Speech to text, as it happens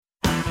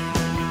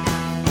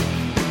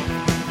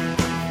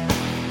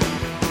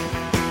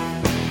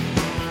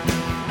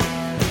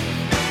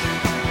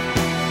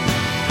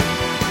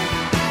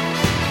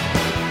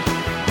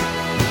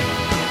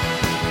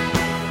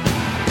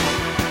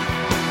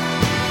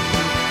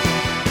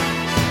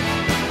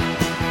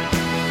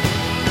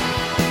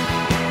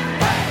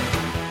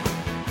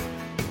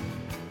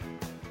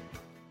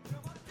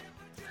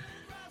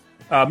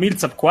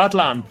Millsap qua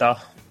Atlanta.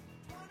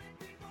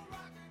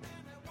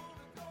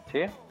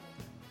 Sì?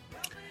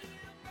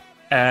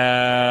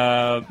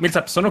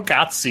 Millsap sono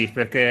cazzi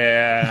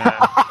perché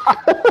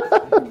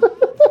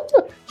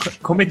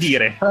come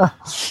dire,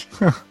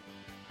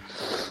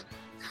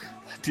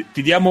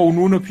 ti diamo un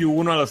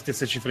 1+1 alla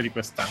stessa cifra di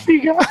quest'anno.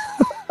 Figa.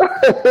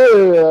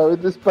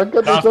 Avete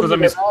spaccato No, il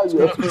scusami,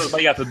 campionato. scusa, ho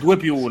sbagliato,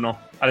 2+1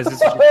 alle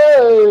stesse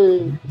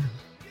cifre.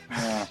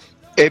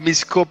 E mi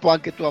scopo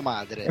anche tua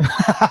madre.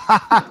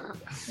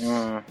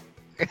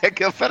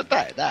 Che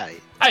offerta è, dai?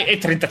 È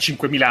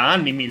 35.000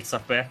 anni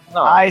Millsap,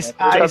 No, Ice,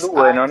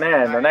 32, ice,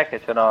 non è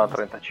che ce n'ho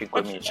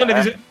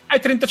 35.000.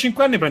 Hai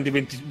 35 anni e prendi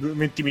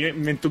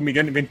 21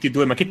 milioni,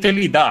 22, ma chi te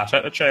li dà?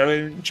 C'era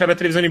la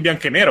televisione in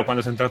bianco e nero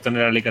quando sei entrato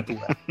nella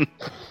legatura.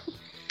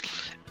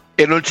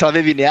 E non ce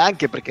l'avevi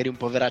neanche perché eri un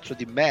poveraccio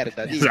di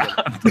merda.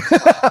 Esatto.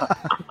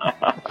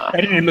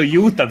 Eri nello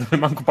Utah dove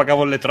manco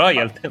pagavo le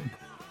troie al tempo.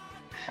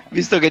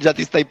 Visto che già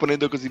ti stai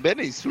ponendo così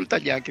bene,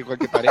 insultagli anche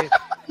qualche parente.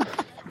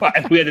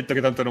 Lui ha detto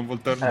che tanto non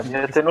vuol tornare. Mi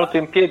avete tenuto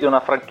in piedi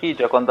una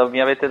franchigia quando mi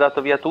avete dato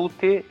via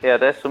tutti e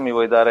adesso mi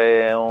vuoi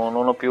dare un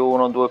 1+1,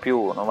 un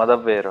 2+1, ma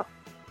davvero?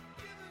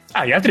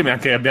 Gli altri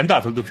anche abbiamo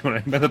dato il 2+1,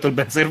 abbiamo dato il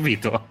ben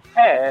servito.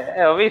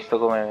 Ho visto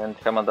come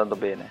stiamo andando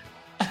bene.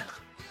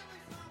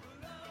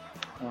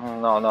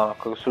 No,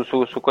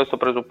 su questo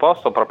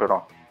presupposto proprio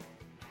no.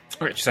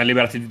 Ci siamo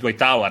liberati di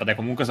Dwight Howard,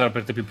 comunque sarà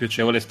per te più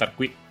piacevole star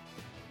qui.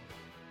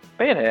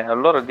 Bene,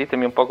 allora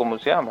ditemi un po' come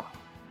usiamo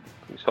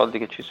i soldi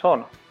che ci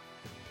sono.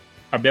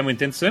 Abbiamo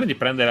intenzione di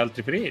prendere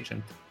altri free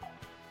agent.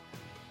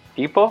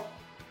 Tipo?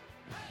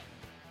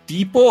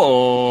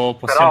 O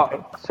possiamo...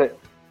 Però,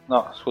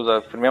 no,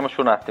 scusa, fermiamoci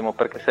un attimo,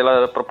 perché se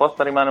la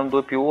proposta rimane un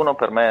 2+1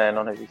 per me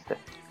non esiste.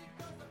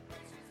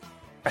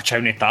 C'hai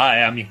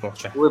un'età, amico.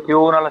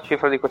 2+1 alla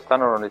cifra di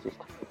quest'anno non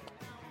esiste.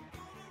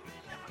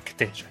 Anche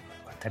te,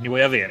 quanti anni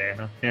vuoi avere?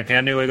 No? Che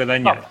anni vuoi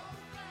guadagnare? No.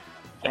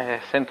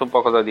 Sento un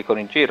po' cosa dicono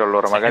in giro,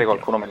 allora magari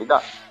qualcuno me li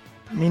dà.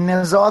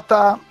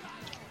 Minnesota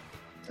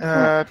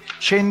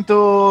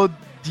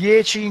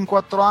 110 in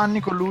 4 anni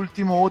con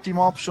l'ultimo team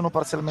option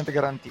parzialmente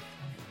garantito.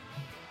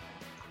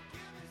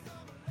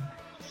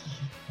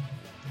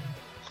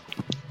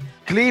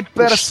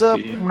 Clippers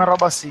una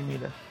roba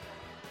simile.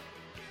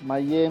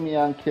 Miami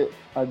anche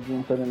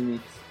aggiunta nel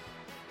mix.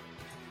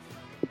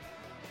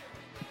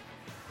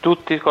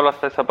 Tutti con la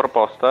stessa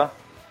proposta?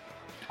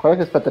 Qual è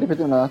che aspetta,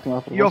 ripeti un attimo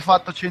la proposta. Io ho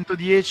fatto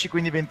 110,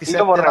 quindi 27.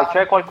 Io vorrei,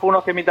 c'è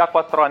qualcuno che mi dà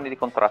 4 anni di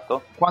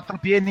contratto? 4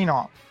 pieni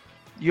no.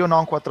 Io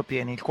non 4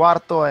 pieni. Il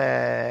quarto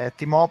è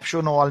team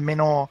option o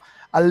almeno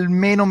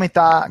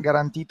metà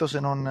garantito, se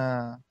non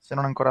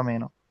ancora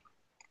meno.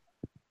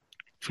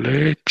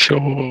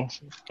 Fleccio,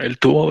 è il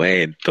tuo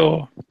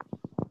momento.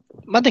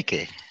 Ma di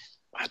che?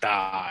 Ma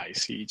dai,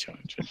 sì, c'è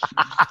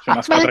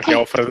una squadra che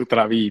offre tutta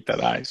la vita,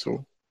 dai,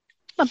 su.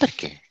 Ma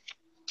perché?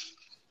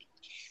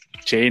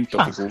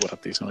 100,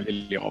 figurati, se non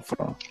glieli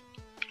offrono.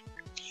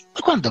 Ma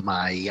quando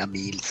mai a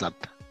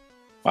Millsap?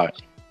 Vabbè.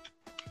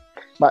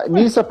 Ma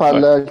Millsap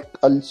ha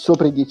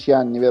sopra i 10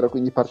 anni, vero?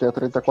 Quindi parte da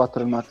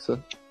 34 il max?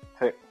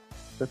 Sì.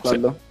 Per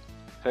quello?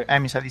 Sì.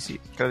 Mi sa di sì,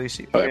 credo di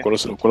sì. Vabbè, quello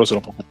se lo può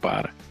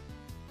occupare.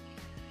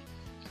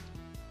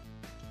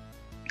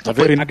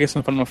 Davvero i Nuggets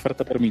non fanno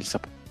un'offerta per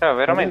Millsap?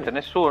 Veramente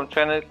nessuno,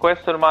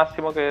 questo è il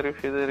massimo che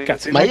riuscite a dire.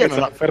 Cazzo, ma io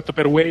non ho offerto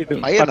per Wade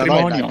ma io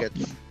patrimonio. non ho i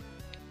Nuggets.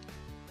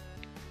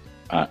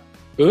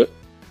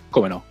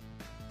 Come no?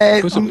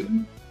 Questo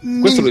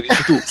lo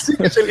dici tu. Sì,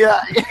 ce li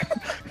hai.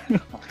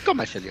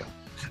 Come ce li ho?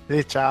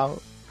 Ciao.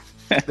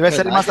 Deve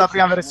essere rimasta la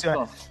prima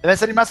versione. Deve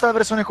essere rimasta la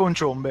versione con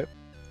ciombe.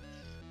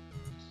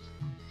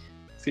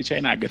 Sì, c'è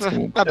i Nuggets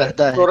comunque. Vabbè,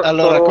 dai.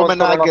 Allora, come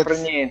Nuggets,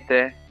 non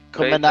niente.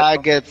 come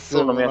Nuggets,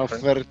 non mi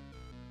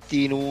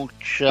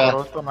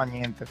un'offertinuccia. Non ha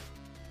niente.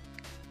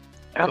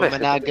 Vabbè, come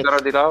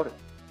Nuggets. Di laurea.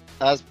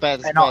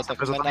 Aspetta, no, sta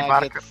come preso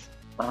Nuggets.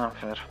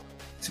 Fermo.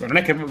 Sì, ma non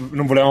è che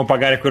non volevamo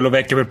pagare quello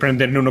vecchio per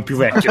prenderne uno più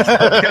vecchio.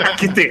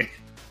 Anche te.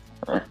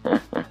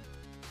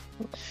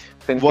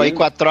 Vuoi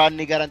 4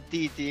 anni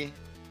garantiti?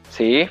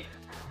 Sì.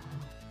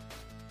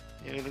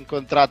 Un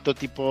contratto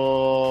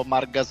tipo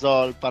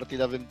Margasol, parti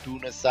da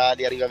 21 e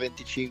sali, arriva a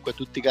 25,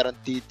 tutti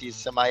garantiti,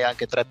 semmai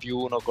anche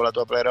 3+1 con la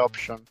tua player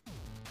option.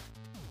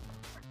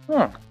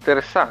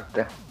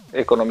 Interessante.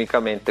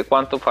 Economicamente,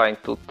 quanto fa in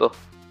tutto?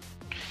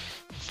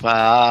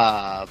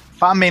 Fa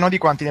meno di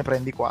quanti ne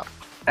prendi qua.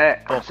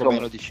 poco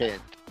meno di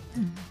 100.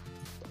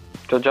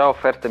 C'ho già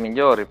offerte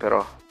migliori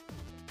però.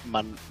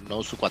 Ma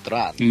non su 4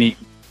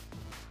 anni.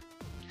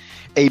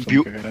 E in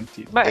Sono più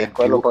garantiti. Beh, in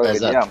quello più, poi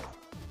esatto. vediamo.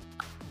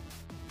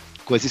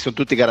 Questi sono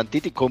tutti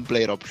garantiti con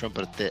player option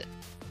per te.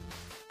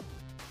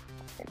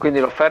 Quindi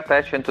l'offerta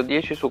è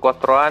 110 su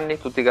 4 anni,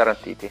 tutti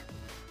garantiti.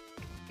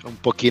 Un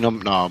pochino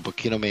meno.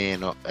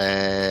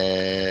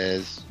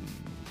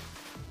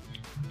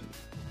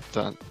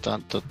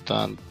 Tanto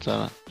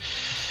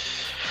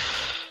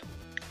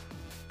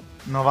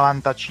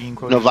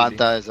 95.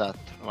 90,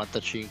 esatto.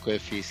 95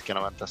 fischia,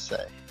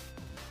 96.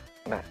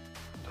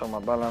 Insomma,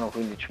 ballano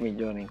 15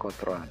 milioni in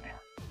 4 anni.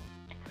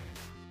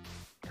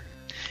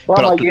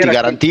 Però ma tutti era-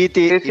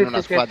 garantiti sì, in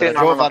una sì, squadra sì, no,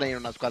 giovane, in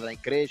una squadra in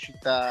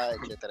crescita,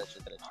 eccetera,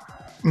 eccetera,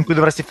 eccetera. In cui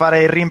dovresti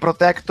fare il rim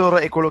protector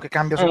e quello che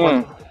cambia su 4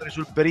 giocatori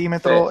sul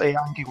perimetro Sì. e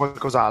anche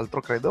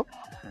qualcos'altro, credo,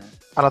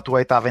 alla tua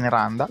età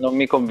veneranda. Non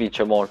mi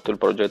convince molto il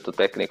progetto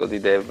tecnico di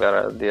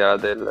Denver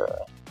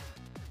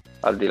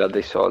al di là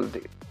dei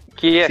soldi.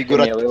 Chi è che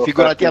mi aveva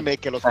Figurati offerto- a me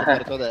che l'ho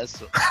scoperto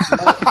adesso.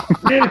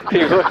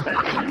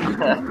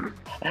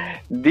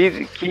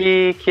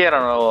 Chi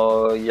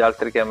erano gli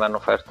altri che mi hanno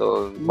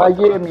offerto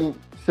Miami,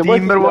 se vuoi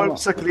ti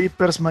Timberwolves, chiamo-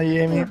 Clippers,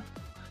 Miami. I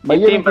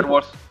Miami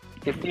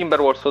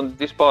Timberwolves sono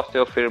disposti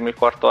a offrirmi il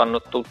quarto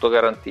anno tutto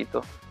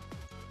garantito.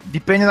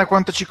 Dipende da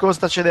quanto ci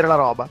costa cedere la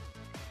roba.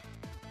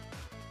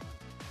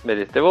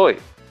 Vedete voi.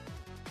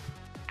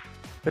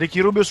 Ricky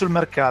Rubio sul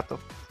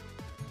mercato.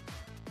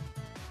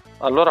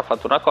 Allora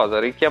fate una cosa,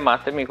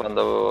 richiamatemi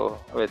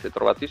quando avete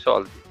trovato i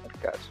soldi, per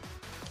caso.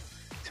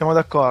 Siamo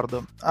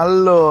d'accordo.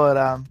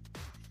 Allora,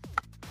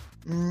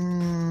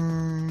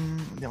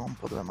 vediamo un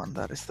po' dove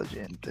mandare sta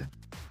gente.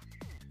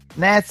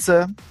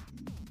 Nets?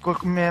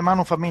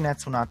 Manu, fammi i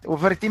Nets un attimo. Vuoi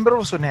fare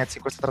Timberwolves o Nets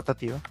in questa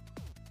trattativa?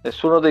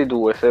 Nessuno dei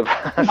due, se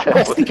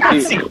Sti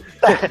cazzi!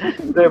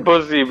 se è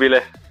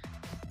possibile.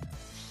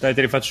 Dai,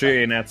 te li faccio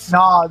io i Nets.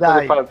 No,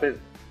 dai.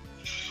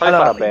 Fai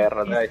la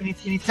berra, dai.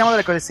 Iniziamo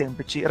dalle cose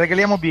semplici.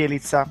 Regaliamo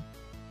Bielitsa.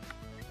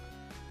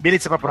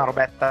 Bielitsa è proprio una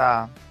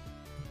robetta.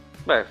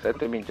 Beh,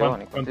 7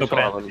 milioni. Quanto Quanti sono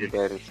prendi? quelli di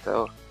Beritz?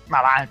 Oh.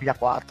 Ma va, ne piglia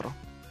 4.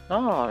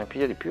 No, ne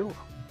piglia di più.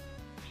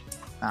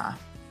 Ah.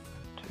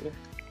 Sì.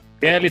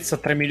 Bielitz a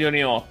 3 milioni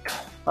e 8.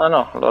 Ah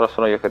no, allora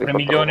sono io che 3 ricordo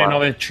milioni e male.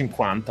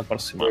 950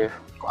 prossimo anno.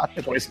 Sì. 4.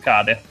 E poi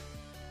scade.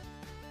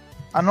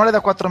 Annuale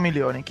da 4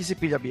 milioni. Chi si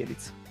piglia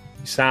Bielitsa?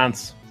 I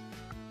Suns.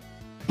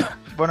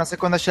 Vuoi una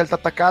seconda scelta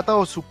attaccata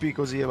o suppi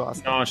così e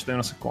basta? No, ci dai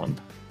una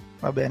seconda.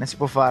 Va bene, si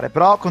può fare.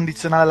 Però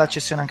condizionale alla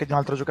cessione anche di un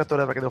altro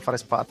giocatore perché devo fare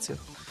spazio.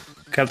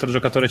 Che altro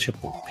giocatore c'è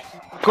Puppi?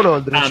 Con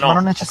Aldridge, Ah, no.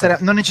 ma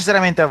non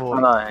necessariamente a voi.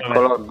 No, è Vabbè.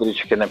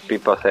 Colordric che ne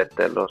pipa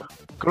 7 allora.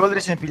 Con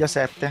Aldridge ne piglia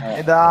 7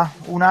 ed ha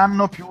un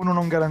anno più uno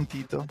non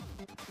garantito.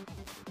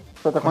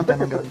 Aspetta, Quant'è quant'è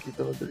non che,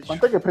 garantito Aldridge?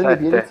 quant'è che prende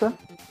 7. Bielitsa?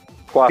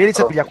 4.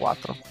 Bielitsa piglia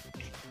 4.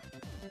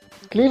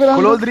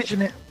 Cleveland? Con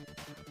Aldridge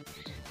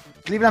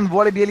Cleveland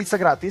vuole Bielitsa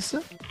gratis?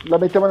 La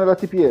mettiamo nella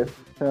TPE.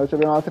 Cioè,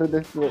 abbiamo altre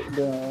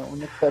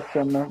un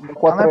exception da A me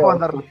 4 può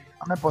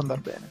andare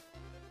bene.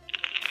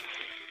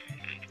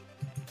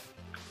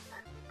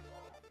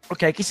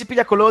 Ok, chi si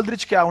piglia con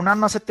l'Aldridge che ha un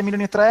anno a 7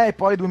 milioni e 3 e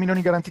poi 2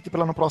 milioni garantiti per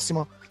l'anno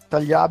prossimo,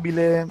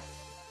 tagliabile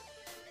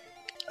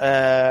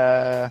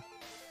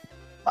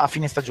a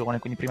fine stagione,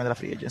 quindi prima della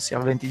free agency,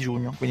 al 20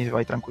 giugno, quindi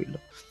vai tranquillo.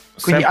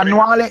 Quindi Sempre-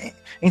 annuale,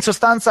 in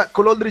sostanza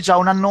con l'Aldridge ha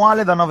un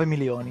annuale da 9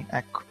 milioni,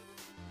 ecco.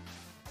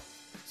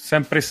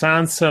 Sempre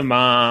Suns,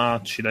 ma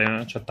ci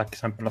attacchi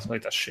sempre la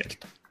solita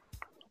scelta.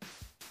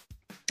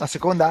 La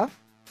seconda?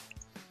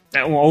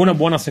 Ho una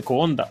buona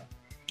seconda.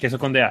 Che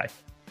seconde hai?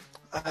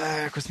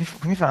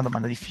 Mi fa una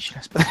domanda difficile.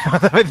 Aspetta,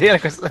 vado a vedere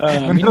questa, non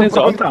ero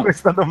Minnesota. pronto a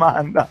questa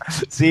domanda.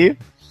 Sì?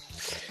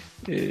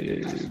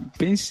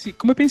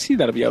 Come pensi di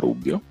dar via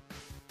Rubio?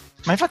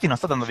 Ma infatti non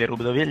sto dando via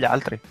Rubio, do via gli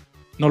altri.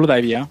 Non lo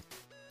dai via?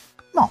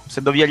 No,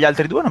 se do via gli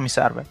altri due non mi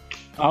serve.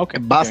 Ah, ok.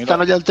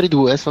 Bastano gli altri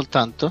due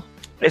soltanto?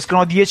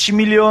 Escono 10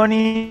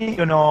 milioni,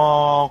 io ne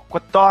ho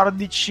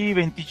 14,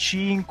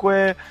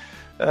 25.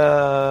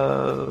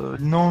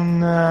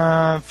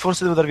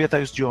 Forse devo dar via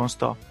Tyus Jones.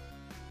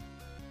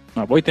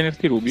 Ma vuoi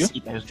tenerti Rubio?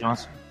 Sì, Tyus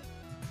Jones.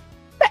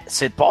 Beh,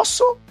 se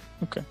posso,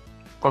 Ok.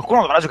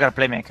 qualcuno dovrà giocare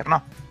playmaker,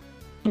 no?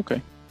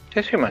 Ok.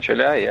 Sì, ma ce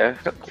le hai,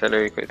 Se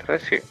levi quei 3,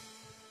 sì.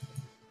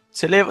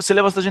 Se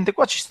levo sta gente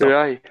qua ci Ce sto. le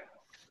hai.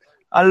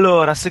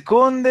 Allora,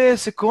 seconde,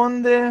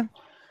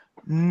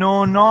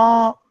 non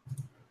ho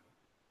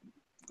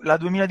la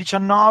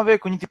 2019,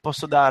 quindi ti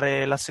posso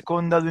dare la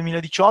seconda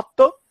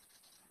 2018,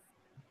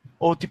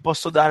 o ti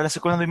posso dare la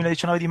seconda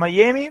 2019 di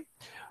Miami,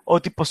 o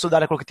ti posso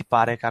dare quello che ti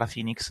pare, cara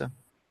Phoenix.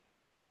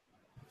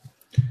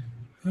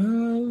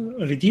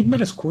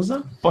 Ridimmele,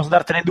 scusa? Posso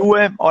dartene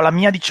due, ho la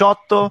mia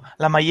 18,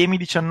 la Miami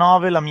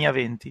 19, la mia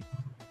 20.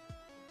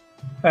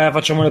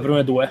 Facciamo le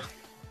prime due.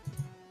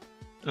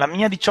 La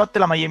mia 18 e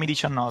la Miami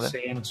 19.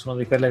 Sì, non sono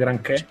di quelle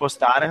granché. Ci può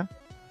stare?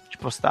 Ci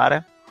può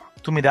stare?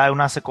 Tu mi dai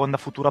una seconda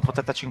futura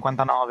protetta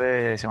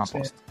 59 e siamo a Sì.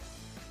 posto.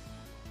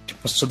 Ti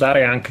posso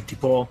dare anche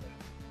tipo...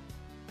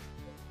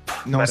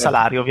 Non Beh,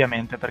 salario,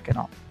 ovviamente, perché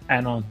no?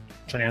 no,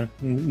 cioè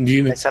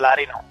niente. I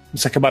salari no. Mi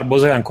sa che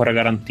Barbosa è ancora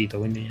garantito,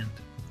 quindi niente.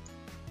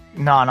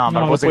 No, Barbosa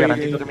è lo puoi-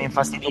 garantito che mi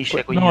infastidisce. lo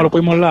puoi- quindi No, lo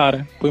puoi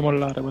mollare. Puoi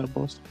mollare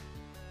Barbosa.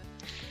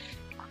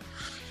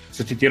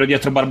 Se ti tiro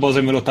dietro Barbosa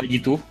e me lo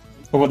tagli tu,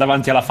 proprio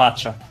davanti alla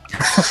faccia.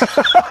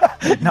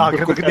 No, Un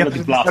credo che, dia coltello più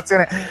di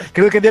bluff.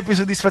 credo che dia più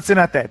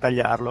soddisfazione a te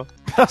tagliarlo.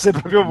 Però se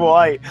proprio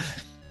vuoi,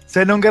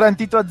 se non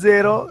garantito a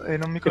zero e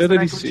non mi costa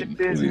Credo di neanche un sì. Credo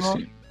di centesimo.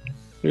 sì.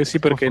 Credo sì,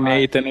 perché Può fare.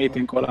 Nate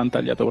in Cola hanno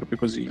tagliato proprio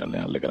così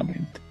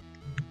allegramente.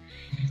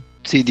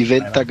 Sì,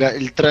 diventa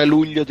il 3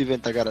 luglio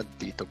diventa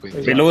garantito.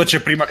 Quindi.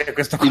 Veloce prima che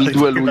questo Il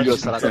 2 luglio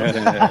sarà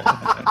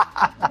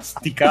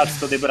Sti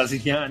cazzo dei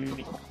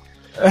brasiliani.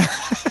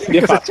 Quindi è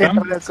Cosa fatta?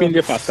 c'entra adesso? Quindi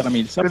è fatta la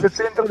Millsap. Cosa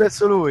c'entra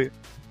adesso lui?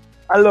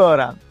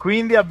 Allora,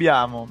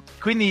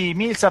 quindi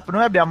Millsap,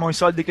 noi abbiamo i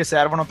soldi che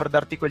servono per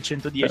darti quel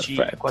 110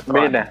 Perfetto. 4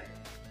 anni. Bene.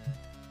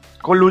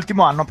 Con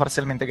l'ultimo anno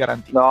parzialmente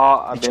garantito.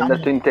 No, abbiamo Diciamo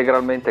detto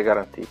integralmente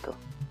garantito.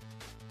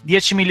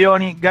 10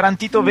 milioni,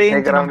 garantito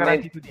 20, non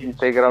garantito 10.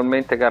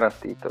 Integralmente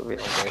garantito. Via,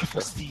 Che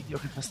fastidio,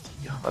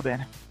 va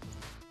bene.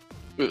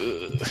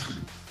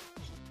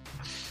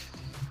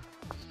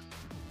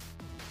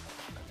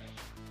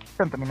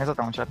 Tanto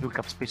Minnesota non c'era più il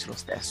cap space lo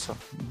stesso.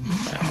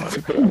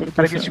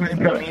 Per 10 milioni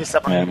più a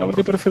Millsap. Ma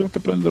avrei preferito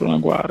prendere una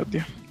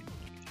guardia.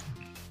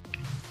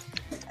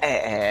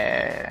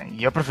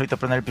 Io ho preferito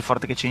prendere il più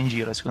forte che c'è in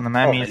giro. Secondo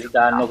me Me li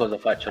danno, cosa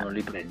faccio? Non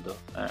li prendo.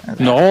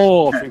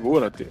 No,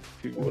 figurati.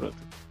 No.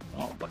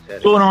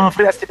 Tu non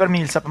offriresti per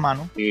Millsap,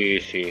 Manu?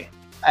 Sì.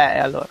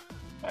 Allora.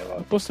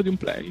 Al posto di un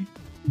play?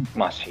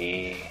 Ma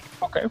sì.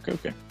 Ok.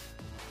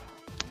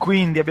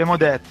 Quindi abbiamo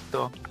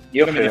detto...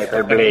 Io offrirei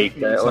per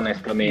Blake,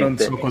 onestamente. Non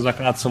so cosa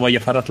cazzo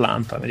voglia fare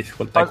Atlanta, la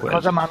difficoltà è quella.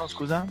 Cosa, Manu,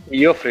 scusa?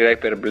 Io offrirei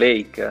per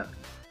Blake.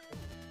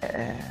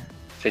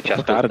 Se ci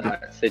tardi.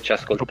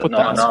 ascolta. Troppo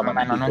No, tardi.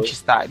 ma non ci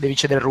sta. Devi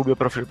cedere Rubio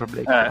per offrire per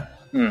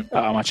Blake.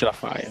 Ma ce la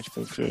fai, ci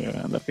puoi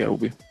andare a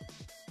Ruby.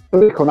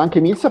 Poi con anche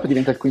Millsap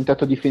diventa il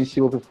quintetto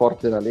difensivo più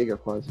forte della Lega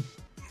quasi.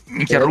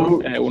 Minchia,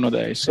 È uno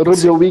dei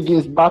Rubio,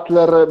 Wiggins,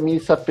 Butler,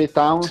 Millsap e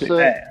Towns,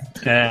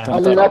 Sì.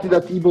 allenati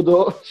da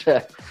Thibodeau,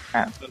 cioè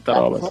Tanta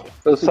roba, sì.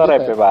 Non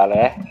sarebbe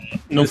male,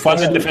 Non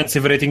fanno il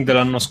defensive rating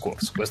dell'anno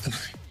scorso, questo.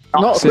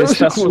 no, Se quello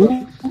sta sicuro.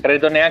 su,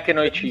 Credo neanche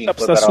noi 5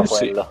 sta però su,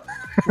 sì. quello.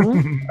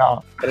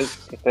 no,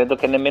 Credo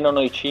che nemmeno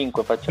noi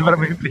 5 facciamo.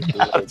 dovremmo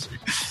impegnarci.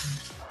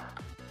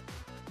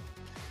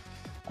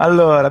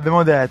 Allora,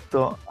 abbiamo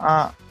detto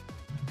a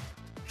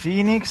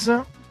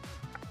Phoenix.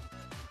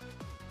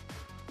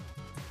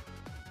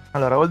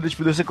 Allora, Oldrich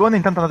più 2 secondi,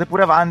 intanto andate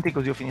pure avanti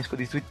così io finisco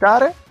di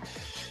twittare.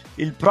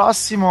 Il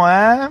prossimo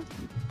è...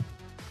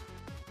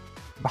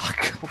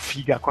 Ibaka,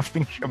 figa, qua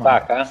finisce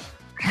male. Ibaka?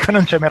 Qua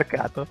non c'è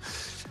mercato.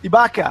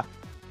 Ibaka!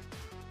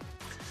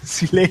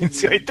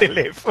 Silenzio ai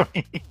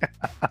telefoni.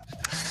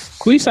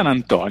 qui San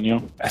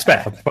Antonio.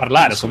 Aspetta, fammi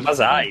parlare, sono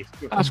Masai.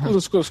 Ah,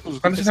 scusa.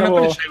 Quando sei San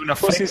Antonio c'hai una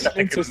forse fretta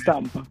silenzio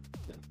stampa.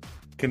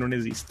 che non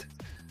esiste.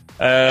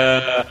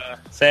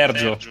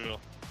 Sergio.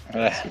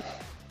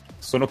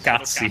 Sono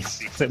cazzi.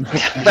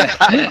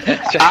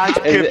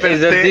 Anche per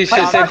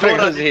esordisce sempre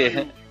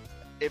così.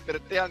 E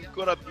per te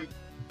ancora più.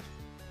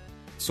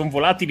 Sono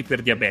volatili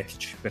per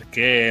diabetici,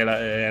 perché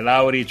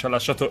Lauri ci ha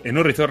lasciato e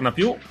non ritorna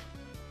più.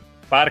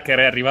 Parker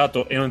è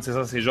arrivato e non si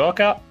sa se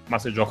gioca, ma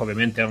se gioca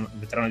ovviamente è un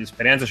veterano di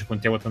esperienza, ci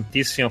contiamo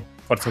tantissimo,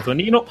 forza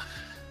Tonino.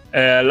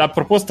 La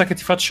proposta che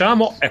ti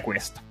facciamo è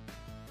questa: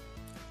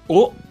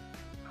 o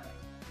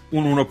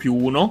un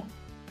 1+1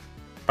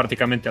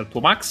 praticamente al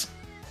tuo max,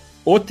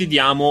 o ti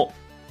diamo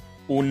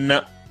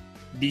un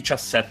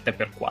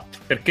 17x4,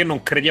 perché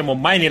non crediamo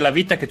mai nella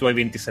vita che tu hai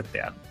 27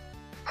 anni.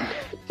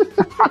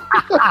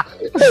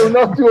 È un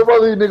ottimo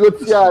modo di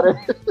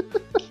negoziare.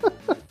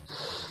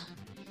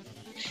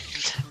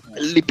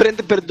 Li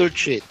prende per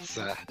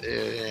dolcezza,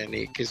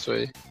 Nick,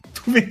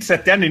 Tu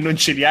 27 anni non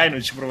ce li hai,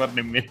 non ci provare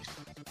nemmeno.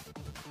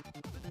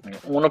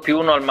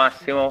 1+1 al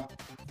massimo.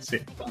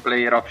 Sì. Un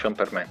player option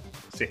per me.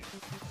 Sì.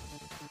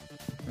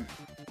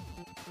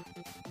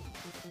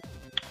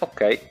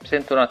 Ok,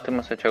 sento un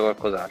attimo se c'è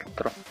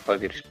qualcos'altro, poi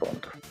vi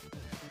rispondo.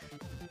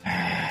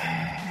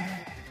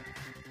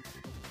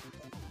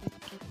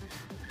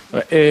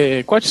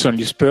 Qua ci sono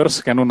gli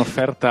Spurs che hanno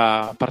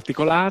un'offerta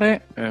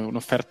particolare,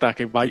 un'offerta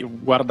che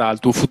guarda al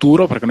tuo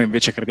futuro, perché noi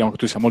invece crediamo che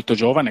tu sia molto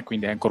giovane,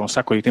 quindi hai ancora un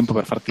sacco di tempo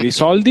per farti dei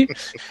soldi.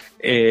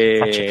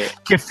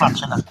 Che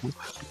faccia da culo.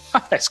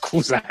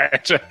 Scusa,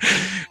 cioè,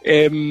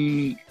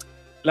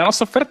 la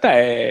nostra offerta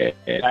è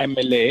la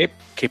MLE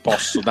che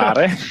posso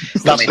dare.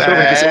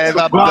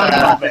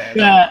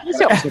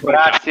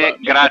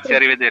 Grazie,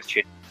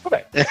 arrivederci.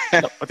 Vabbè,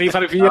 no, potevi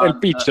fare finire il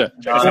pitch.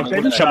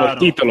 Diciamo il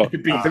titolo.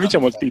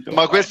 Diciamo il titolo.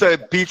 Ma questo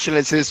è pitch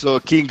nel senso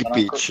King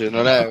Pitch,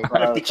 non è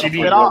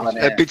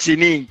è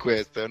piccinin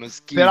questo, è uno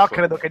schifo. Però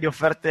credo che di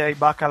offerte ai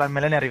Ibaka alla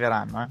MLN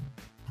arriveranno,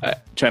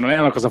 cioè non è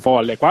una cosa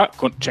folle. Qua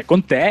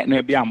con te noi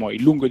abbiamo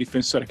il lungo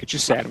difensore che ci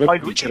serve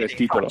per vincere il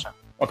titolo.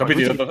 Ho capito,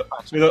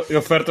 io ho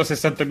offerto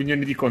 60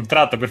 milioni di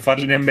contratto per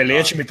farli in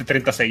MLE, ci mette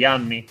 36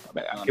 anni.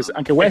 Vabbè,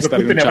 anche West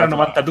tutti ne avranno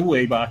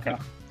 92 Ibaka.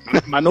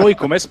 Ma noi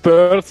come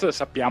Spurs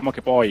sappiamo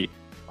che poi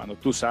quando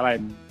tu sarai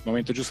nel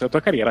momento giusto della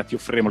tua carriera ti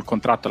offriremo il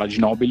contratto alla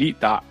Ginobili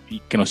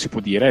che non si può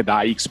dire,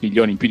 da X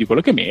milioni in più di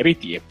quello che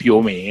meriti, e più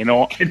o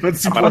meno che non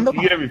si può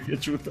dire, mi è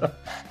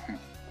piaciuta.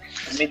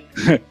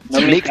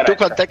 Nick, tu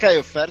quant'è che hai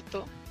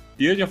offerto?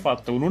 Io gli ho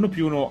fatto un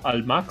 1+1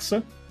 al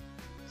max,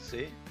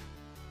 sì,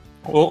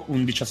 o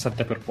un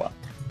 17x4.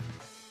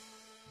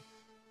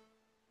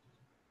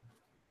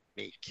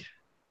 Nick.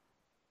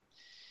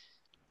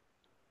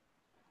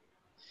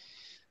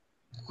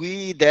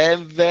 Qui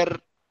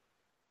Denver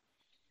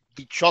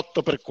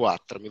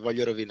 18x4, mi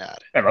voglio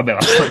rovinare. Vabbè,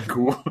 ma fai il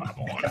culo.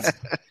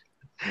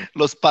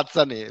 Lo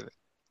spazzaneve.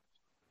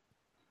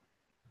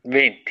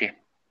 20.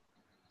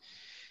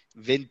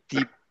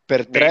 20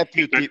 per 3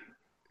 più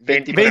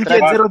 20 per 20 3 e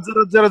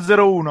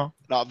 00001.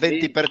 No,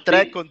 20 per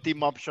 3 con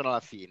team option alla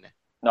fine.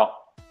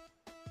 No.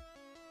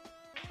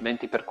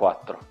 20 per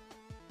 4.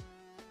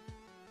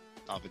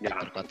 No, 20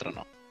 per 4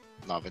 no.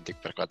 No, 20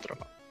 per 4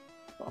 no.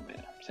 Va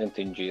bene,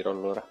 sento in giro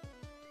allora.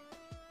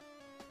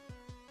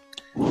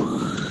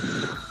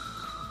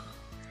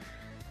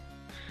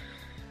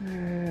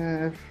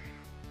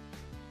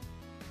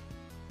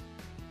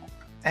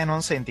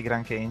 Non senti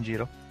granché in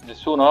giro.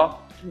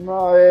 Nessuno?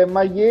 No, è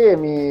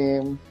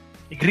Miami.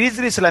 I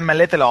Grizzlies la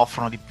ML te la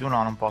offrono di più,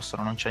 no, non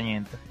possono, non c'è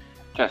niente.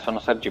 Cioè, sono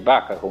Sergi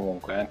Ibaka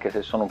comunque, anche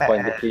se sono un po'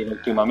 in declino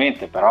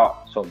ultimamente,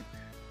 però, insomma.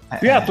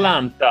 Qui a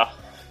Atlanta.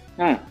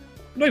 Mm.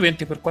 Noi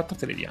 20 per 4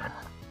 te le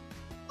diamo.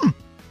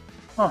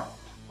 Ah.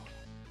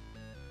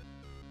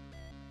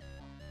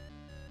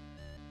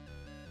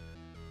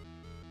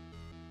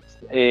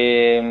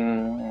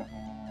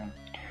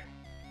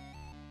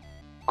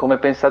 Come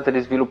pensate di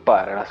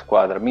sviluppare la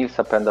squadra?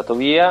 Millsap è andato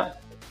via,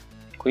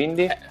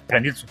 quindi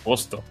Prendi il suo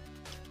posto.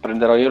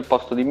 prenderò io il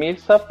posto di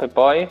Millsap e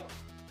poi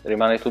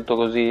rimane tutto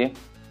così?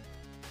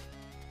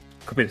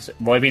 Capite? Se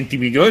vuoi 20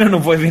 milioni o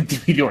non vuoi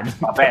 20 milioni?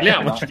 Vabbè,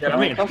 Parliamoci no,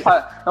 chiaramente.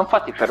 non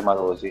fatti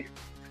permalosi.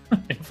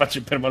 Io faccio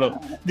il permalo.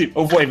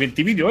 O vuoi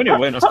 20 milioni o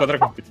vuoi una squadra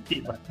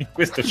competitiva. In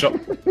questo ciò.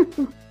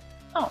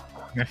 No.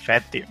 In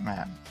effetti,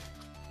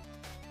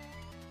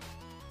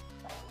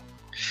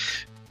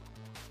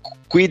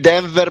 Qui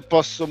Denver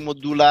posso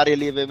modulare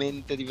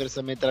lievemente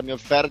diversamente la mia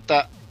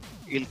offerta.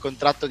 Il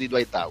contratto di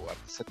Dwight Howard,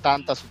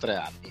 70 su 3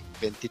 anni,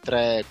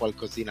 23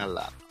 qualcosina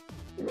all'anno.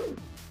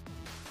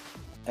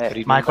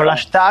 ma è con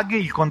l'hashtag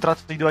il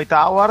contratto di Dwight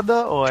Howard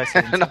o è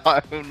senza? No,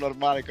 è un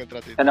normale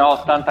contratto di Se ne ho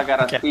 80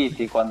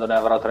 garantiti quando ne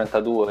avrò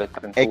 32,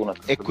 31.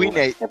 E qui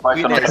ne e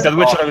poi sono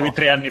 32 ce l'avevi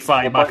 3 anni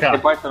fa, e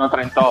poi sono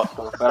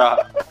 38, però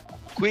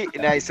qui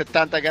ne hai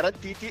 70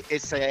 garantiti e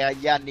sei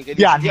agli anni che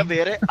dici di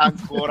avere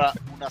ancora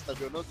una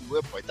stagione o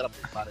due, poi te la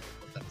puoi fare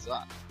nel terzo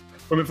anno.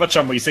 Come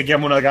facciamo? Gli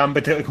seghiamo una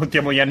gamba e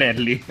contiamo gli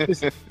anelli?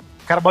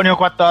 Carbonio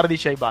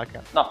 14 ai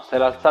Ibaka. no, se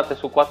l'alzate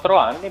su 4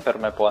 anni per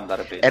me può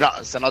andare bene. No,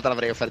 se no te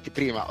l'avrei offerti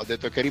prima, ho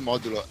detto che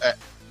rimodulo.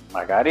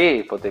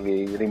 Magari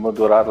potevi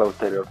rimodularla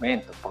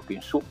ulteriormente, un po' più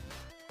in su.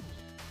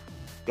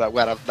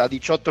 Guarda, da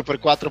 18 per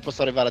 4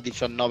 posso arrivare a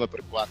 19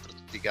 per 4,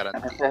 tutti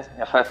garantiti.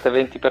 Ne fate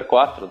 20 per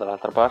 4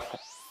 dall'altra parte.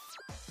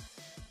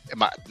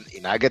 Ma i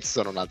Nuggets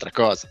sono un'altra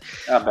cosa.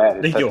 Vabbè,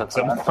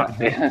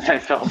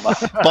 Insomma.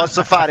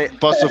 Posso fare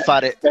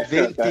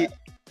 20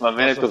 va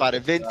bene, posso fare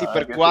 20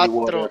 per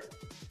 4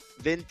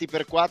 20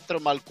 per 4,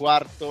 ma il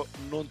quarto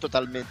non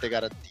totalmente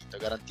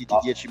garantiti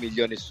 10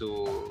 milioni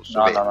su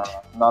 20.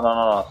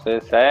 No,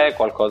 se è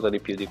qualcosa di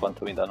più di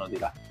quanto mi danno di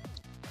là.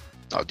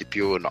 No, di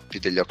più no,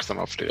 più degli Oxfam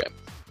offriremo.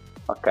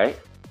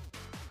 Ok.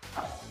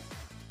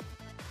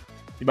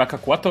 Ibaka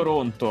qua a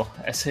Toronto.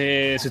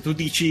 Se tu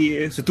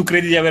dici, se tu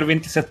credi di avere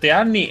 27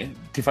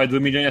 anni, ti fai 2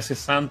 milioni a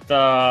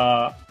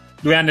 60,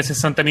 2 anni e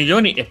 60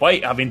 milioni, e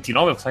poi a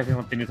 29 sai che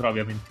non te ne trovi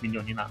a 20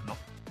 milioni in anno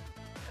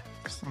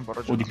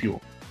o di più.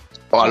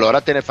 O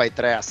allora te ne fai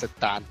 3 a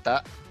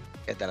 70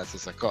 ed è la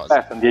stessa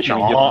cosa. Sono 10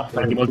 milioni. No,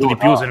 prendi molto di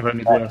più se ne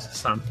prendi 2 a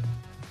 60.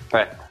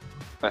 Aspetta.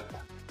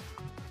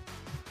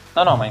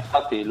 No, ma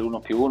infatti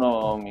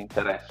l'1+1 mi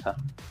interessa.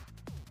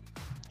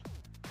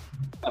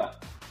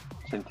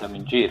 Sentiamo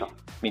in giro.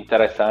 Mi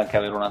interessa anche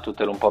avere una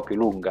tutela un po' più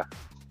lunga,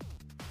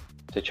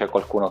 se c'è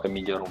qualcuno che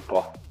migliora un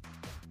po'.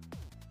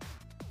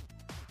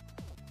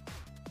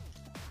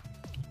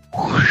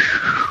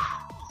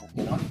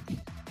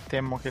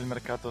 Temo che il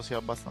mercato sia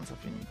abbastanza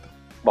finito.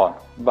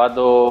 Buono,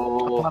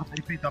 vado.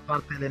 A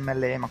parte le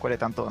MLE, ma quelle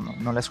tanto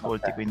non le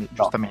ascolti, Okay, quindi no.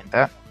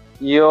 giustamente.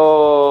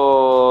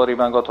 Io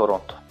rimango a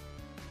Toronto.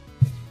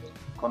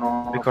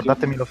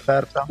 Ricordatemi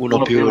l'offerta.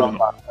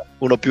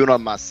 1+1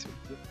 al massimo.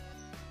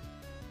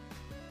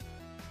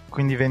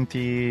 Quindi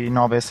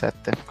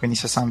 29,7, quindi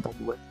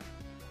 62.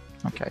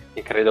 Ok.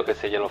 E credo che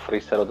se glielo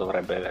offrissero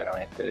dovrebbe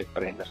veramente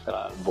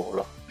prendersela al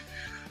volo.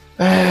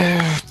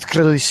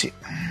 Credo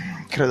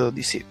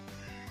di sì.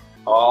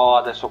 Oh,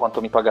 adesso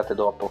quanto mi pagate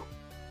dopo?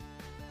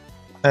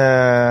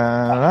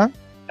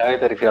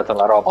 Avete rifilato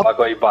la roba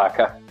con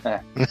Ibaka.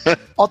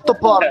 8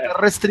 Porter,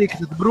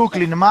 Restricted,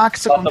 Brooklyn,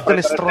 Max, con tutte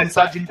le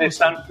stronzaggini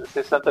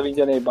 60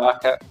 milioni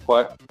Ibaka.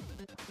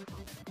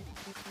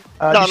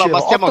 No, ma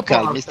stiamo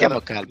calmi.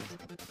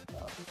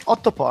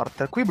 8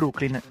 Porter, qui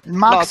Brooklyn,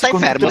 Max. No, stai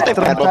fermo.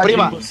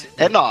 Prima,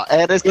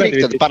 è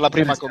Restricted, parla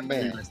prima con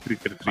me.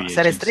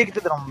 Se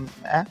Restricted non...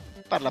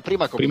 Parla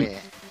prima con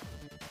me.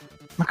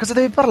 Ma cosa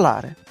devi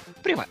parlare?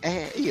 Prima,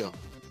 io.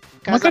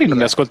 Magari non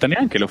le ascolta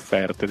neanche le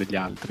offerte degli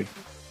altri.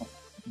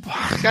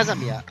 Casa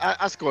mia,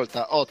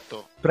 ascolta,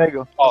 8.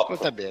 Prego.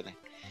 Ascolta bene.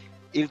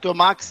 Il tuo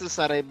max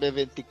sarebbe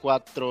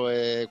 24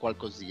 e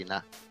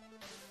qualcosina.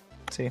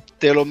 Sì.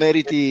 Te lo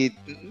meriti.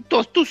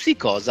 Tu sì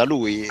cosa?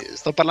 Lui,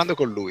 sto parlando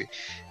con lui.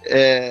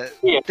 Te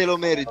lo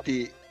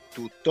meriti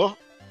tutto.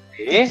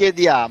 Ti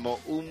chiediamo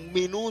un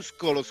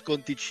minuscolo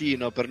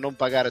sconticino per non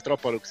pagare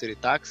troppo luxury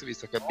tax,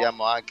 visto che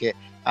abbiamo anche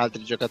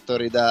altri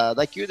giocatori da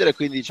chiudere,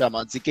 quindi diciamo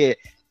anziché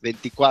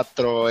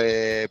 24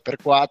 per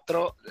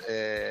 4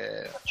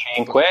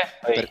 5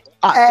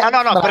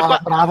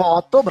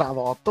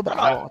 bravo 8,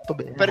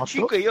 bene, per 8.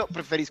 5 io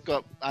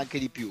preferisco anche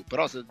di più,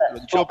 però se lo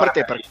dicevo per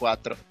te per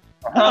 4.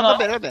 No, va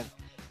bene.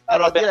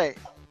 Allora direi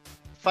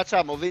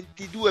facciamo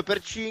 22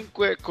 per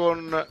 5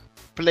 con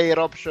player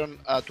option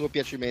a tuo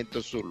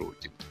piacimento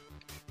sull'ultimo,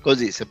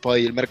 così se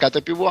poi il mercato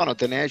è più buono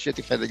te ne esci e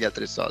ti fai degli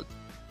altri soldi.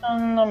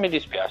 Non mi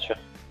dispiace,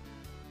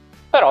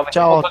 però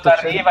Ciao, vediamo cosa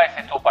 800. arriva e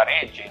se tu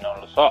pareggi, non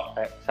lo so,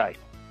 sai.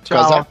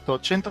 Ciao, Cosa? 8,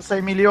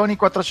 106 milioni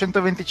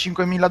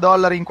 425 mila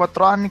dollari in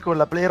 4 anni con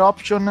la player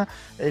option,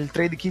 il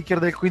trade kicker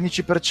del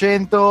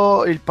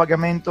 15%, il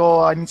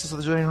pagamento a inizio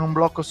stagione in un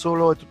blocco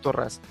solo e tutto il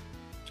resto.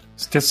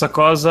 Stessa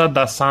cosa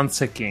da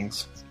Suns e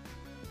Kings.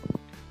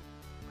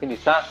 Quindi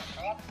Suns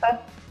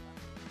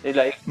e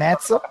la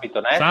Nets.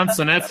 capito, Nets. Suns,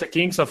 Nets e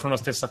Kings offrono la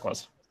stessa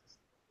cosa.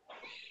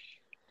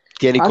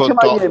 Tieni Anche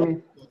conto,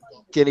 Miami.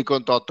 tieni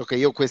conto, Otto, che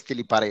io questi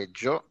li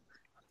pareggio,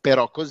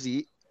 però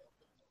così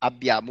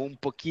abbiamo un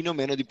pochino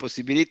meno di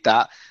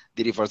possibilità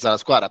di rinforzare la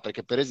squadra,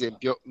 perché per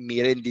esempio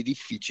mi rendi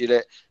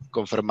difficile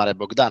confermare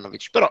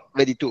Bogdanovic, però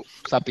vedi tu,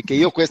 sappi che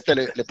io queste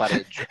le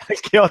pareggio.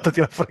 Che 8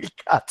 tira fuori il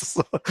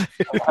cazzo.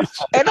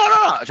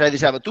 No, cioè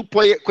diciamo, tu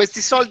puoi,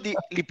 questi soldi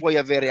li puoi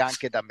avere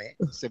anche da me,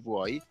 se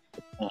vuoi.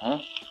 Uh-huh.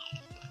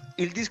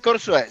 Il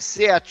discorso è,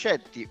 se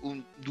accetti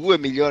un 2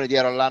 milioni di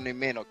euro all'anno in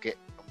meno, che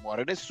non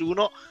muore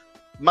nessuno,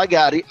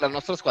 magari la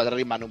nostra squadra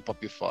rimane un po'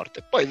 più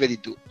forte. Poi vedi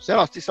tu, se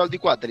no sti soldi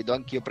qua te li do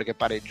anch'io perché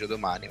pareggio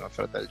domani, ma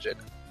frate del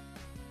genere.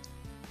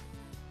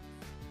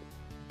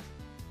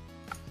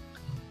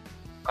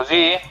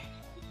 Così?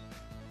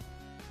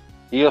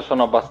 Io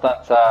sono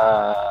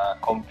abbastanza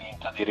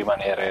convinto di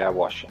rimanere a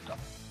Washington,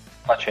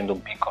 facendo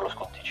un piccolo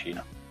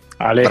sconticino.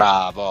 Ale,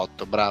 Bravo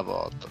Otto,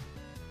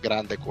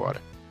 grande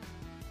cuore.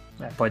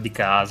 Poi di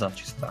casa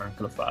ci sta,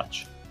 anche lo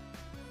faccio.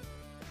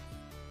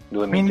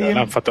 2 Quindi-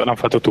 milioni. l'hanno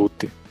fatto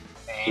tutti.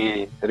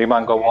 Sì,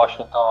 rimango a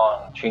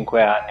Washington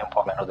 5 anni, un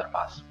po' meno del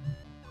massimo.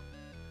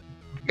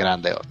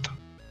 Grande Otto.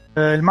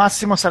 Il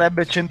massimo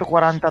sarebbe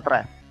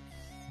 143.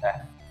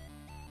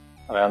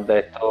 Avevano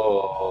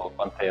detto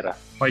quant'era.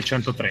 Poi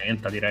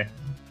 130 direi.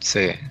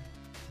 Sì.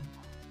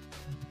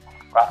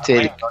 Ma Sì,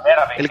 quindi non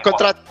era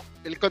 24.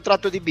 Il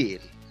contratto di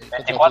Bill.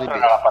 24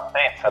 era la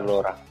partenza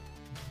allora.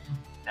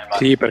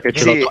 Sì, perché c'è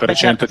Sì,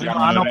 l'8% di primo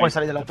anno poi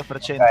sale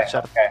dell'8%,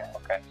 certo.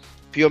 Ok.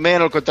 Più o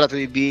meno il contratto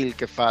di Bill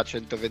che fa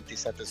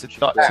 127 su Se,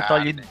 5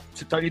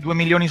 se togli 2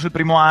 milioni sul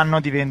primo anno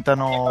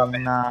diventano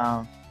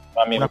una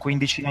Ma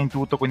quindicina in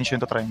tutto, quindi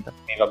 130.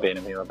 mi va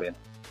bene.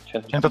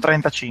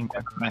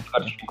 135.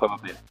 135 va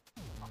bene.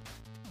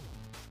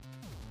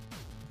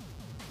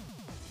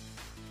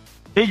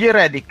 JJ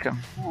Redick.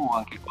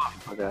 Anche qua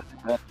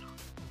pagate.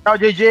 Ciao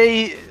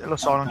JJ, lo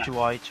so, non ci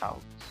vuoi, ciao.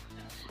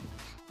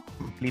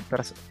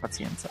 Clippers,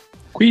 pazienza.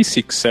 Qui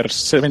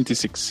Sixers,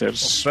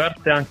 76ers.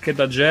 Offerte anche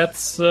da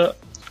Jets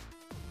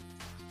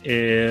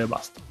e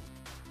basta.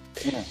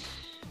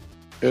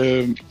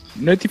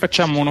 Noi ti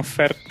facciamo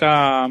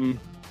un'offerta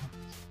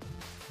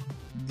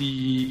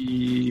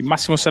di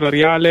massimo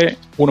salariale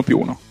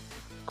 1+1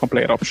 con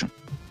player option.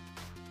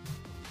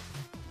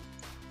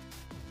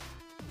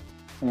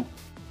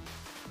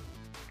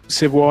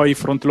 Se vuoi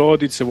front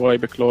loaded, se vuoi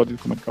back loaded,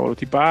 come cavolo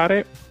ti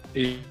pare.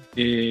 E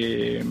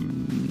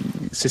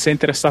se sei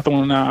interessato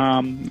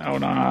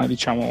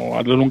diciamo,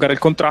 ad allungare il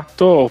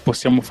contratto,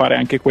 possiamo fare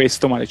anche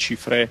questo, ma le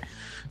cifre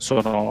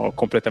sono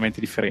completamente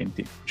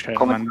differenti. Cioè,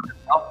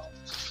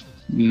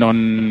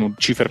 non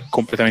cifre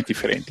completamente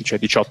differenti, cioè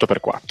 18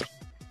 per 4,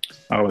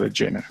 una roba del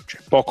genere,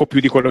 cioè poco più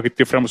di quello che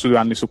ti offriamo su 2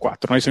 anni su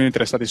 4. Noi siamo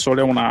interessati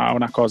solo a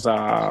una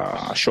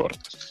cosa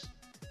short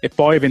e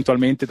poi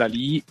eventualmente da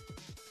lì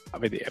a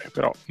vedere,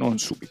 però non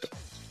subito.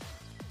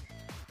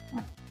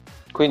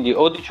 Quindi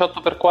o 18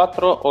 per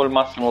 4 o il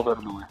massimo per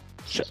 2.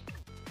 Cioè,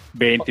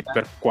 20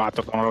 per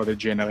 4, una roba del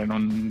genere.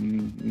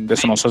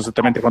 Adesso non so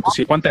esattamente quanto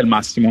sia. Quanto è il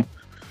massimo?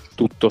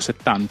 Tutto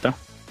 70?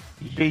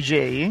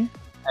 JJ?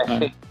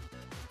 Sì.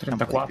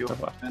 34.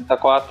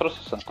 34,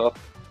 68.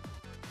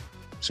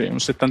 Sì, un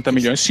 70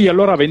 milioni. Sì,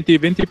 allora 20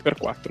 per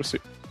 4, sì.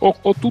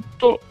 O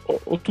tutto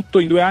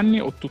in 2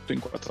 anni o tutto in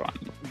 4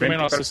 anni. Più o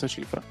meno la stessa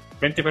cifra.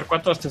 20 per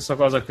 4 è la stessa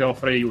cosa che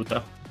offre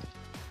Utah.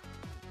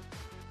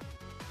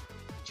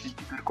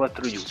 20 per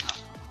 4 Utah.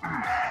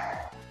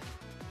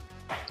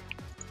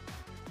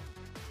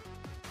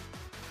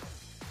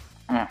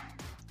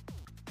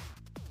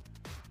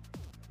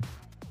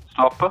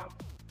 Stop.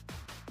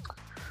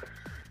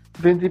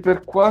 20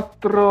 per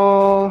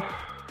 4.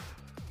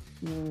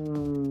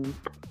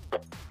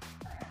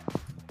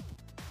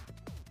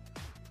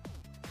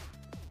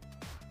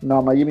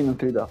 No, Miami non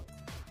te li dà.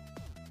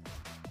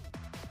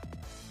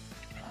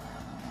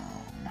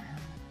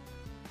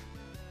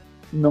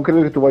 Non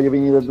credo che tu voglia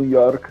venire da New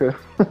York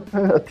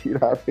a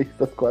tirare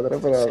questa squadra,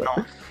 però.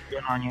 No, io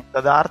non ho niente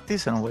da darti,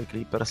 se non vuoi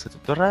Clippers e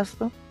tutto il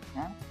resto.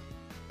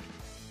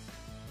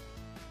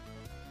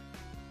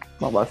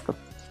 Ma basta.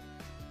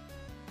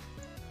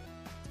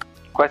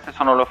 Queste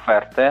sono le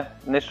offerte.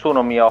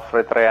 Nessuno mi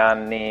offre 3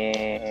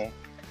 anni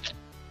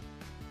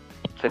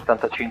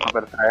 75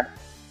 per 3.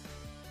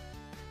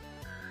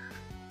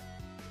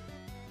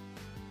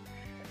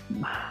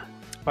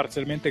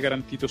 Parzialmente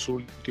garantito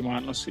sull'ultimo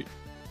anno, sì.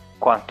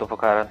 Quanto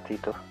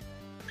garantito?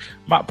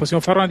 Ma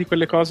possiamo fare una di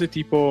quelle cose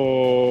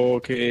tipo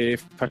che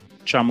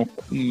facciamo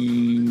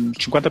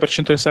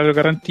 50% del salario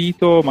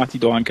garantito, ma ti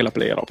do anche la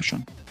player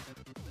option.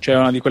 Cioè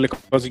una di quelle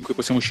cose in cui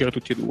possiamo uscire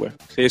tutti e due.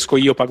 Se esco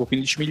io pago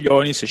 15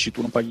 milioni, se esci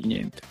tu non paghi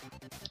niente.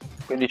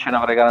 Quindi ce ne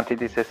avrei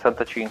garantiti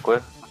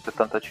 65?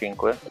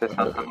 75?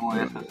 62?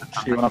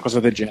 75. Sì, una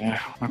cosa del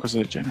genere.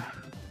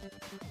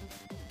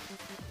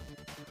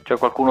 C'è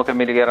qualcuno che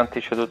me li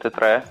garantisce tutte e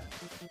tre?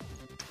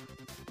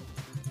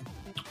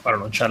 Ora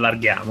non ci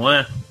allarghiamo,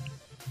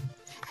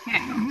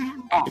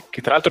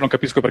 Che tra l'altro non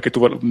capisco perché tu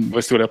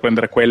vorresti voler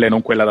prendere quella e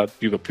non quella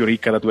più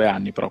ricca da 2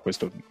 anni, però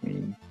questo...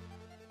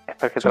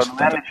 Perché tra 2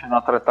 anni ce ne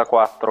ho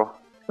 34.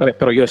 Vabbè,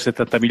 però io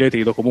 70 milioni te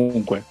li do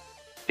comunque.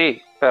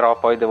 Sì, però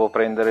poi devo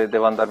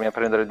andarmi a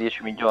prendere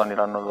 10 milioni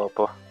l'anno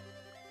dopo.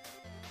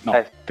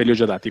 No, te li ho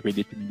già dati quei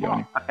 10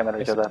 milioni. Perché me li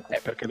hai già dati?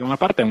 Perché da una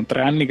parte è un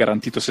 3 anni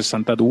garantito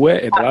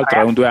 62 e dall'altro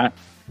è un 2 anni,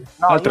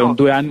 è un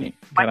 2 anni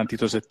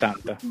garantito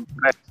 70. Mi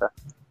interessa.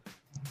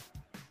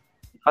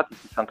 Infatti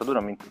 62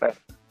 non mi interessa.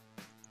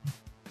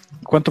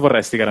 Quanto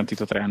vorresti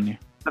garantito 3 anni?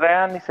 3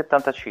 anni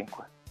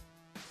 75.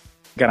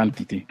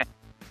 Garantiti?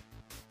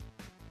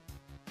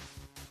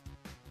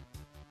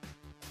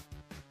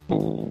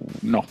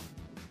 No.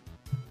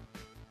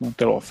 Non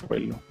te lo offro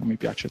quello, non mi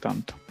piace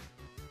tanto.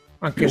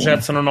 Anche i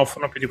Jets non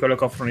offrono più di quello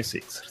che offrono i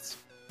Sixers.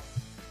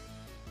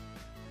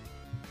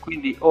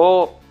 Quindi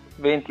o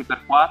 20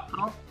 per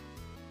 4.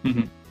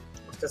 Mm-hmm.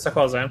 Stessa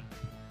cosa,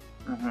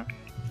 Mm-hmm.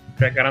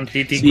 Cioè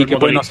garantiti. Sì, che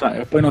poi non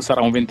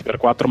sarà un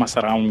 20x4, ma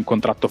sarà un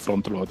contratto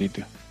front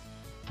loaded.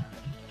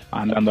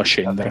 Andando a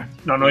scendere.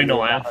 No, noi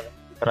no,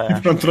 Il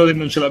front loaded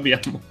non ce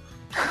l'abbiamo.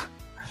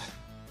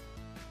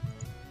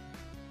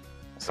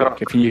 Però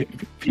che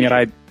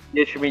finirai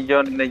 10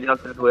 milioni negli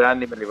altri 2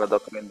 anni me li vado a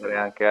prendere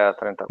anche a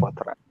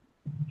 34 anni.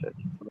 Cioè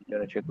 5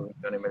 milioni, 5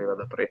 milioni me li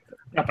vado a prendere.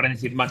 Ma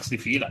prenditi il max di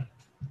fila.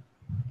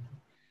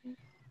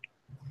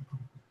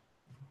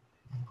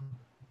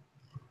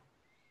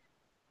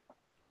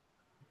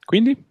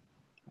 Quindi?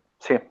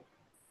 Sì.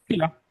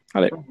 Fila?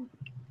 Vabbè.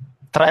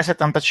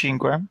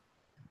 3,75?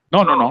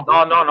 No,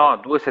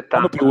 2,70.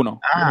 1 più 1.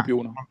 Ah. 1 più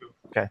 1.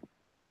 Ok.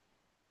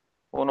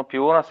 1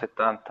 più 1 a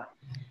 70.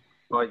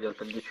 Poi gli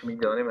altri 10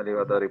 milioni me li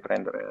vado a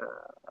riprendere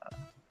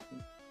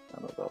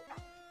l'anno dopo.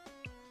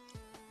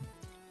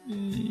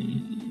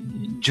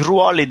 Drew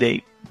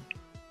Holiday.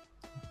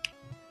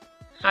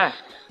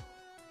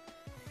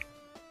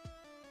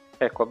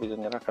 Qua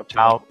bisognerà capire.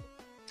 Ciao.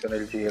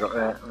 Nel giro.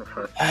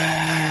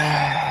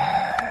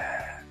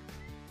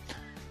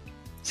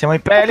 Siamo i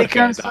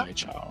Pelicans. Dai,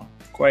 ciao.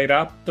 Qua i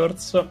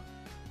Raptors.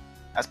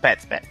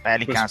 Aspetta,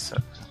 Pelicans.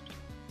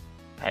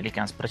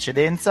 Pelicans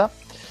precedenza.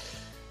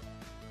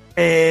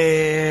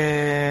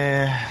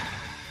 E...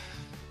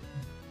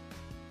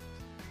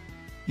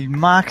 il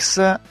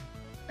max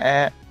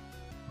è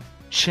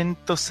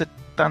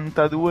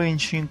 172 in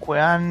 5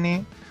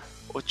 anni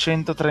o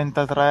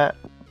 133.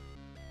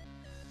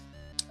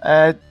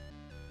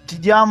 Ti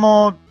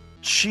diamo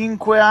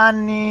 5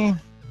 anni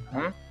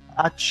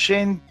a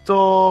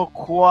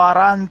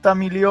 140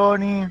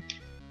 milioni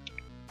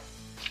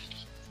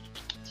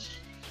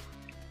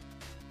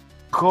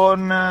con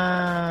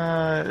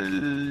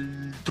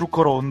il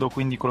trucco rondo,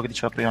 quindi quello che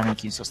diceva prima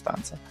Nick in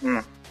sostanza.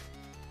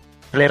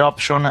 Player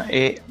option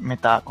e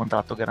metà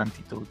contratto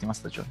garantito l'ultima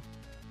stagione.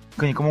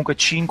 Quindi comunque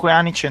 5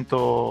 anni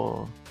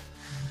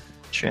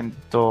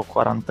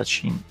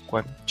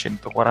 145,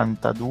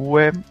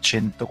 142,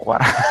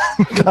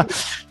 140,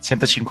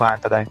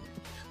 150, dai.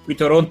 Qui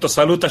Toronto,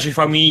 salutaci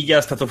famiglia,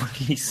 è stato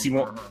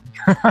pochissimo.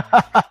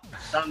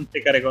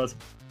 Tante care cose.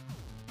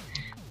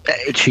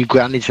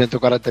 5 anni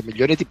 140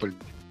 milioni, tipo il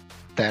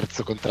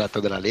terzo contratto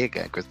della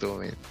Lega in questo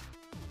momento.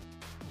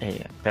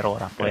 Per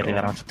ora, poi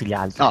arriveranno tutti gli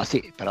altri. No,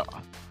 sì, però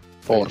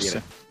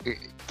forse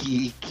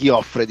chi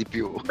offre di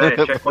più? Beh,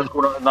 c'è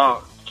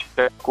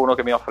qualcuno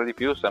che mi offre di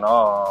più, se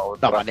no...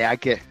 No, ma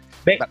neanche...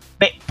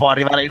 Beh, può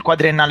arrivare il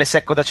quadriennale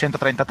secco da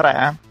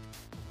 133,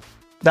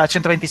 Da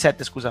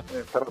 127, scusa.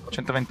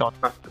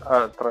 128.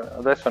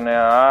 Adesso ne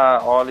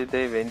ha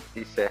Holiday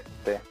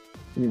 27.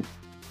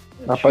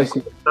 Ma poi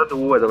si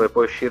 2 dove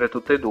puoi uscire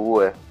tutte e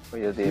due,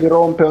 voglio dire. si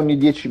rompe ogni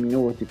 10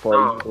 minuti poi.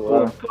 No,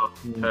 appunto.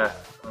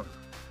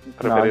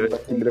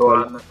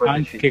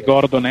 Anche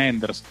Gordon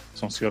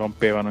Henderson si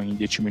rompevano in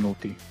 10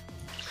 minuti.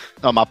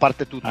 No, ma a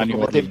parte tutto, New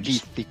come Orleans.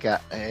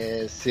 tempistica,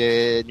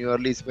 se New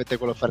Orleans mette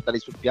quell'offerta lì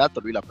sul piatto,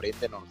 lui la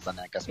prende e non sta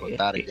neanche a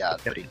ascoltare gli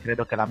altri.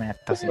 Credo che la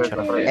metta,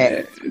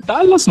 sinceramente.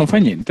 Dallas non fa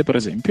niente, per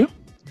esempio.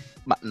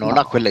 Ma non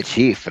a quelle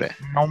cifre.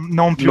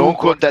 Non più Non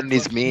con Danny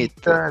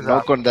Smith. esatto.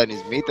 Non con Danny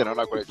Smith e non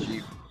a quelle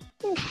cifre.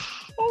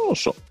 Non lo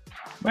so.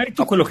 Ma eri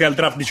tu quello che al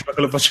draft diceva che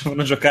lo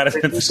facevano giocare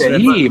senza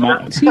Sì,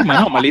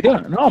 ma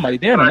l'idea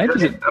non è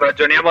così.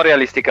 Ragioniamo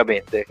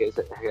realisticamente, che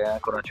è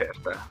ancora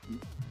certa.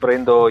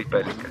 Prendo i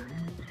Pelicans.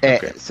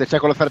 Se c'è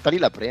quell'offerta lì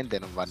la prende,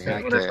 non va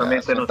neanche a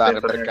onestamente non sondare il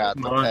sento mercato.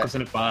 Ma manco se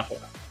ne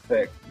parla.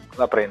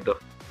 La prendo.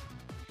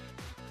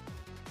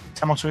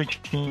 Siamo sui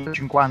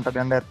 50,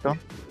 abbiamo detto?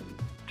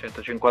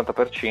 150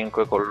 per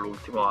 5 con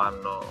l'ultimo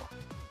anno.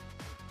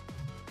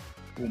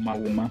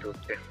 Uma.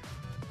 Tutti.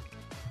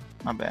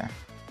 Vabbè.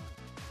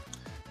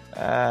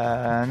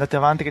 Andate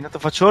avanti che intanto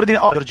faccio ordine.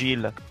 Oh, George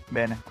Hill.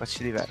 Bene, qua ci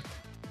si diverte.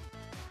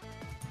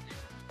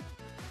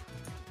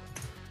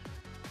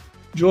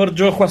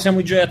 Giorgio, qua siamo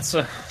i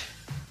Jets.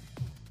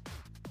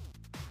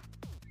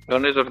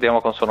 Non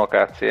esordiamo con sono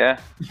cazzi, Non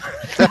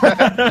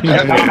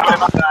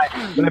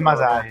è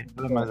Masai.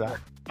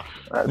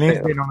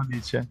 Lindsay non lo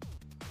dice.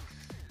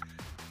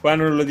 Qua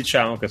non lo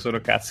diciamo che sono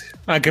cazzi.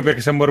 Anche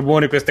perché siamo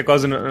borboni, queste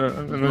cose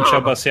non ci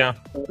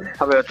abbassiamo.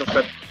 Aveva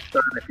toccato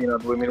fino a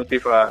 2 minuti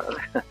fa.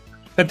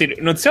 Senti,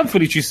 non siamo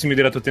felicissimi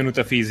della tua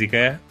tenuta fisica,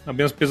 eh?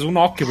 Abbiamo speso un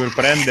occhio per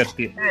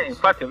prenderti.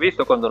 Infatti ho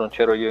visto quando non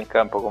c'ero io in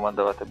campo come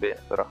andavate bene,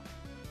 però.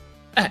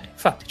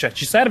 Infatti, cioè,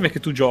 ci serve che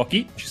tu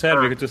giochi, ci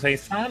serve che tu sei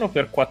sano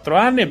per 4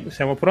 anni e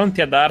siamo pronti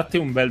a darti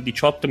un bel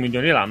 18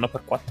 milioni l'anno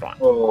per 4 anni.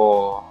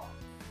 Oh.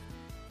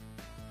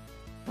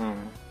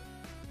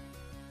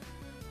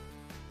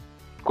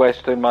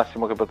 Questo è il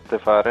massimo che potete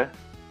fare?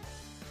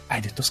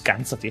 Hai detto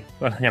scansati,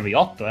 guarda, ne avevi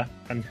 8,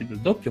 prendi più del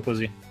doppio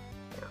così.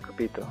 Ho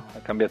capito, ha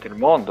cambiato il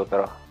mondo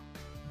però.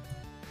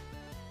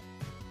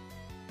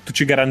 Tu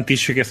ci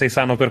garantisci che sei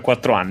sano per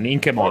 4 anni? In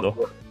che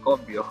modo?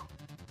 Ovvio.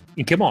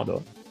 In che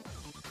modo?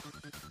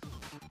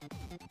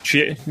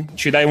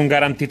 Ci dai un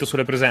garantito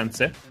sulle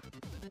presenze?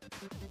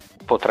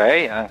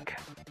 Potrei anche.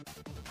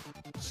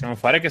 Possiamo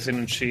fare che se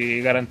non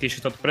ci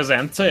garantisci tot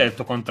presenze il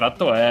tuo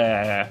contratto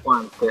è...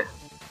 Quante?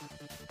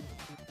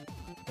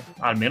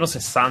 Almeno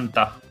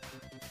 60.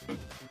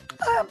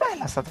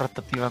 Bella sta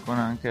trattativa con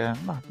anche...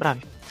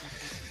 bravi.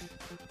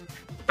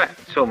 Beh,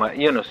 insomma,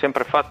 io ne ho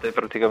sempre fatte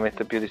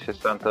praticamente più di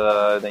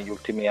 60 negli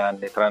ultimi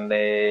anni,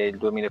 tranne il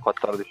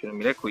 2014 e il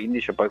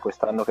 2015 e poi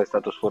quest'anno che è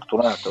stato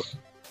sfortunato.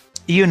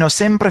 Io ne ho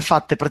sempre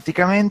fatte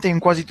praticamente in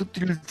quasi tutti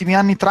gli ultimi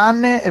anni,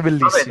 tranne è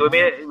bellissimo.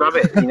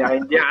 A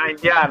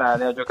Indiana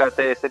ne ho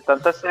giocate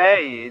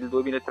 76, il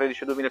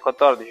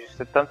 2013-2014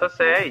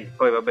 76,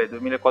 poi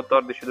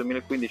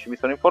 2014-2015 mi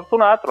sono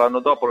infortunato, l'anno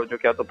dopo l'ho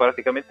giocato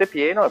praticamente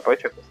pieno e poi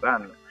c'è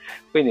quest'anno.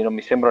 Quindi non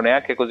mi sembro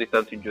neanche così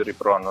tanto injury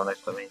prone,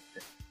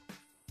 onestamente.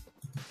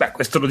 Beh,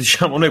 questo lo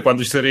diciamo noi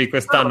quando ci sarei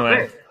quest'anno,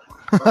 eri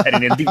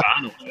nel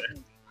divano,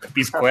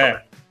 capisco,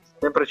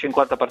 Sempre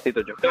 50 partite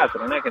ho giocato,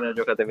 non è che ne ho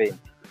giocate 20.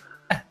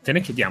 Te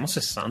ne chiediamo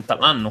 60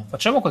 l'anno.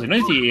 Facciamo così,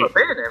 noi ti... Va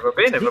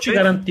bene. Se tu ci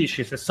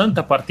garantisci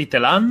 60 partite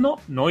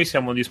l'anno, noi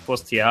siamo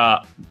disposti a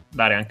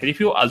dare anche di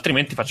più,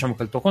 altrimenti facciamo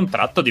che il tuo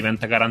contratto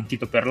diventa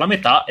garantito per la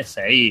metà e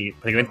sei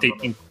praticamente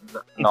in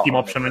team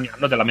option ogni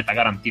anno della metà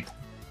garantita.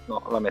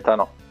 No, la metà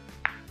no.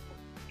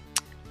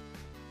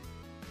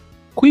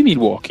 Qui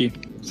Milwaukee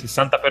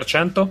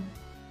 60%?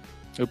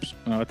 Ops,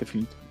 non avete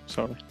finito,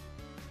 sorry.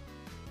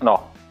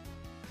 No.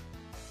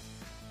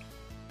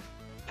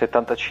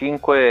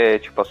 75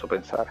 ci posso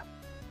pensare.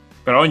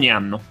 Per ogni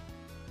anno?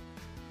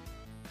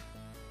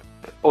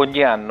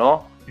 Ogni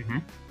anno? Mm-hmm.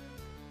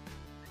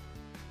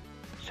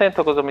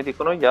 Sento cosa mi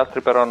dicono gli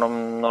altri, però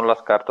non la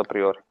scarto a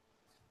priori.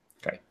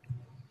 Ok.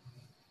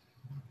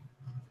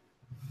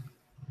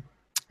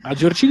 A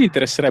Giorgini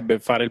interesserebbe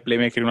fare il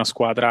playmaker in una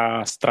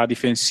squadra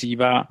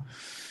stradifensiva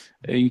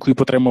in cui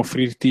potremmo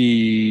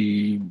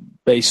offrirti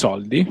bei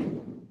soldi?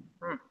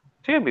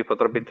 Sì, mi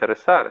potrebbe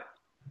interessare.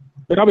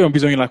 Però abbiamo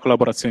bisogno della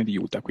collaborazione di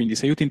Utah, quindi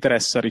se Utah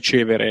interessa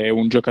ricevere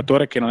un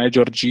giocatore che non è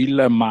George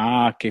Hill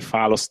ma che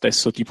fa lo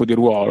stesso tipo di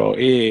ruolo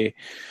e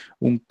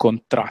un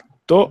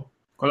contratto...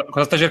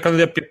 Cosa sta cercando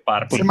di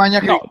appiopparti? Se magna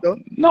Cristo?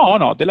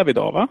 No, della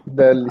vedova.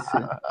 Belli, sì.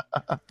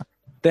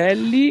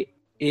 Delli,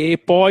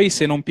 e poi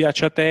se non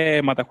piace a te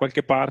ma da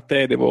qualche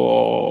parte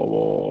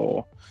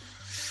devo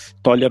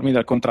togliermi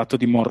dal contratto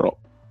di Monroe.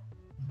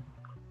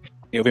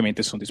 E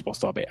ovviamente sono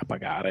disposto a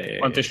pagare...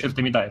 Quante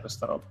scelte mi dai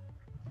questa roba?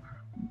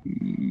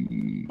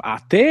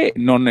 A te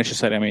non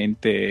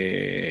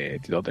necessariamente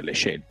ti do delle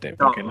scelte.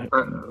 No, perché...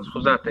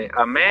 scusate,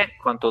 a me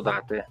quanto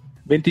date?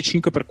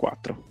 25 per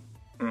 4.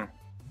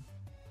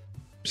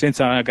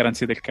 Senza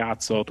garanzie del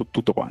cazzo,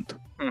 tutto quanto.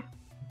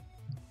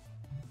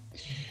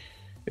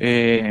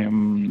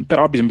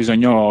 Però abbiamo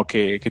bisogno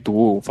che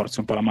tu forzi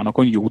un po' la mano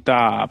con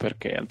Utah,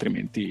 perché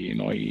altrimenti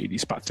noi di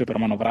spazio per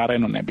manovrare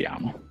non ne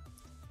abbiamo.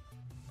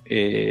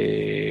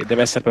 E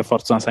deve essere per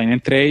forza una sign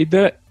and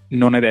trade.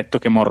 Non è detto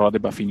che Monroe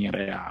debba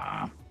finire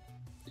a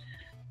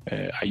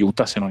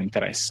Utah se non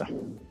interessa.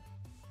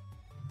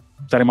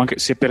 Saremo anche,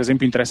 se per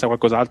esempio interessa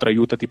qualcos'altro a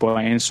Utah, tipo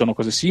Enson o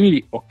cose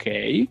simili,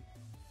 ok.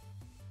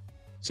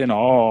 Se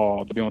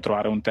no dobbiamo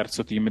trovare un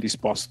terzo team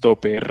disposto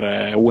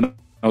per 1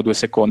 o 2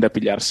 secondi a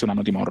pigliarsi un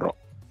anno di Monroe.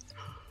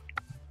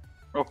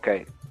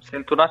 Ok,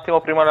 sento un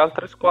attimo prima le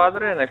altre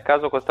squadre, nel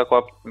caso questa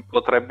qua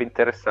potrebbe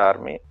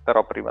interessarmi,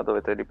 però prima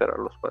dovete liberare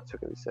lo spazio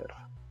che vi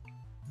serve.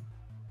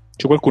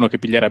 C'è qualcuno che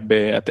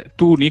piglierebbe a te?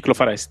 Tu, Nick, lo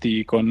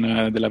faresti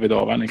con della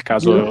vedova nel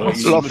caso?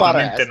 Lo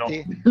faresti? No.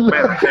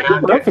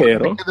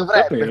 Davvero?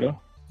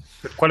 Davvero?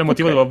 Per quale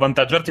motivo devo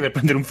avvantaggiarti per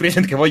prendere un free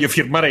agent che voglio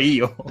firmare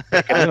io?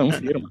 Perché non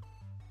firma.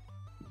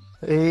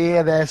 E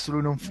adesso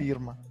lui non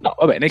firma. No,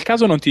 vabbè, nel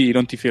caso non ti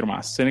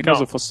firmasse, nel No,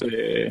 caso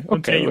fosse... Non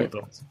Ok, ti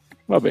aiuto.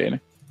 va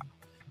bene.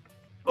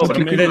 Se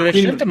mi dai delle Quindi-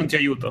 scelte non ti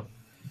aiuto.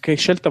 Che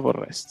scelta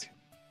vorresti?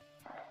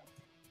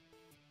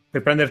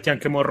 Per prenderti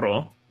anche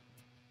Monroe?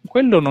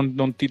 Quello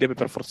non ti deve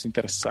per forza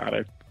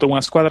interessare. Trovo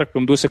una squadra che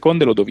con 2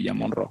 secondi lo do via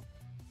Monroe.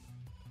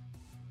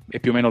 E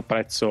più o meno il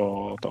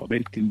prezzo,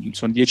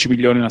 sono 10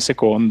 milioni una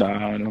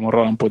seconda,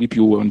 Monroe è un po' di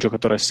più, è un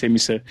giocatore semi...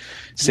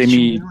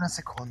 In una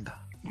seconda.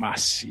 Ma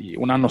sì,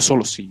 un anno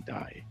solo sì,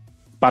 dai.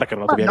 Parker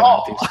lo do Ma via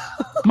no!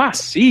 gratis. Ma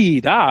sì,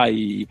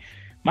 dai!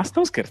 Ma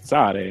sto a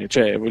scherzare,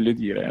 cioè, voglio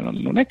dire,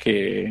 non è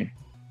che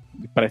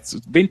il prezzo...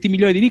 20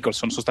 milioni di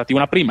Nicholson sono stati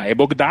una prima e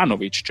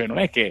Bogdanovic, cioè non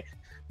è che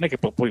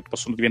poi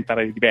possono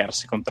diventare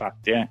diversi i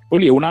contratti, eh. Poi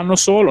lì è un anno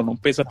solo, non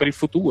pesa per il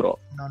futuro.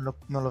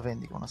 Non lo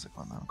vendi con una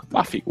seconda.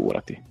 Ma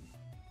figurati.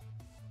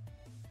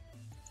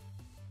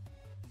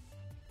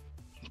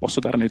 Posso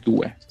darne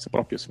 2, se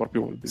proprio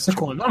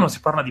Secondo, no,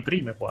 si parla di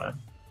prime qua.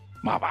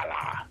 Ma va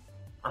là.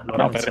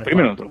 Allora, No, per le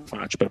prime non te lo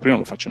faccio, per le prime non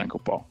lo faccio neanche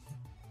un po'.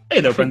 E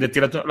devo prenderti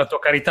la tua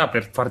carità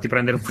per farti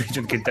prendere un free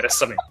agent che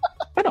interessa a me.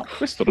 Ma no,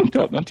 questo non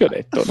ti ho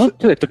detto. Non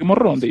ti ho detto che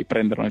Monroe non devi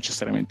prenderlo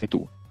necessariamente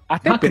tu. A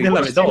te Ma anche per il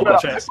della disturbo, vedova,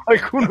 cioè.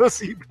 Qualcuno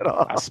sì, però.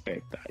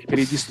 Aspetta, per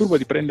il disturbo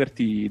di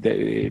prenderti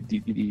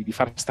di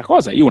fare questa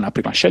cosa, io una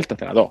prima scelta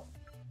te la do.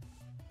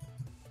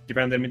 Di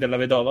prendermi della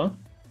vedova?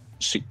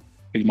 Sì,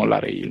 e di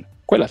mollare il.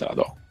 Quella te la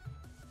do.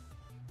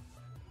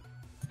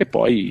 E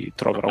poi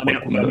troverò A me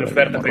qualcuno. la mia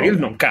offerta per il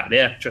non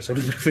cade, cioè se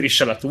lui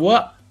preferisce la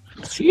tua,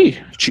 Sì,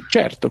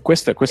 certo,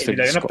 questo è e il mi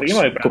dai una discorso.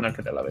 prima e prendo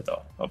anche della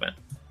vedova, va bene.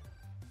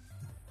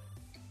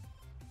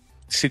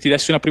 Se ti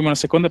dessi una prima e una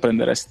seconda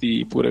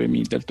prenderesti pure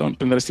Middleton,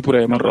 prenderesti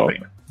pure Monroe.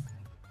 Prima.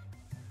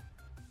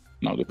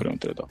 No, 2 prime non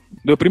te le do.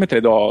 2 prime te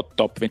le do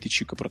top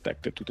 25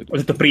 protected, tutte e Ho 2.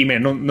 detto prime,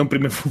 non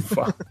prime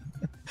fuffa.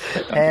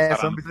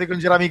 Sono abituati con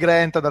Jeremy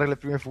Grant a dare le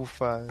prime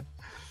fuffa.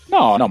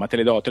 No, ma te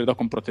le do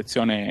con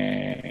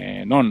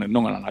protezione, non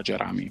alla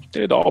Gerami, te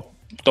le do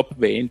top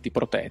 20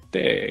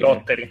 protette.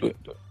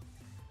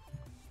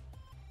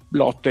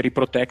 Lottery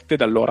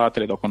protected, allora te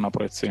le do con una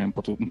protezione un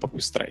po' più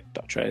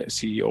stretta, cioè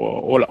sì,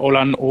 o un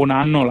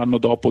anno o l'anno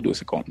dopo 2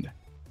 seconde,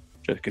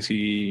 cioè che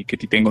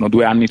ti tengono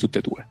 2 anni tutte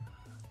e 2.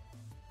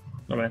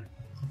 Vabbè.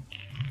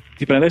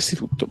 Ti prenderesti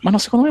tutto, ma no,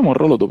 secondo me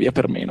Monroe lo do via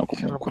per meno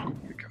comunque.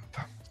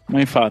 Ma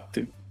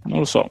infatti, non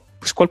lo so,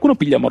 se qualcuno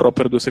piglia Monroe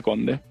per 2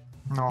 seconde?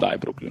 No. Dai,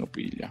 Brooklyn lo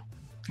piglia,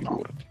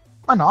 figurati.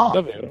 Ma no,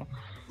 Davvero?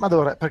 ma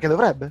perché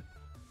dovrebbe?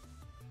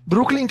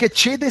 Brooklyn che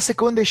cede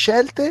seconde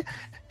scelte,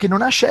 che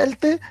non ha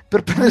scelte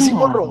per prendersi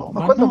Monroe.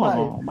 Ma quando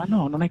mai? Ma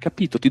no, non hai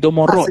capito. Ti do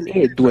Monroe se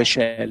e 2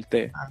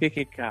 scelte. Ah.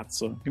 Che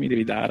cazzo? Che mi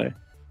devi dare?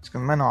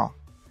 Secondo me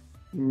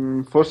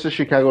no. Forse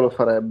Chicago lo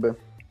farebbe.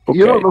 Ok.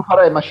 Io non lo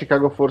farei, ma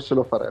Chicago forse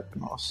lo farebbe.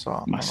 Non lo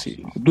so. Ma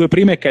sì, 2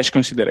 prime cash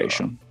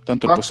consideration.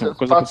 Tanto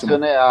Spazio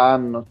ne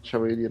hanno, cioè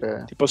voglio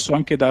dire. Ti posso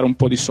anche dare un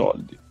po' di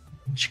soldi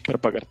per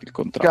pagarti il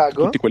contratto.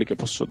 Chicago? Tutti quelli che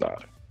posso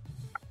dare.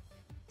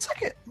 Sai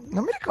che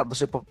non mi ricordo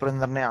se può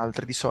prenderne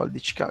altri di soldi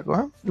Chicago,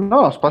 eh?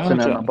 No, spazio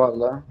ne già. hanno una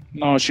palla.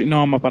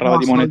 No, ma parlava No,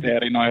 di soldi.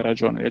 monetari. No, hai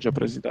ragione, li hai già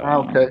presi da. Ah,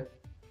 ok. Li hai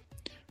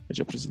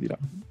già presi di là.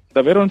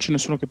 Davvero non c'è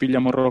nessuno che piglia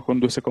Monroe con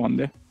 2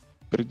 seconde?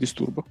 Per il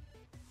disturbo?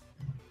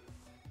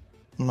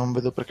 Non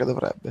vedo perché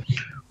dovrebbe.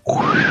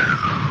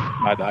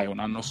 Ma dai, un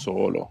anno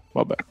solo.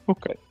 Vabbè,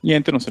 ok.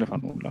 Niente, non se ne fa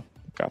nulla.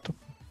 Peccato.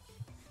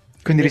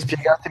 Quindi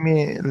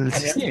rispiegatemi il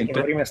Niente.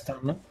 Le prime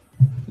stanno?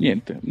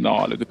 Niente.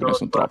 No, le 2 prime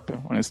sono troppe,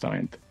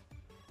 onestamente.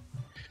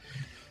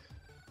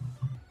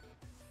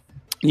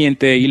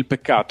 Niente, il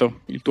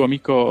peccato. Il tuo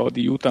amico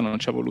di Utah non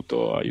ci ha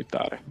voluto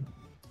aiutare.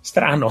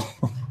 Strano.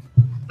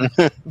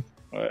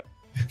 Vabbè.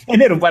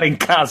 Vieni a rubare in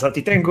casa,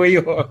 ti tengo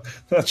io. Ho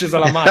acceso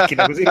la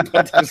macchina, così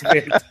riparti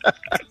sveglio.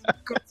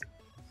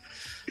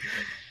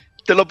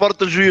 Te lo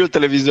porto giù io il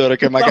televisore,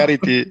 che magari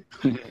ti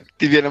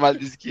viene mal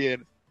di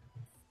schiena.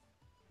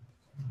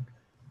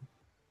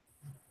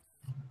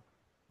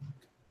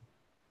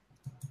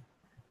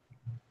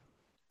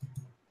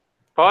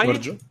 Poi?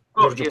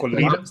 Giorgio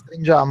Collina.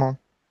 Stringiamo.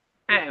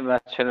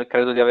 Ma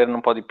credo di averne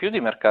un po' di più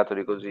di mercato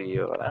di così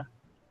io,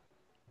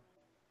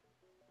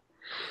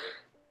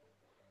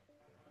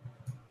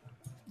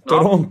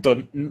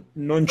 Toronto,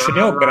 non ce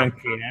ne ho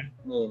granché.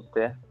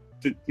 Niente.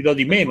 Ti do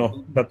di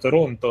meno da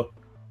Toronto.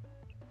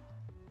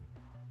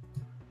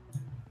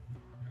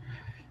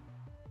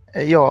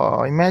 Io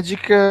ho i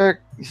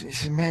Magic.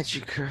 I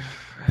Magic.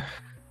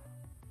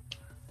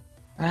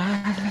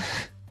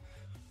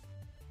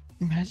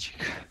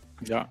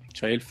 Già,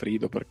 c'è il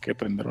Frido perché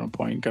prendere un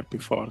point più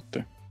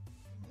forte.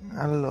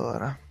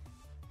 Allora.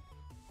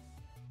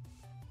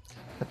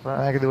 Il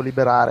problema è che devo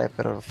liberare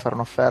per fare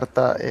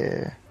un'offerta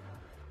e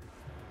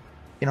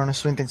non ho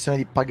nessuna intenzione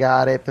di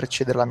pagare per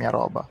cedere la mia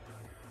roba.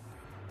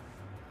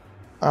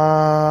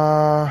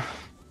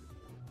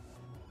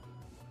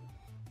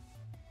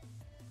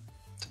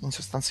 In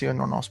sostanza io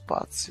non ho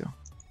spazio.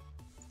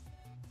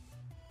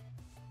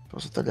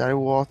 Posso tagliare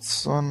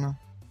Watson.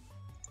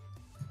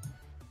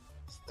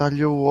 Se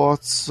taglio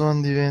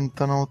Watson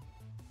diventano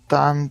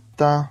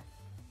 80.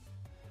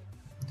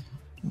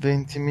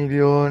 20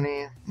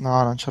 milioni.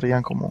 No, non ci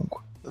arriviamo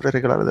comunque. Dovrei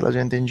regalare della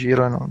gente in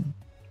giro e non...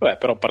 Beh,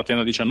 però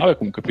partendo da 19 è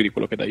comunque più di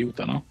quello che ti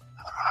aiuta, no?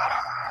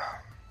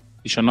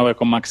 19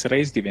 con Max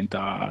Race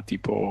diventa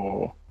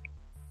tipo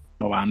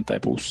 90 e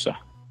pussa.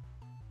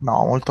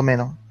 No, molto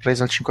meno.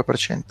 Resa al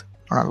 5%,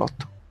 non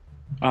all'8%.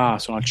 Ah,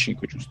 sono al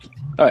 5, giusto.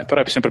 Vabbè,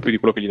 però è sempre più di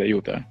quello che gli dà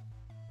aiuta, eh.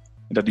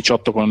 Da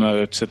 18 con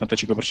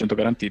 75%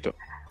 garantito.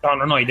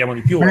 No, gli diamo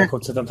di più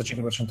col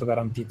 75%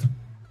 garantito.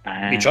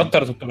 18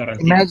 era tutto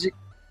garantito.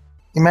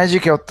 I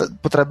Magic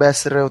potrebbe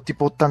essere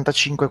tipo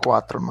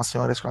 85,4 al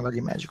massimo riescono a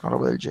dargli Magic, una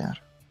roba del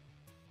genere.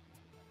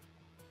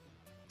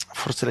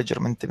 Forse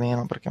leggermente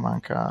meno perché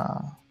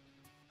manca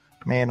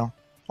meno.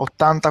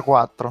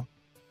 84.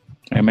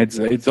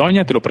 Mezza e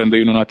Zogna te lo prendo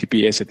io in una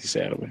ATP se ti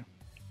serve.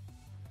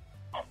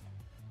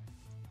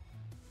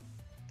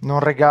 Non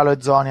regalo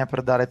Ezonia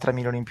per dare 3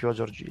 milioni in più a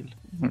George Hill.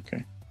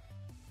 Ok.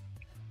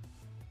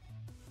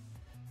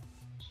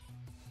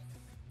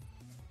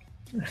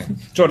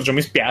 Giorgio,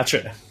 mi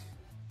spiace.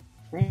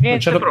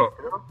 Niente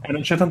proprio.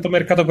 Non c'è tanto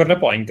mercato per le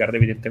point guard,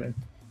 evidentemente.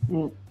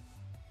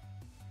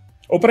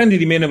 O prendi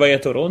di meno e vai a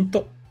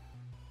Toronto.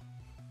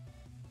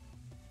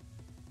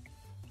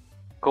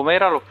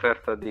 Com'era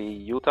l'offerta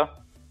di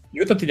Utah?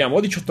 Utah ti diamo o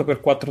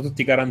 18x4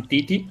 tutti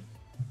garantiti,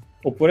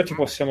 oppure ti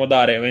possiamo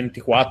dare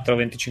 24 o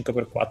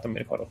 25x4, non mi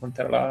ricordo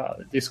quant'era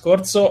il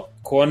discorso,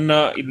 con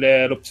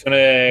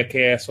l'opzione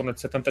che sono il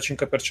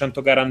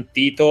 75%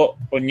 garantito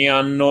ogni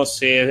anno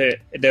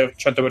ed è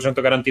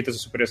 100% garantito se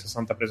superiore a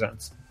 60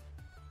 presenze.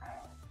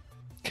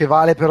 Che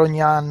vale per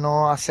ogni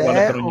anno a sé?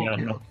 Vale per ogni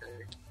anno.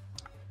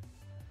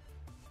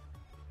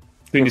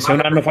 Quindi se un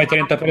anno fai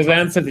 30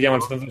 presenze ti diamo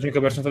il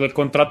 75% del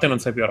contratto e non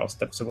sei più a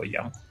roster, se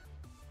vogliamo.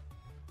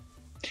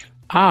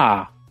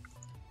 Ah,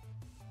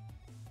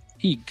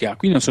 Igga,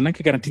 quindi non sono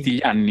neanche garantiti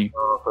gli anni.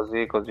 No, così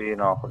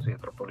è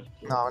troppo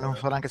rischioso. No, non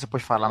so neanche se puoi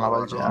farla una roba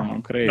del genere.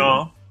 Non credo.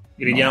 No?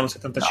 Gli ridiamo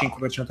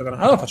 75%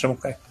 garantito. Allora facciamo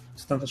ok,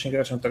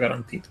 75%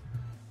 garantito.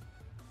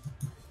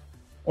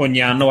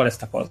 Ogni anno vale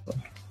sta cosa.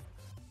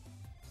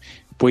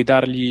 Puoi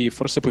dargli,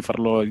 forse puoi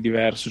farlo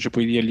diverso, cioè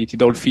puoi dirgli ti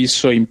do il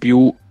fisso e in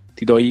più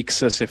ti do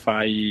X se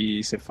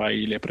fai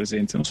le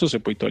presenze. Non so se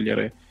puoi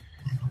togliere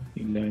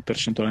il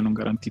percentuale non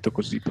garantito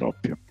così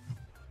proprio.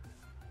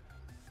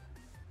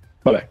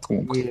 Vabbè,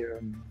 comunque.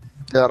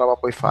 Della roba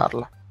puoi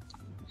farla.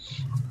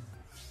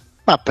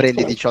 Ma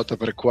prendi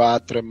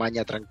 18x4 e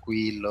magna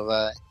tranquillo,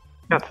 vai.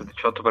 Cazzo,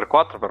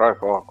 18x4 però è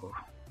poco.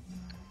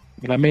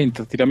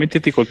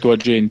 Lamentati col tuo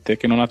agente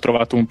che non ha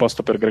trovato un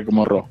posto per Greg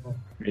Monroe,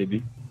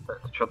 vedi?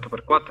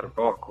 18x4 è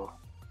poco.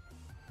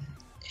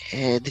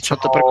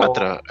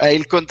 18x4 è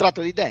il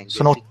contratto di Deng.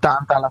 Sono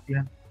 80 alla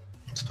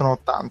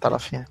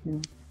fine.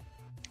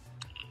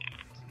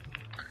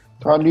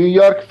 A New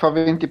York fa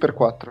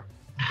 20x4.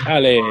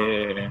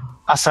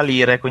 A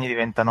salire, quindi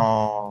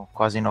diventano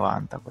quasi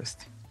 90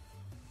 questi.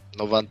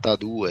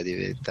 92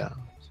 diventa.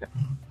 Sì.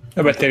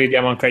 Vabbè, te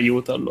ridiamo anche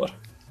aiuto allora.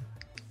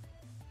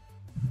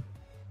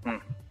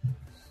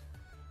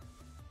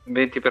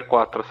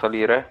 20x4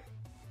 salire?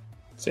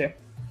 Sì.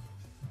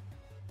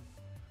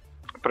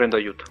 Prendo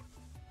aiuto.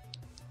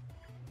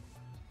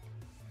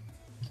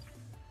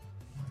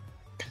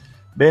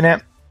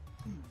 Bene.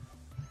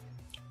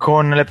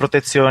 Con le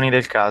protezioni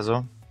del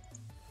caso?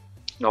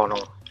 No.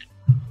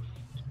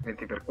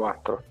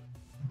 20x4.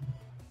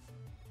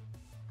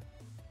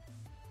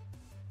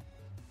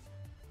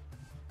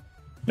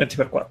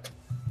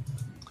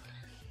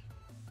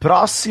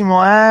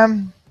 Prossimo è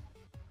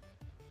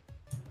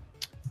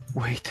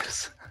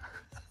Waiters.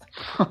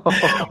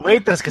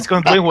 Waiters che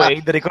secondo Dwayne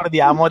Wade,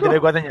 ricordiamo, deve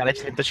guadagnare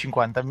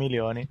 150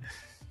 milioni.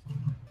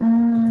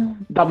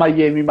 Da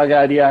Miami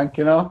magari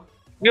anche, no?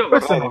 Io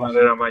vorrei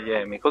rimanere a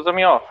Miami. Cosa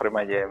mi offre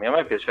Miami? A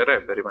me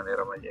piacerebbe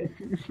rimanere a Miami.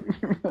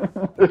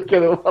 Perché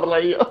devo farla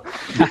io?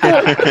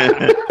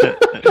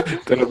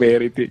 Te lo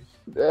meriti.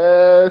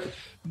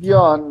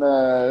 Dion,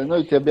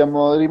 noi ti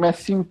abbiamo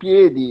rimessi in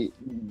piedi,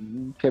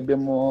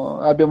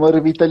 abbiamo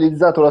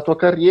rivitalizzato la tua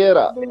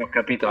carriera. Ho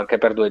capito, anche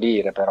per 2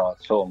 lire, però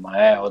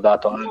insomma, ho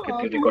dato anche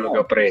più di quello che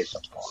ho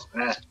preso.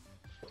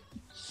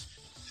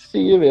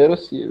 Sì, è vero.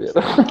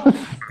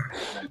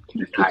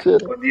 Dai, un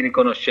po' di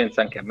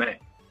riconoscenza anche a me.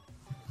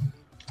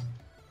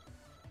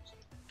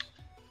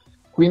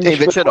 15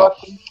 invece per no.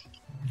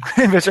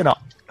 4.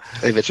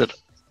 Invece no.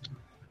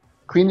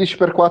 15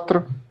 per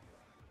 4.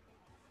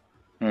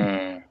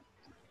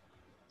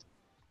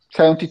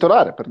 Sei un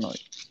titolare per noi.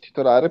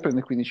 Titolare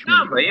prende 15 No,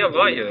 milioni. ma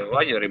io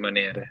voglio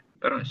rimanere,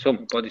 però insomma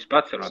un po' di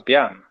spazio lo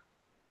abbiamo.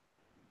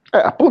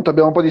 Appunto,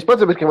 abbiamo un po' di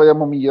spazio perché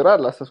vogliamo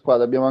migliorarla sta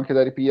squadra. Abbiamo anche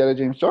da ripigliare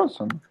James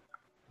Johnson.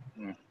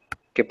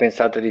 Che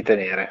pensate di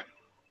tenere?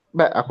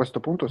 Beh, a questo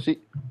punto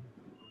sì.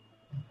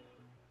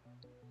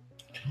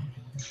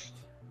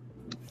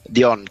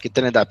 Dion, che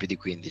te ne dà più di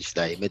 15?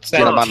 Dai, mettiti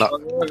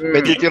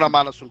una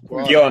mano sul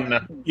cuore.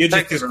 Dion, io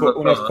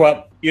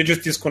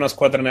gestisco una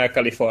squadra nella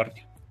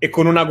California e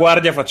con una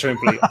guardia facciamo i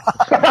playoff.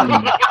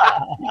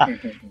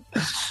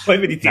 Poi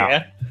vedi te,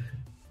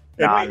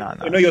 No.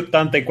 E noi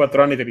 80 in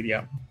 4 anni te li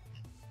diamo.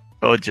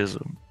 Oh Gesù.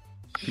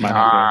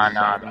 Ma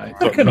no, dai,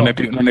 Perché non,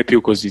 no? non è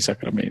più così,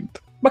 Sacramento.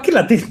 Ma chi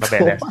l'ha detto? Va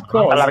bene, Ma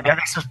cosa?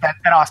 adesso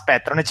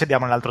aspetta, non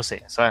eccediamo nell'altro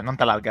senso, non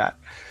ti allargare.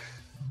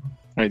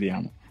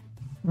 Vediamo.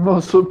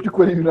 Non sono più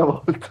quelli di una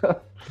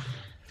volta.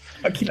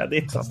 Ma chi l'ha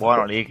detto? Sta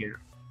buono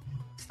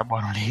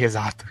lì,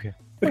 esatto.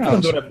 Perché non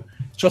dovrebbe...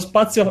 C'ho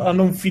spazio a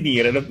non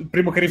finire. Il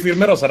primo che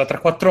rifirmerò sarà tra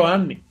 4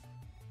 anni.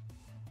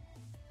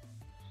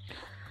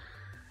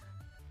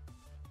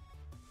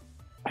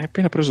 Hai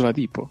appena preso la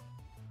Dipo.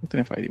 Che te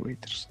ne fai di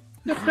Waiters?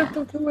 Ne ho preso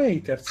anche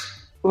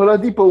Waiters. Ora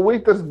tipo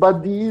Waiters,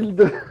 Buddy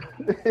Hield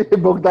e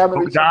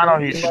Bogdanovic.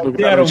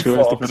 Era un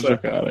questo per Fox.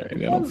 giocare.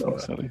 Era un Allora.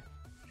 Fox, lì.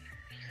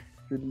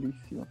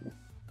 Bellissimo.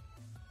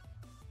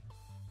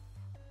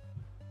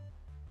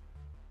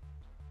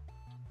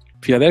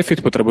 Philadelphia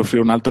ti potrebbe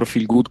offrire un altro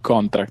feel good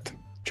contract.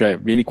 Cioè,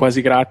 vieni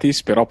quasi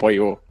gratis, però poi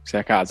sei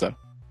a casa.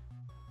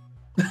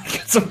 Che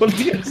cazzo vuol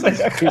dire?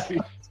 Sei a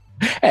casa?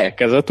 A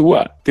casa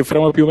tua. Ti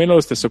offriamo più o meno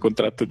lo stesso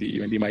contratto di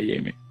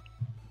Miami.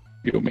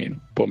 Più o meno,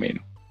 un po'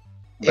 meno.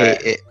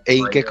 E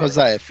in che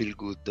cosa è feel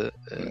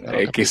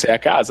good? Che sei a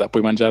casa,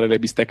 puoi mangiare le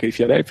bistecche di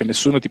Philadelphia,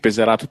 nessuno ti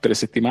peserà tutte le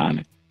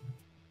settimane.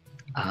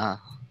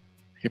 Ah,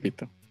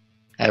 Capito?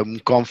 è un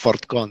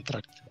comfort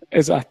contract.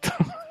 Esatto,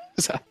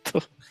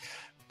 esatto.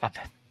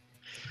 Vabbè.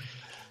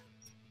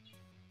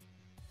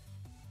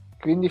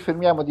 Quindi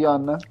fermiamo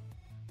Dion?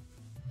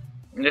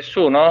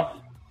 Nessuno?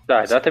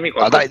 Dai, datemi Ma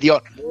qualcosa. dai,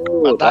 Dion,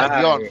 ma dai, dai.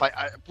 Dion, fai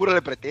pure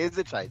le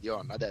pretese c'hai,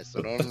 Dion, adesso.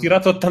 Ho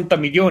tirato 80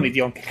 milioni,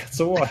 Dion, che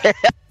cazzo vuoi?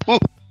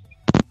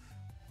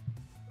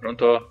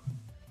 Pronto?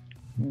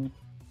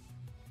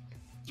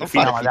 Non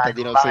fare finta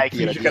di non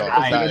sentire, Dion,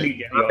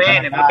 dai. Va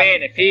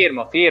bene,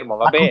 firmo,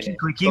 va bene.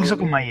 Con i Kings o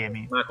con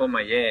Miami? Ma con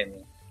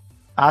Miami.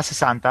 Ah,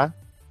 60?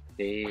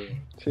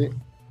 Sì, Sì.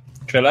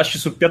 Cioè lasci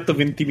sul piatto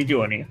 20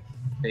 milioni?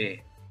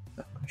 sì.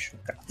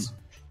 Cazzo.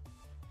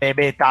 E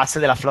beh, tasse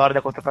della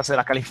Florida contro tasse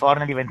della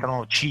California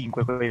diventano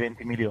 5 quei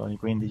 20 milioni,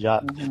 quindi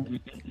già...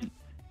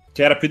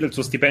 Che era più del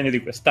suo stipendio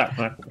di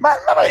quest'anno. Ma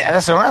vabbè,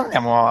 adesso non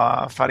andiamo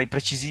a fare i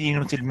precisi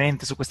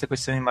inutilmente su queste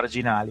questioni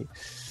marginali.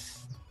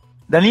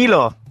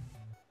 Danilo,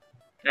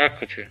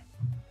 Eccoci.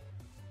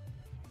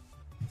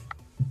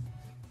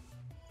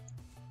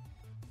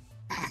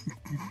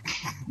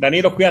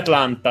 Danilo qui a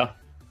Atlanta.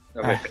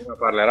 Vabbè, prima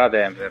parlerà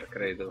Denver,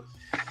 credo.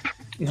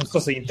 Non so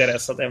se gli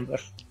interessa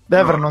Denver.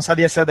 Denver non sa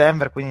di essere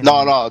Denver, quindi...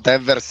 No,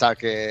 Denver sa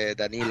che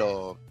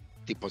Danilo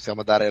ti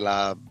possiamo dare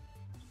la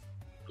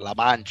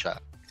mancia.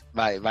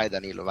 Vai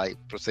Danilo, vai,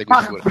 prosegui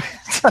Ma pure.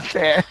 pensa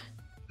te.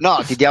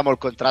 No, ti diamo il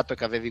contratto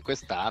che avevi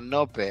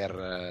quest'anno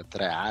per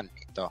 3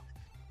 anni, toh.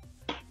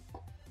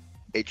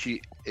 E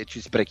ci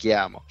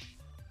sprechiamo.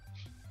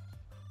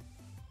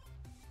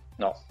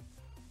 No.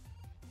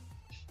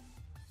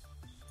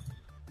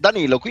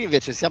 Danilo, qui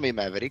invece siamo i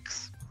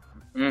Mavericks.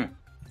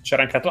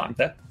 C'era anche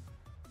Atlanta, eh?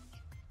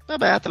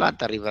 Vabbè,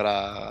 Atlanta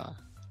arriverà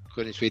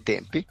con i suoi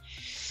tempi.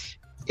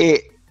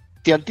 E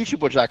ti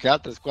anticipo già che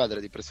altre squadre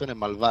di pressione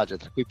malvagia,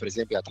 tra cui per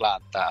esempio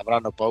Atlanta,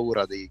 avranno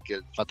paura del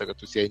fatto che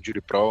tu sia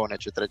injury prone,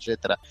 eccetera,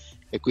 eccetera,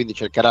 e quindi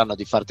cercheranno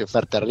di farti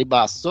offerte al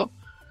ribasso.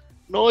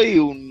 Noi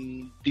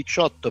un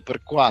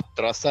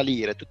 18/4 a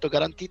salire, tutto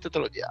garantito, te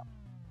lo diamo.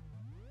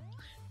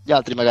 Gli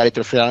altri magari ti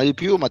offriranno di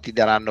più, ma ti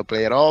daranno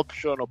player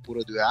option,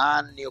 oppure 2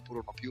 anni,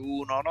 oppure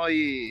 1+1.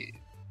 Noi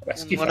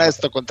un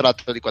onesto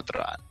contratto di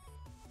 4 anni.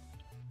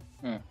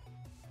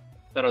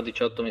 Però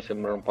 18 mi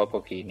sembrano un po'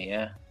 pochini,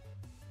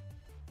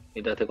 Mi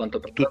date conto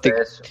per Tutti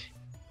adesso?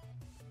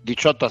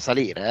 18 a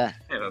salire,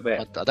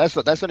 Vabbè.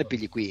 Adesso ne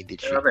pigli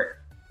 15. Vabbè.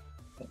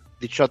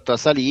 18 a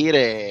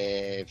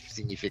salire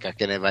significa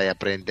che ne vai a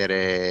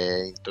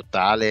prendere in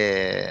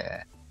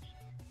totale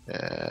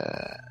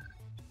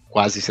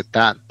quasi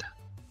 70.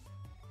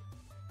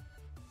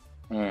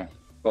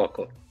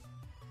 Poco.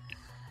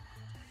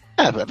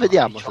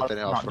 Vediamo 18, se te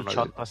ne offrono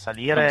 18 a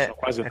salire, no,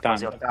 quasi è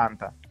quasi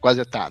 80. quasi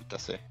 80,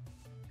 sì.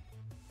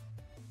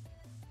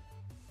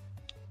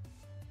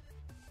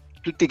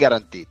 Tutti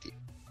garantiti,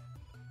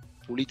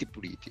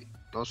 puliti.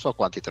 Non so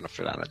quanti te ne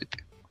offriranno di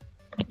più.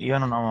 Io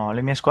non ho,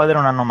 le mie squadre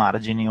non hanno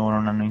margini o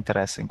non hanno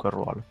interesse in quel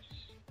ruolo.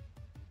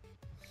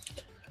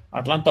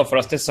 Atlanta offre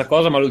la stessa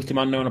cosa, ma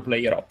l'ultimo anno è una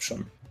player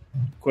option.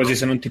 Così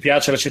se non ti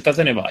piace la città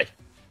te ne vai.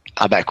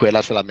 Vabbè,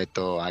 quella ce la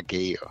metto anche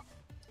io.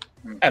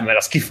 Me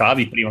la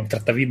schifavi prima, mi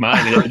trattavi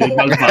male del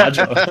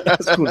malvagio.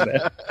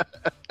 Scusa.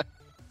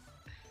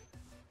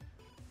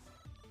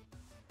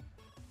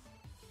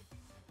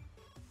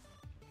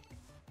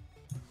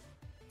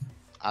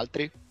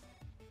 Altri?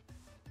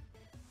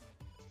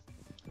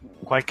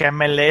 Qualche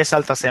MLE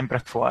salta sempre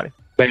fuori.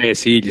 Beh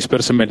sì, gli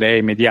Spurs MLA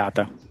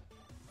immediata.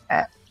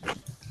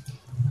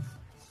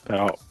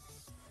 Però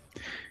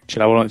ci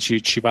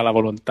va la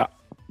volontà.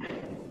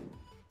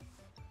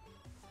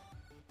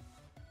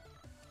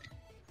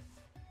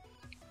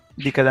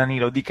 Dica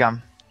Danilo, dica.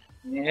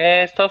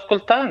 Sto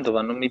ascoltando,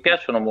 ma non mi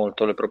piacciono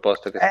molto le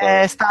proposte che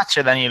sto...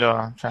 Stacce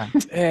Danilo. Cioè.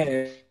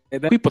 E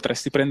da qui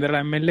potresti prendere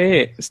la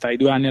MLE, stai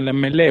 2 anni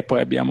all'MLE e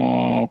poi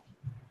abbiamo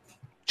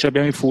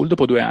i full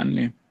dopo 2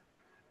 anni.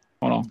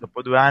 O no?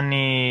 Dopo 2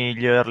 anni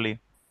gli early.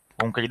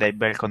 comunque gli dai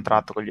bel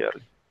contratto con gli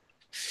early.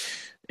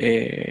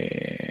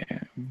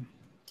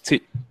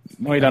 Sì,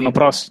 noi l'anno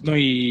prossimo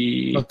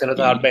non te lo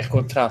dà il bel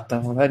contratto,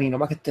 Danilo,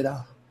 ma che te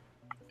dà?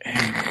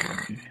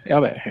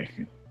 Vabbè,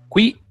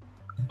 qui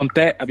con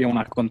te abbiamo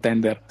una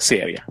contender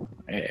seria,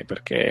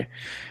 perché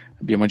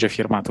abbiamo già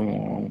firmato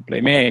un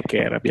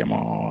playmaker,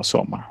 abbiamo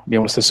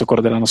lo stesso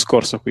core dell'anno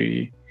scorso,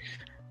 qui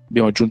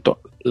abbiamo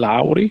aggiunto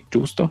Lauri,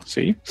 giusto?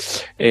 Sì.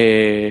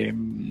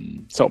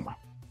 Insomma,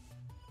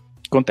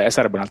 con te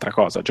sarebbe un'altra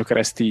cosa,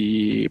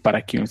 giocheresti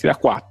parecchi minuti da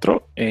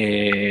 4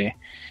 e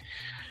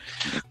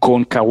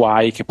con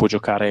Kawhi che può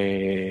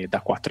giocare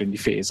da 4 in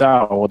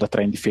difesa o da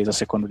 3 in difesa a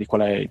seconda di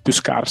qual è il più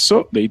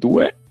scarso dei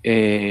due,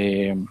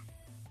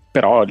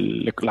 però a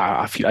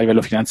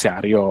livello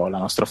finanziario la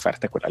nostra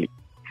offerta è quella lì.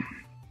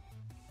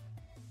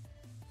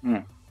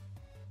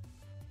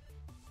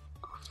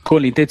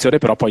 Con l'intenzione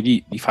però poi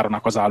di fare una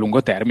cosa a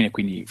lungo termine,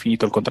 quindi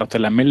finito il contratto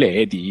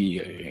dell'MLE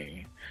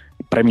di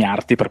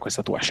premiarti per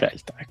questa tua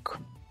scelta, ecco.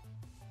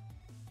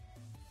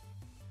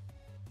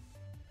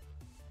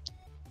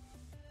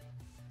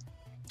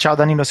 Ciao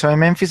Danilo, siamo i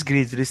Memphis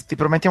Grizzlies, ti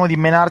promettiamo di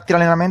menarti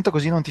l'allenamento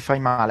così non ti fai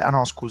male. Ah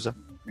no, scusa.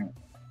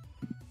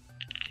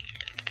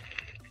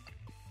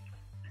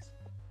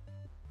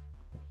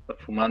 Sto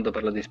fumando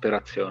per la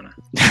disperazione.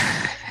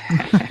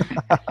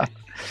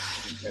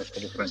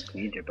 Le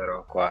franchigie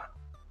però qua.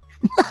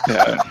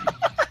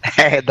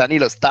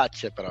 Danilo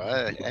stacce però.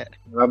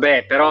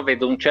 Vabbè, però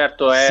vedo un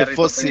certo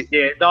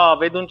retropensiero. No,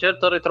 vedo un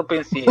certo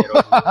retropensiero.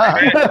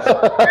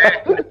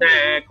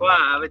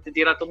 Qua avete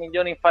tirato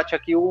milioni in faccia a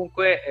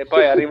chiunque e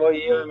poi arrivo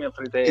io e mi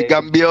offrite i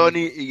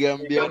gambioni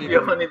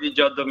di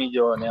Giotto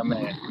Milioni a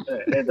me.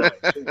 Dai.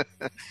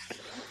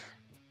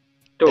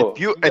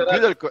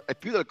 È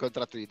più del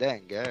contratto di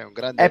Deng, è un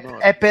grande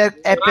onore.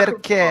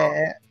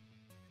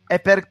 È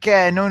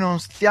perché noi non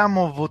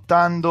stiamo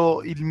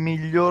votando il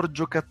miglior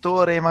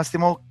giocatore, ma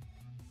stiamo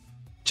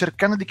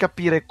cercando di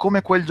capire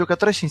come quel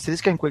giocatore si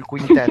inserisca in quel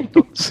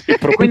quintetto. Sei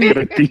proprio un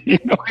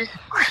cretino.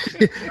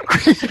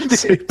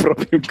 Sei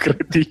proprio un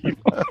cretino.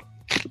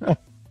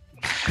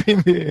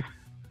 Quindi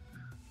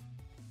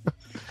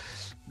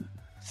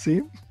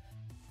sì.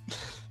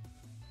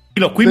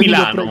 Qui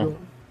Milano.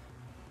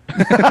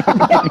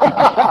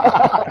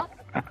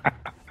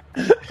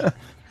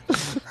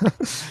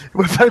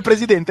 Vuoi fare il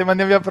presidente?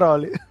 Mandi via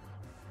Proli.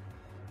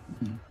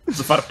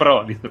 Posso far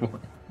Proli se vuoi.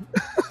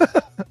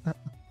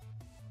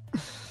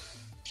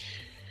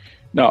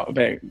 No,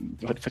 beh,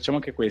 facciamo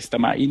anche questa,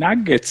 ma i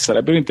Nuggets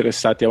sarebbero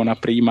interessati a una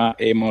prima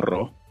e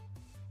Monroe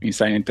in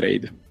sign and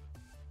trade,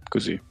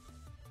 così,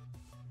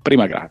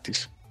 prima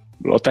gratis,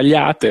 lo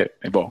tagliate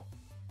e boh.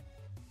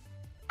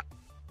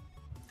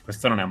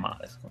 Questo non è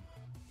male, secondo me.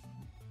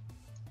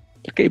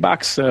 Perché i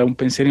Bucks un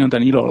pensierino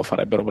Danilo lo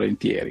farebbero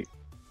volentieri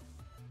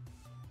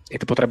e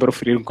ti potrebbero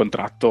offrire un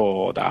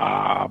contratto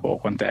da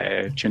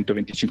quant'è,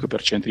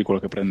 125% di quello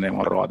che prende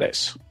Monroe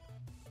adesso.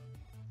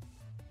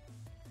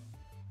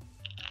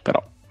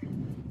 Però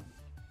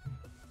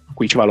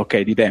qui ci va l'ok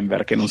di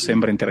Denver che non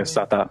sembra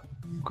interessata.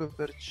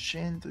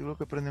 5% di quello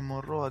che prende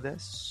Monroe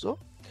adesso,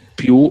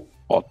 più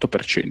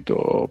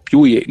 8%,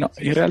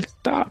 in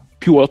realtà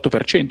più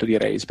 8% di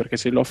raise, perché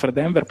se lo offre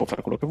Denver può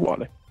fare quello che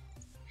vuole.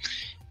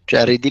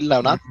 Cioè ridilla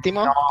un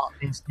attimo. No,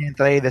 in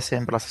trade è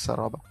sempre la stessa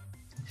roba.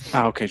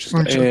 Ah, ok,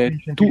 giusto.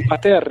 A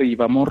te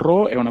arriva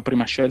Monroe, è una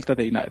prima scelta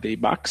dei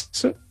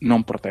Bucks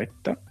non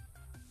protetta,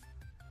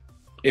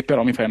 e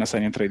però mi fai una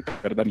sign and trade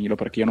per Danilo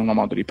perché io non ho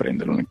modo di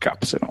prenderlo nel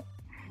cap, se no.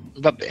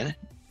 Va bene.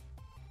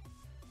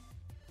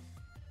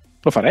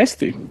 Lo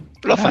faresti?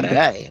 Lo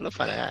farei.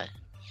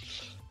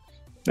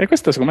 E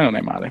questo secondo me non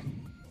è male.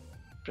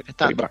 Perché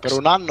tanto per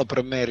un anno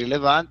per me è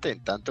rilevante,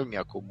 intanto mi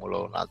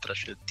accumulo un'altra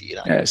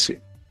sceltina. Sì.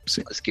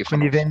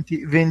 Quindi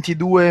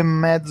 22 e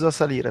mezzo a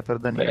salire per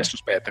Danilo. Adesso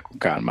aspetta, con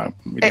calma.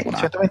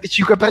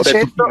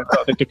 125%.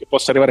 Ho detto che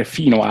posso arrivare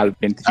fino al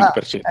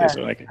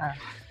 25%.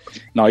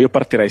 No, io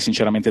partirei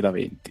sinceramente da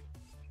 20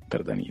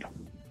 per Danilo.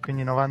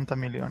 Quindi 90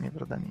 milioni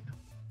per Danilo.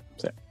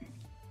 Sì.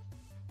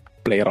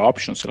 Player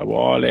option se la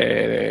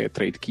vuole,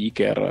 trade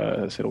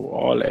kicker se lo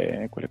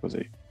vuole, quelle cose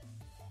lì.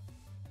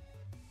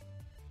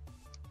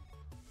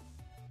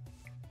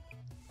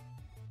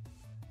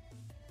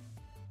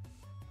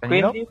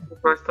 Quindi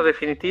questa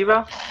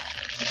definitiva?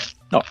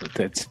 No,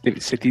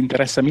 se ti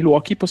interessa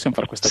Milwaukee possiamo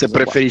fare questa cosa. Se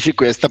preferisci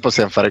questa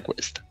possiamo fare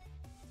questa.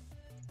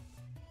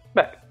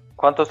 Beh,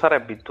 quanto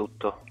sarebbe il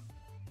tutto?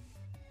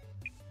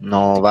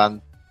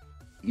 90.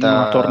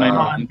 No, torna in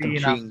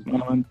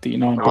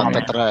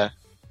 93.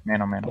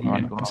 Meno.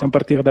 Possiamo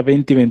partire da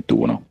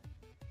 20-21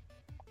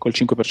 col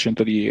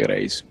 5% di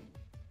raise.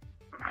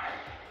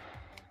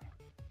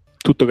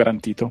 Tutto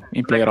garantito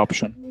in player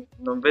option.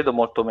 Non vedo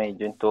molto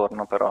meglio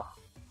intorno, però.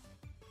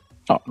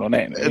 No, non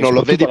è. Non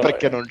lo vedi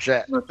perché non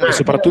c'è. E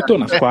soprattutto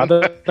una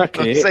squadra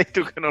che. Non sei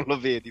tu che non lo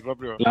vedi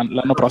proprio.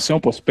 L'anno prossimo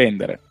può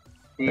spendere.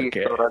 Sì,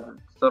 perché...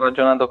 sto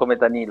ragionando come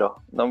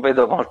Danilo. Non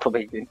vedo molto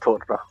meglio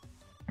intorno.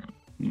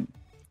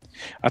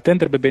 A te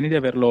andrebbe bene di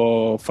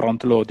averlo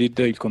front loaded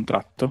il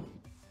contratto?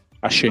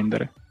 A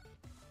scendere?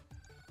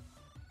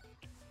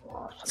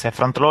 Se è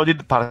front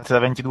loaded parte da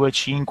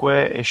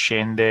 22,5 e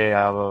scende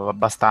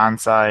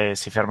abbastanza e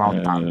si ferma a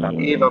 80.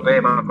 Sì, vabbè,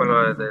 ma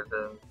quello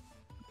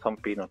sono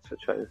peanuts,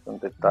 cioè sono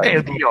dettagli.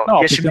 Oddio, No,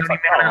 10 possiamo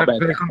milioni in meno vabbè,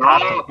 per il No,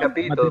 contratto. ho ma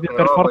capito, deve però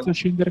per forza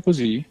scendere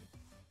così?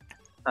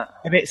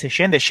 Beh, se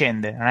scende,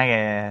 scende. Non è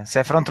che se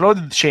è front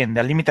loaded scende,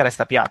 al limite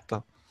resta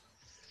piatto.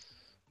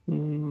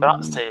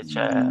 Però se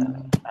c'è...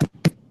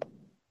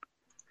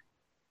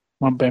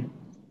 Vabbè.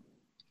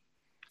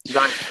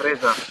 Dai,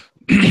 presa.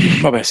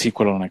 Vabbè, sì,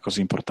 quello non è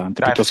così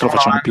importante. Dai, Piuttosto lo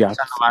facciamo 90,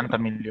 piatto. 90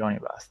 milioni,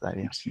 basta,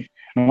 dai, via. Sì.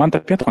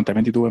 90 piatto, quanto è?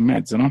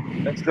 22,5, no?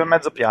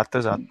 22,5 piatto,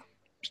 esatto.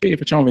 Sì,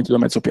 facciamo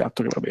 22,5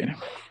 piatto, che va bene.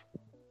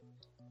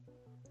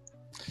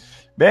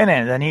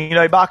 Bene, Danilo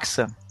ai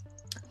Bucks.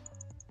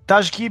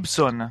 Taj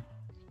Gibson.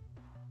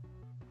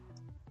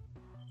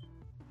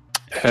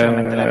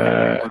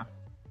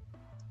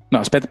 No,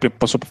 aspetta,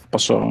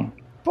 posso...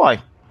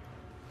 Poi.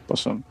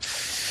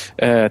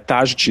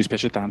 Taj ci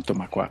dispiace tanto,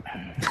 ma qua...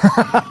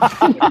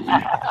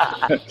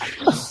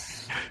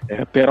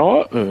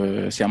 però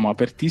siamo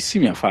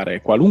apertissimi a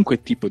fare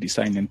qualunque tipo di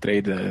sign and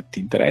trade ti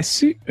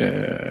interessi,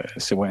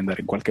 se vuoi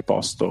andare in qualche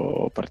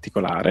posto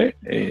particolare.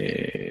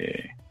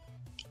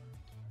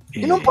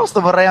 In un posto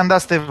vorrei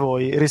andaste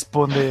voi,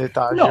 risponde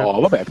Taj.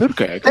 No, vabbè,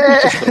 perché?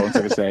 Che stronza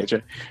che sei,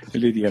 cioè,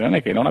 voglio dire, non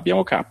è che non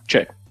abbiamo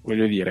cioè,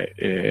 voglio dire,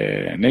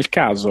 nel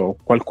caso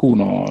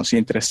qualcuno sia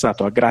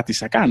interessato a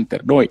gratis a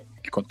Canter, noi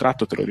il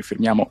contratto te lo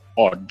rifirmiamo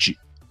oggi,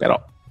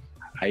 però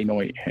ai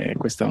noi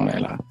questa non è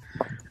la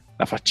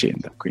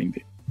faccenda,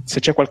 quindi se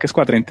c'è qualche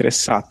squadra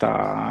interessata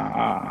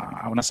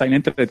a una sign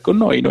and trade con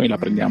noi la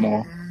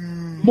prendiamo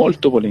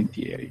molto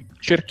volentieri.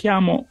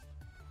 Cerchiamo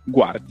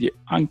guardie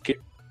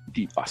anche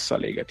di bassa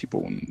lega,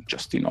 tipo un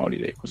Justin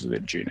Holiday, cose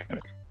del genere.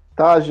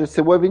 Taj,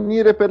 se vuoi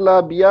venire per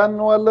la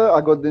biannual a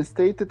Golden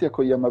State ti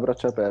accogliamo a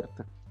braccia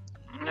aperte.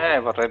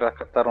 Vorrei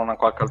raccattare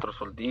qualche altro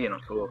soldino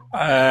su.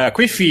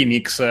 Qui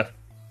Phoenix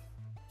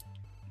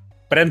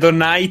Brandon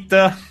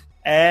Knight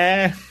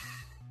è...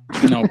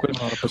 No, quello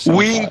non lo possiamo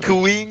Wink fare.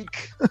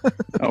 wink.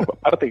 No, a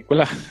parte che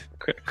quella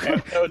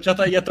ho già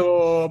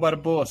tagliato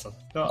Barbosa.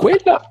 No.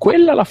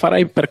 quella la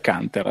farai per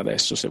Canter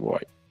adesso, se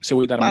vuoi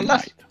darmi un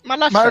Knight. Ma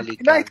Ma lasciali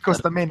Knight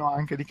costa meno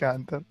anche di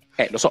Canter.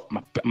 Lo so,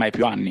 ma è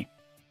più anni,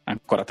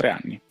 ancora 3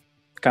 anni.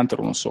 Canter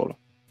uno solo.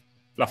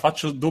 La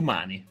faccio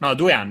domani. No,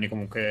 2 anni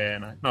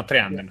comunque. No, 3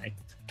 anni Knight.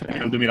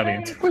 Nel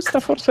 2020. Questa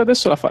forse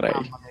adesso la farei.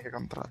 Mamma mia, che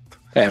contratto.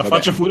 La vabbè.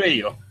 faccio pure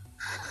io.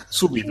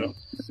 Subito.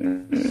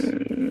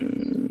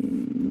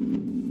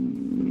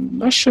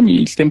 Lasciami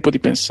il tempo di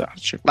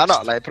pensarci. Ma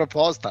no, l'hai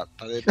proposta.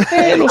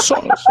 Lo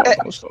so.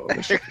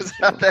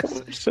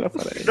 Adesso Se la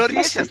farei. non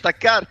riesci a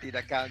staccarti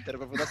da Canter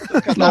proprio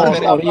da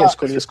No,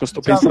 riesco. Sto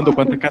pensando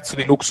quante cazzo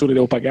di luxury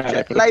devo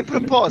pagare. Cioè, l'hai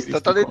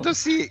proposta, ti ha detto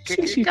sì.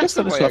 Che Sì,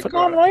 cazzo questa vuoi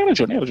adesso no, hai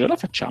ragione, la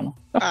facciamo.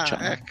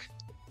 ecco.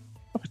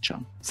 La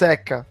facciamo.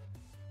 Secca.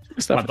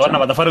 Questa la Madonna, facciamo.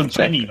 vado a fare un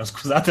Secca. trenino.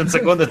 Scusate un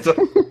secondo.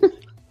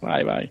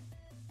 Vai.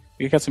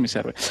 Che cazzo mi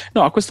serve?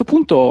 No, a questo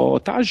punto,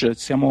 Taj,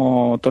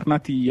 siamo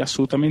tornati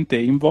assolutamente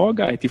in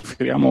voga e ti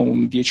offriamo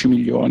un 10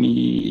 milioni.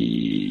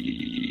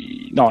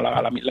 No,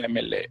 la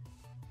MLE.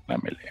 La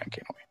MLE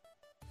anche noi.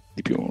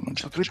 Di più non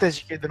c'è. Su Twitter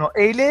ci chiedono: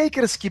 e i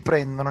Lakers chi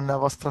prendono nella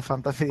vostra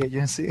Fanta-Free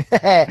Agency?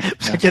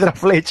 Bisogna chiedere a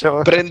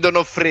Fleccia.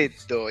 Prendono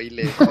freddo i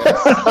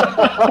Lakers.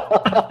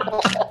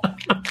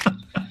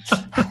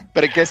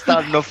 Perché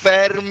stanno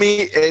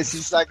fermi e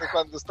si sa che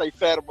quando stai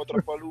fermo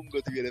troppo a lungo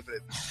ti viene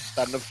freddo.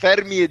 Stanno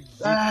fermi e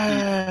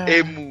zitti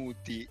e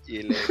muti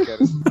i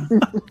Lakers.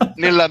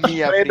 Nella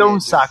mia credo un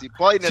sacco.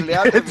 Poi nelle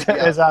altre vediamo.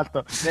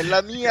 Esatto.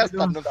 Nella mia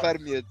stanno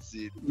fermi e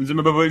zitti. Mi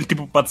sembra proprio il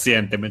tipo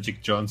paziente Magic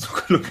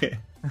Johnson, quello che...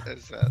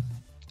 Esatto.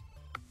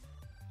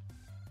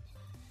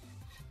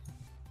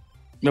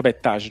 Vabbè,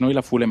 Taj, noi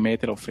la full ME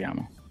te la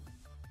offriamo.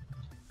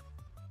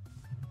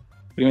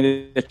 Prima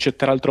di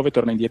accettare altrove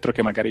torna indietro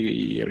che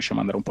magari riusciamo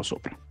ad andare un po'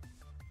 sopra.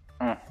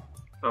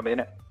 Va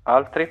bene.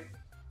 Altri?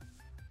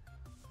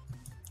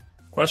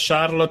 Qua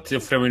Charlotte ti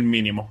offriamo il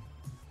minimo.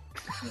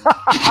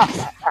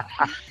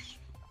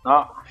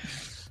 No.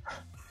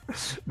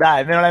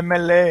 Dai, almeno la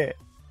MLE.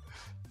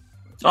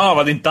 No,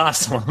 vado in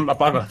tassa, ma non la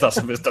pago la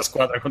tassa per questa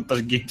squadra con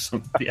Taj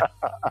Gibson. Via.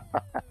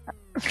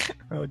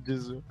 Oh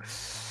Gesù.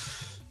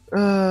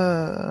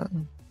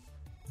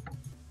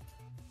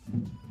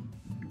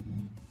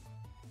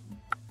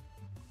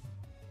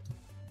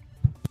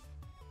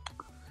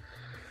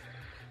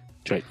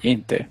 Cioè,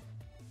 niente.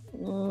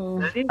 No,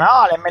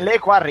 le MLE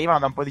qua arrivano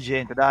da un po' di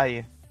gente, dai.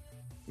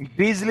 I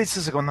Grizzlies,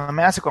 secondo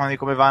me, a seconda di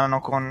come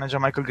vanno con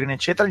Michael Green,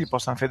 eccetera, gli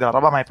possono fare della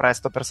roba, ma è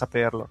presto per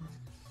saperlo.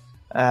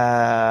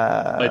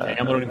 Dai,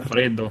 teniamolo in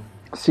freddo.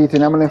 Sì,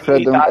 teniamolo in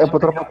freddo, Sì, Taj, è un po'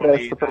 troppo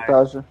presto per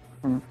Taj.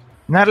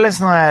 Nerlens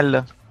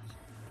Noel.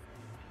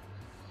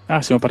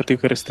 Ah, siamo partiti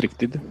con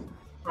Restricted.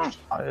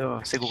 Io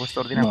seguo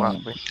quest'ordine qua.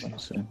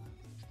 Sì.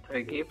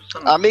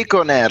 Gibson.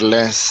 Amico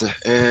Nerles,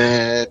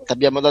 ti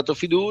abbiamo dato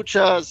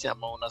fiducia,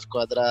 siamo una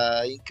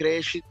squadra in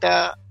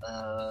crescita.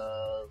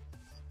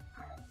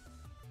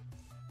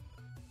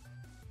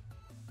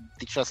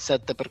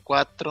 17 per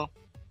 4.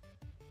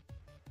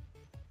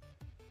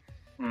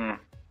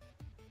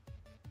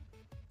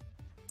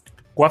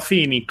 Qua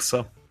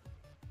Phoenix.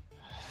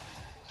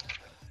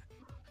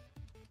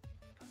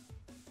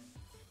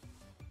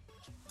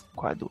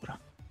 Qua è dura.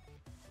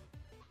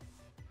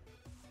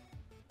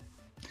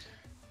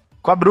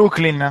 Qua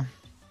Brooklyn.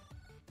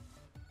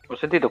 Ho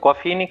sentito qua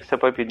Phoenix e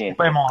poi più niente.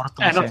 Poi è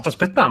morto. No, sto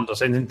aspettando,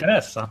 se ti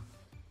interessa.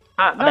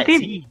 Ah, Vabbè,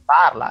 sì,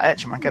 parla,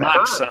 ci mancherebbe.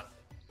 Max.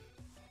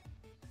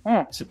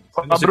 Qua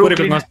Sicuro che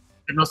Brooklyn.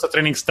 il nostro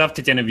training staff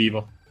ti tiene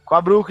vivo.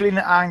 Qua Brooklyn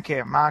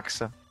anche,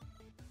 Max.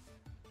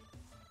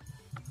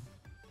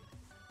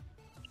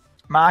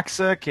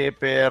 Max che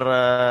per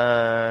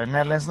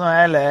Nerlens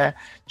Noel è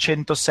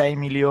 106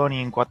 milioni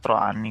in 4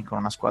 anni con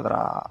una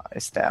squadra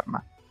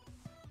esterna.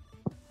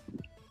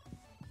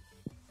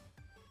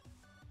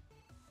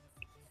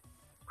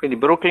 Quindi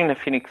Brooklyn e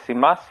Phoenix in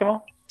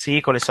massimo? Sì,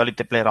 con le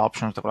solite player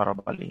option, tutta quella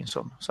roba lì,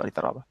 insomma,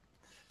 solita roba.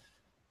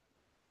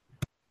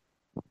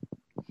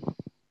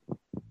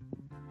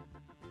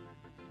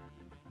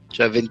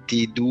 Cioè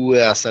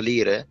 22 a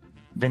salire?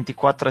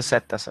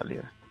 24,7 a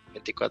salire.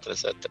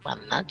 24,7,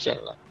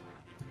 mannaggia la...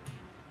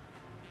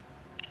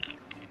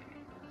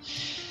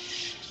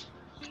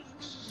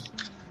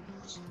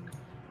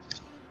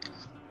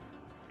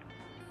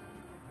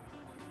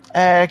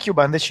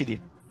 Cuban,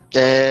 decidi.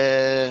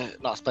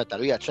 No, aspetta,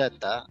 lui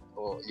accetta?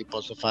 O gli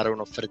posso fare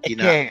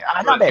un'offertina?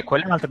 Vabbè,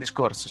 quello è un altro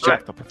discorso,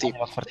 certo. Ti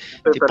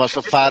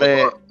posso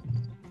fare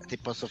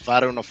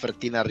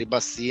un'offertina al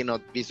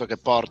ribassino, visto che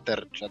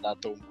Porter ci ha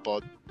dato un po'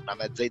 una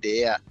mezza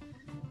idea,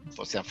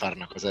 possiamo fare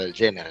una cosa del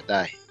genere,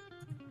 dai.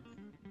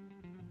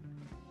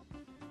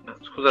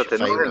 Scusate,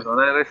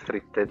 non è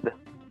restricted?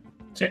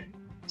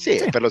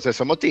 Sì, per lo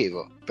stesso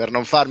motivo, per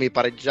non farmi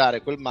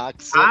pareggiare quel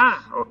Max.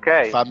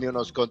 Ok. Fammi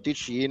uno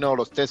sconticino,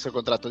 lo stesso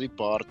contratto di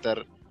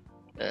Porter,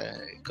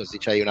 così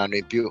c'hai un anno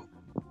in più.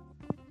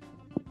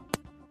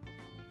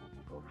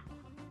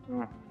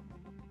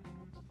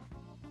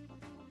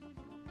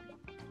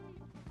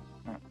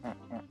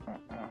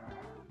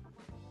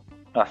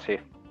 Ah sì,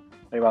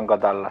 rimango a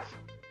Dallas.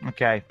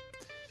 Ok.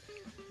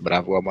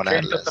 Bravo uomo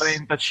Nellis.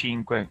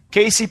 135.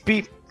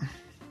 KCP.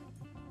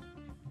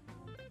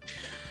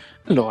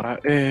 Allora,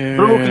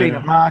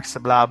 Brooklyn, Max,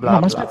 bla bla. No,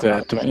 ma bla,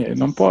 aspetta,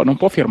 bla. non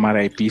può firmare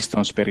ai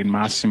Pistons per il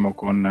massimo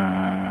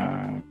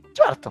con...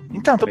 Certo,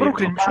 intanto player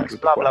Brooklyn, option, Max,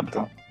 tutto bla bla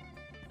quanto.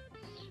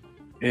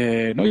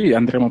 bla. Noi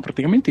andremo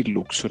praticamente in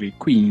luxury,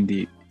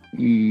 quindi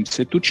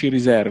se tu ci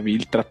riservi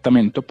il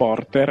trattamento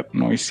Porter,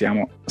 noi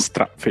siamo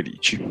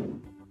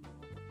strafelici.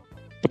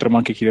 Potremmo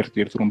anche chiederti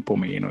addirittura un po'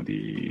 meno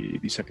di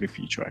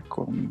sacrificio,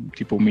 ecco,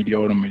 tipo 1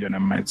 milione, 1,5 milioni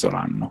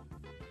l'anno.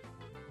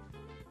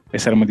 E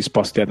saremmo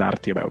disposti a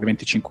darti,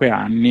 ovviamente 5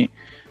 anni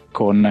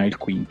con il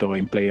quinto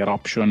in player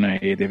option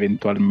ed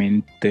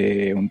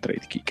eventualmente un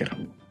trade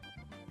kicker.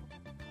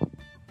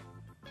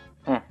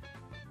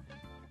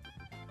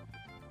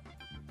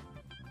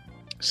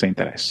 Se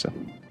interessa.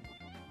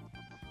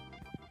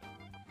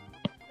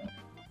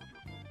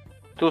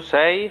 Tu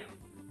sei?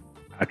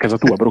 A casa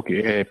tua,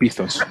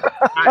 Pistons.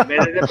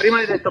 Prima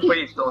hai detto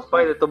Pistons,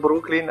 poi hai detto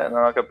Brooklyn,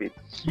 non ho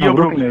capito. Io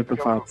Brooklyn ho detto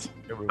Faz.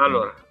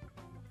 Allora,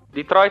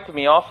 Detroit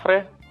mi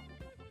offre?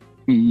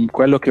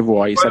 Quello che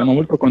vuoi. Saremmo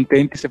molto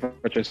contenti se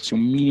facessi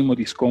un minimo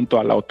di sconto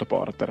alla 8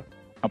 Porter,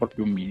 ma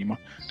proprio un minimo,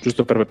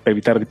 giusto per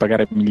evitare di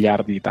pagare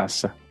miliardi di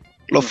tasse.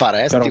 Lo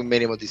faresti Però, un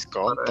minimo di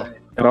sconto?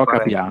 Però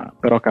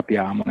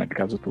capiamo, nel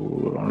caso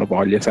tu non lo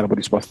voglia, saremmo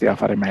disposti a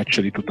fare match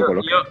di tutto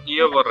quello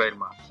io vorrei il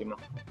massimo.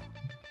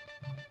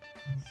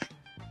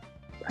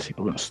 Sei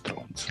proprio uno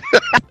stronzo.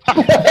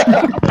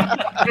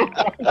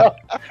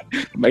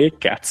 Ma che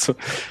cazzo?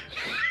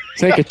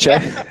 Sai che c'è?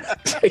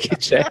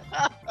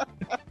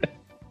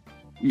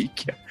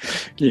 Minchia.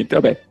 Niente,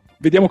 vabbè.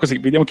 Vediamo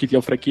chi ti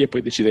offre chi e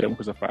poi decideremo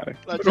cosa fare.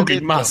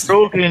 Il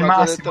massimo.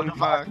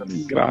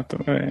 Ingrato.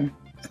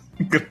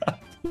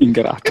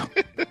 Ingrato.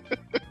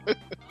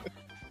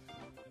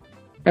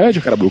 E vai a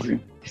giocare a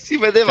Brooklyn. Si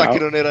vedeva Ciao. che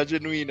non era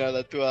genuina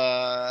la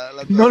tua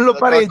Non lo la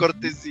tua pareggi.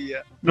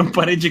 cortesia. Non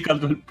pareggi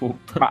caldo il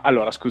pup. Ma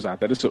allora,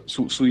 scusate, adesso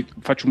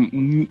faccio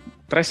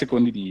 3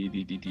 secondi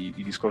di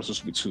discorso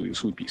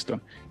sui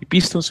Pistons. I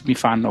Pistons mi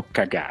fanno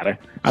cagare.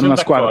 Hanno una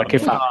squadra che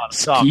fa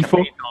schifo,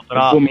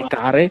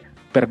 vomitare.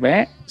 Per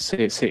me,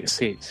 se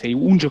sei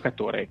un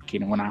giocatore che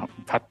non ha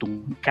fatto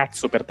un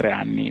cazzo per 3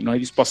 anni, non è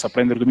disposto a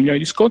prendere 2 milioni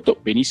di sconto,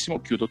 benissimo,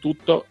 chiudo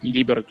tutto, mi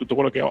libero di tutto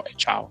quello che ho e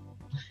ciao.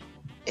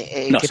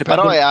 No, che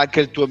però è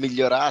anche il tuo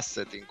miglior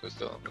asset in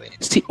questo momento.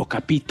 Sì, ho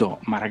capito,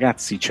 ma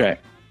ragazzi, cioè,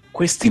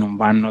 questi non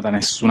vanno da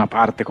nessuna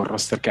parte col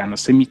roster che hanno.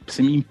 Se mi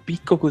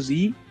impicco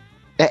così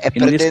e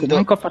non riesco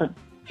manco a fare...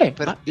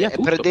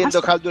 prendendo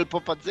caldo il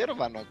pop a zero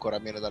vanno ancora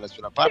meno da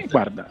nessuna parte.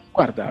 Guarda,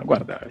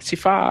 si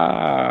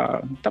fa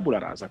tabula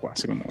rasa qua,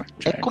 secondo me.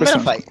 Cioè, come la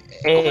fai?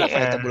 Come la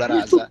fai tabula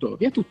rasa?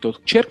 Via tutto.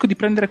 Cerco di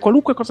prendere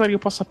qualunque cosa io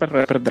possa per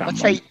Drummond. Ma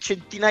c'hai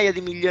centinaia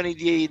di milioni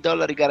di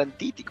dollari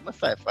garantiti, come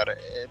fai a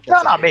fare? Li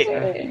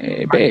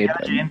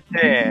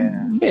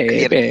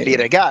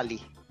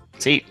regali.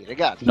 Sì. Li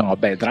regali. No,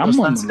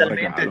 Drummond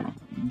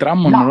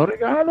non lo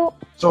regalo.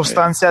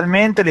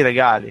 Sostanzialmente li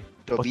regali.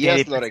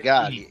 Tobias lo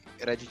regali.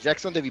 Reggie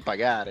Jackson devi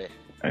pagare.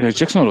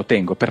 Jackson lo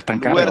tengo per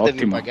tankare, Luer devi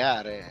ottimo.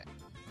 pagare.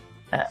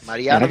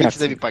 Marianovic ragazzi,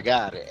 devi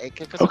pagare. E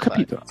che cosa Ho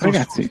capito, fai?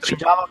 ragazzi.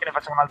 Stringiamo che ne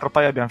facciamo un altro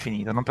paio e abbiamo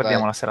finito. Non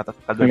perdiamo Vai. la serata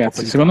tutta al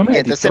Ragazzi, secondo me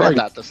Niente, se n'è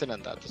Detroit, andato.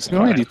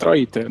 secondo me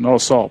Detroit, non lo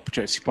so,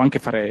 cioè si può anche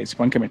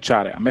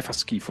matchare, a me fa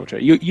schifo, cioè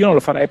io non lo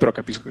farei, però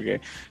capisco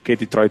che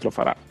Detroit lo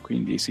farà,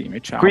 quindi sì,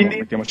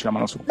 mettiamoci la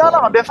mano sul No, cuore.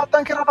 ma abbiamo fatto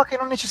anche roba che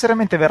non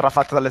necessariamente verrà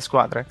fatta dalle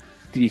squadre.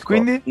 Ti dico,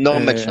 Quindi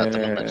Non matchato.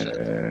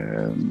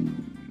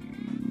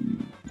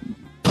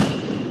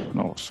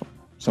 non lo so,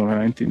 sono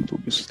veramente in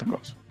dubbio su sta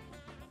cosa.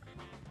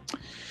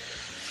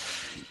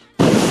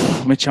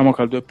 Mettiamo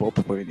caldo e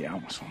pop, poi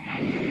vediamo, insomma.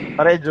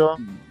 pareggio?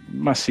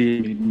 Ma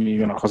sì,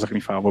 è una cosa che mi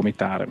fa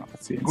vomitare, ma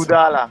pazienza.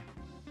 Gudala.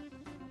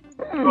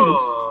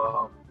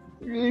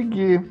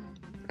 Iggy.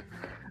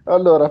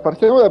 Allora,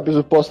 partiamo dal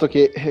presupposto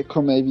che,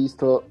 come hai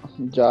visto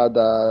già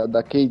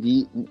da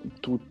KD,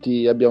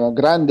 tutti abbiamo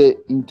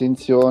grande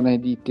intenzione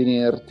di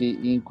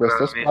tenerti in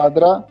questa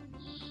squadra,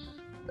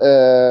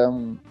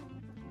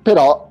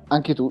 però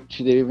anche tu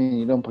ci devi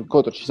venire un po'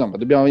 incontro.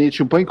 Dobbiamo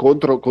venirci un po'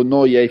 incontro. Con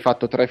noi hai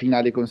fatto 3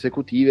 finali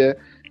consecutive,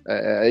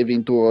 hai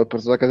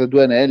portato a casa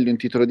 2 anelli, un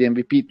titolo di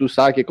MVP, tu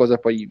sai che cosa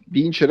puoi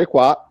vincere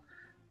qua,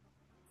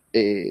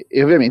 e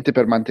ovviamente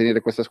per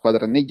mantenere questa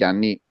squadra negli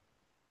anni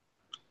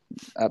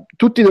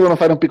tutti devono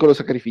fare un piccolo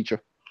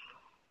sacrificio.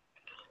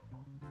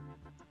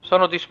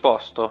 Sono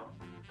disposto.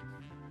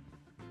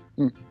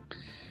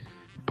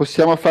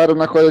 Possiamo fare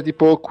una cosa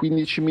tipo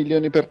 15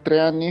 milioni per 3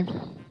 anni?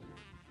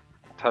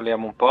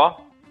 Saliamo un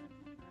po'.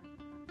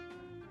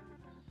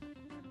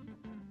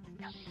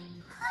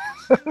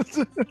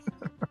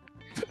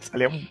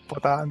 Saliamo un po'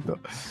 tanto.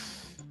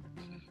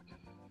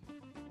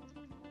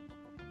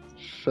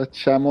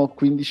 Facciamo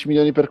 15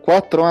 milioni per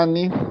 4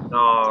 anni?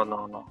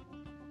 No.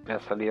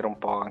 Per salire un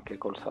po' anche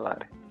col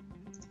salario.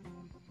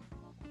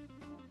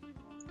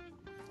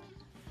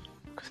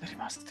 Cosa è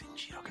rimasto in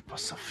giro che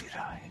possa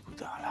offrire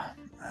Gudala?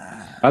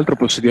 Tra l'altro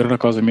posso dire una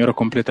cosa, mi ero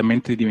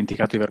completamente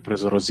dimenticato di aver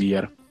preso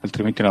Rosier,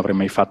 altrimenti non avrei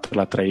mai fatto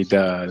la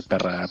trade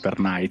per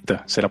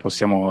Knight. Se la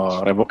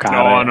possiamo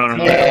revocare. No.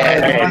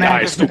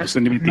 Dai,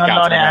 sono dimenticato.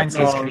 Non l'ho ragazzi.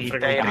 neanche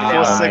scritta. È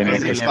Forse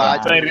irrilevante.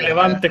 così Cioè,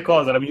 irrilevante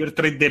cosa, la miglior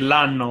trade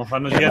dell'anno.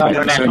 Fanno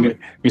girare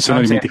Mi sono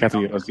Non c'è. dimenticato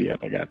di Rosier,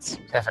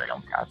 ragazzi. Frega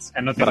un cazzo.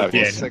 non te lo Bravi.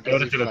 tieni,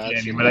 ora te lo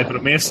tieni, me l'hai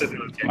promesso e te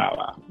lo tieni. Ma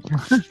va.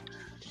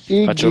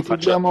 Iggy, Faccio ti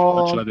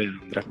diamo... la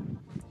Deandre.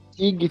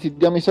 Iggy, ti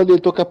diamo i soldi del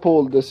tuo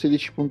capold,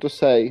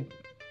 16.6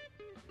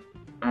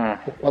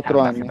 per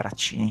 4 Che anni.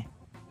 braccini.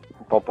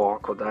 Un po'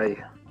 poco, dai.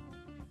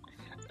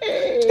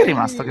 Chi è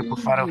rimasto che può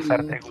fare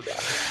offerte a Gudala?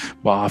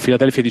 Boh,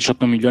 Philadelphia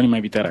 18 milioni, ma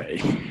eviterei.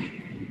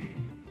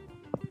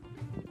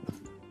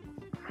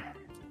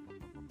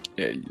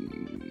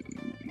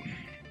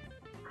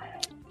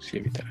 Sì,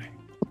 eviterei.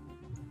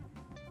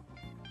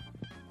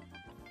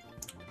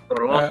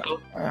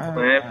 Toronto,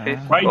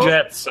 Memphis. Qua i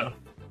Jets.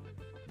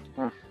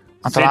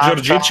 Se Atalanta.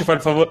 Giorgil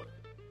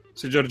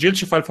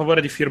ci fa il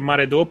favore di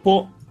firmare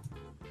dopo,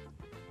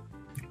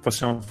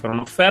 possiamo fare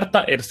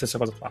un'offerta e la stessa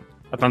cosa fa.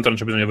 Ma tanto non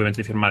c'è bisogno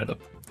ovviamente di firmare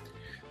dopo.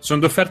 Sono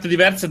 2 offerte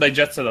diverse dai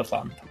Jets e da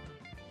Fanta.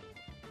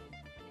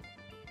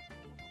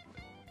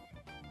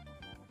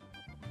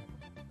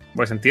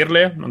 Vuoi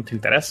sentirle? Non ti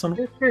interessano?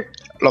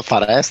 Lo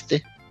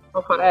faresti?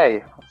 Lo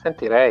farei,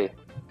 sentirei.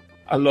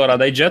 Allora,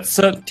 dai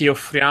Jets ti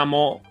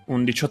offriamo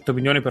un 18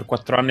 milioni per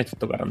 4 anni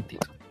tutto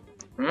garantito.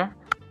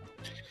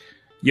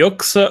 Gli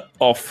Hawks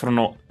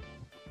offrono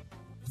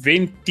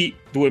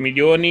 22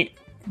 milioni,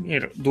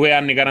 2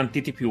 anni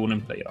garantiti più uno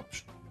in player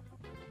option.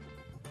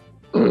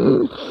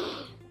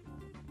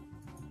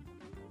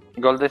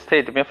 Golden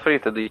State mi ha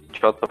offrito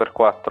 18 per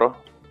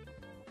 4?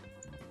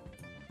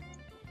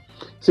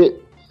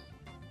 Sì.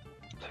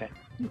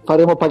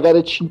 Faremo pagare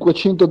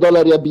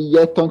 $500 a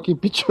biglietto anche in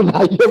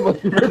piccionaia. Ma...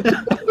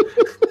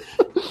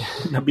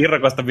 Una birra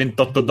costa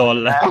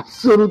 $28.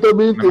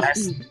 Assolutamente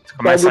sì.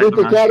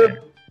 Pagherete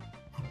caro.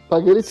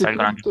 Pagherete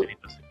tutto.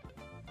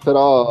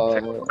 Però...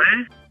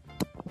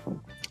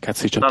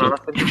 Cazzo,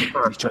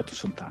 18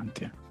 sono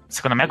tanti.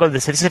 Secondo me Golden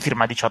State se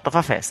firma 18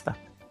 fa festa.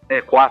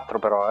 4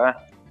 però,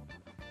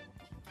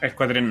 È il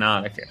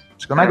quadriennale che...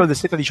 Secondo me Golden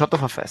State a 18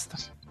 fa festa.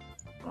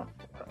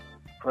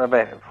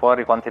 Vabbè,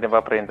 fuori quanti ne va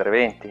a prendere?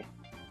 20?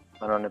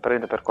 Ma non ne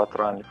prende per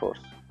 4 anni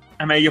forse.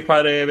 È meglio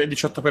fare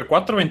 18 per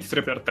 4 o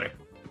 23 per 3?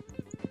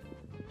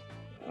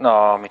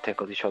 No, mi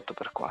tengo 18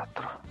 per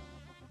 4.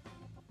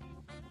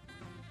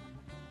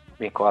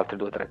 Vinco altri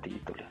 2-3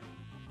 titoli.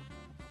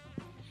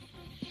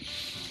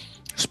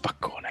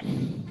 Spaccone.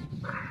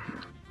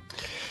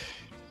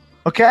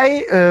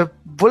 Ok,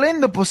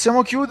 volendo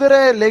possiamo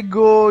chiudere.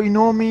 Leggo i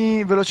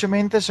nomi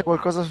velocemente. Se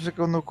qualcosa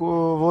secondo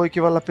voi che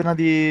vale la pena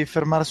di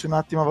fermarsi un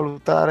attimo a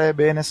valutare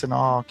bene, se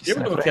no chi Io se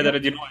ne volevo frega. chiedere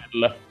di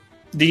Noel.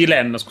 Di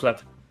Len,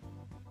 scusate.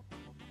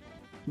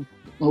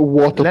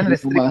 Vuoto Len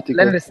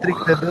pneumatico.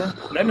 Restricted?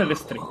 Len è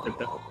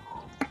restricted.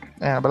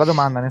 È una bella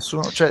domanda,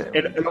 nessuno... Cioè,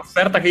 E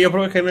l'offerta che io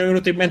proprio che mi è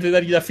venuta in mente di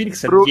dargli da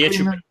Phoenix è Brooklyn.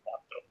 10 per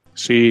 4.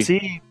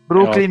 sì,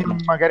 Brooklyn ottimo.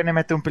 magari ne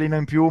mette un pelino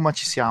in più, ma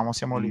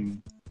siamo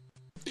lì.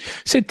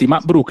 Senti, ma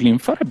Brooklyn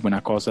farebbe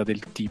una cosa del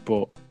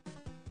tipo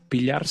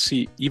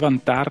pigliarsi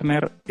Ivan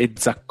Turner e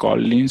Zach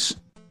Collins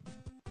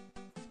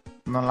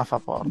Non la fa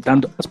porta.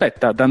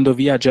 dando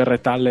via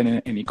Jarrett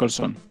Allen e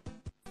Nicholson.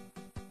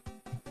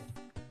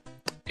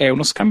 È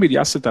uno scambio di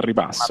asset al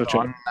ribasso.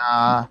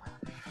 Madonna.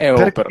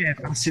 Cioè, perché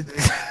farsi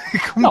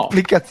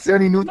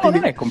complicazioni inutili? No,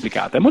 non è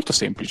complicata, è molto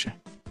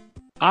semplice.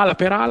 Ala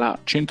per ala,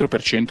 centro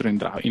per centro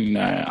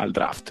al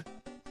draft.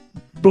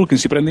 Brooklyn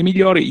si prende i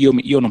migliori,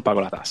 io non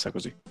pago la tassa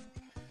così.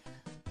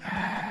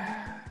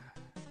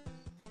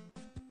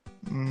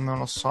 Non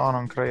lo so,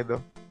 non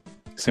credo.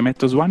 Se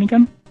metto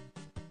Swanigan?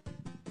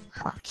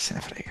 Ma chi se ne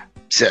frega.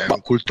 Sì, è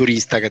un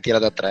culturista che tira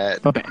da tre.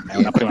 Vabbè, è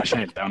una prima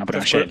scelta,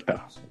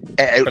 scelta.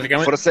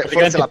 Forse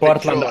la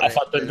Portland peggiore, ha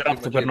fatto il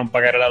draft per non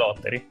pagare la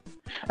lottery?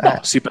 No,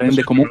 si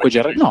prende comunque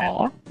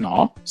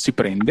no, si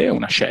prende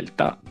una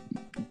scelta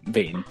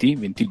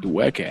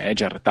 22 che è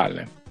Jarrett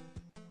Allen.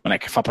 Non è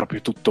che fa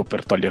proprio tutto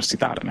per togliersi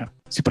Turner,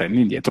 si prende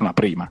indietro una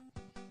prima,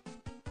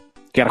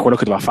 che era quello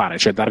che doveva fare,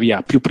 cioè dar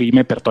via più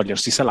prime per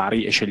togliersi i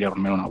salari e scegliere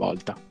almeno una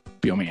volta,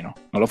 più o meno.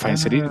 Non lo fa in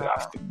serie di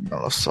draft?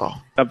 Non lo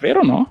so.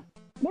 Davvero no?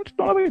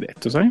 Non l'avevi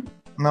detto, sai?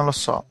 Non lo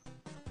so.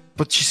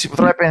 Ci si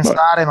potrebbe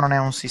pensare, ma non è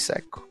un sì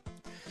secco.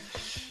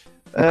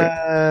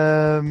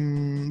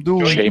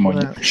 Dunque...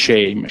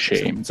 Shame.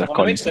 Zach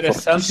Collins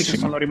interessanti che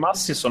sono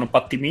rimasti sono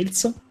Patty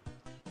Mills,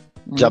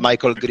 già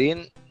Michael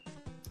Green,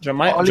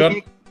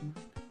 Joe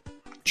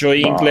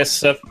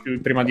Ingles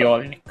prima di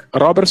Olynyk.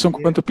 Robertson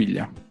quanto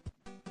piglia?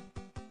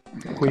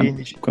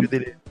 15.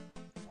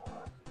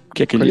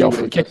 Chi è che gli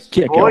offre? Chi è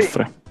che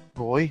offre?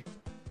 Voi?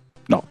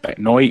 No,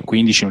 noi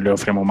 15 non le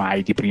offriamo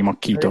mai di primo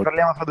acchito. Ne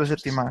parliamo fra 2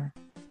 settimane.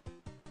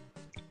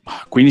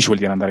 15 vuol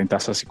dire andare in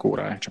tassa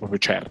sicura, cioè proprio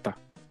certa,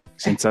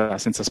 senza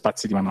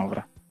spazi di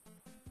manovra.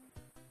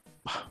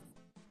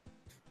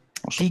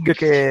 Tig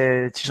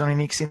che ci sono i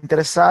Knicks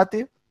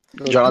interessati.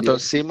 Jonathan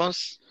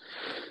Simmons,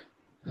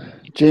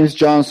 James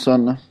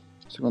Johnson,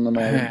 secondo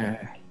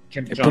me.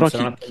 Però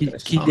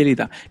chi glieli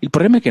dà? Il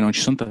problema è che non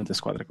ci sono tante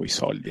squadre con i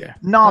soldi.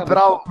 No,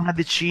 però una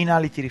decina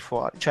li tiri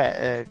fuori.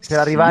 Cioè, per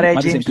arrivare ai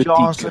James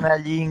Johnson e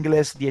agli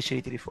Ingles, 10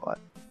 li tiri fuori.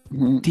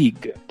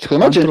 Tig.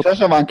 Secondo me James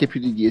Johnson va anche più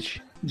di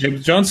 10.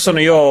 James Johnson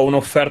io ho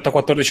un'offerta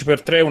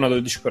 14x3 e una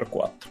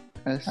 12x4.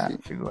 Sì.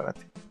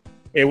 Figurati.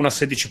 E una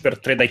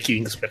 16x3 dai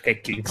Kings, perché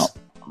è Kings. No,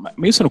 ma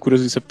io sono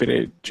curioso di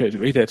sapere, cioè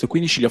avete detto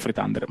 15 li offre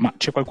Thunder, ma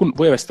c'è qualcuno,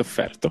 voi aveste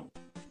offerto?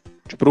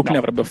 Cioè Brooklyn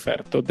avrebbe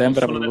offerto,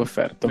 Denver avrebbe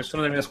offerto.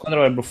 Nessuna delle mie squadre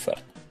avrebbe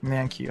offerto.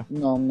 Neanch'io.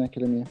 No, neanche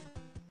le mie.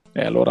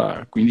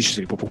 Allora 15 si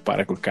li può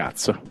puppare col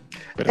cazzo.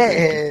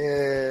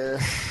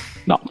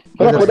 No,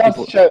 però può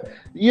darsi, cioè,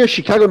 io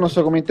Chicago non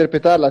so come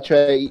interpretarla,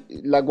 cioè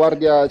la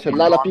guardia, cioè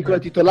l'ala piccola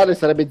titolare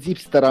sarebbe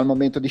Zipster al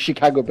momento di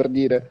Chicago, per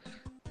dire.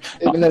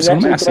 No,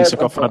 secondo me ha senso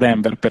che offra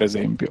Denver, per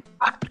esempio,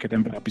 perché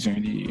Denver aveva bisogno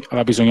di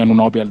un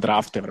Anunoby al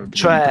draft,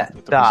 cioè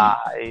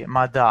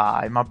ma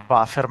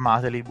va,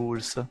 fermateli i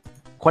Bulls.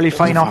 Quali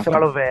fai in offer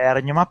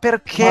all'Auvergne? Ma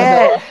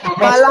perché?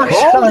 Ma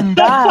lascialo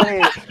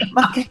andare!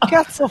 Ma che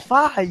cazzo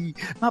fai?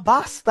 Ma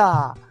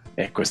basta!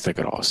 Questa è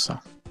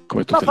grossa.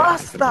 Come tutte ma le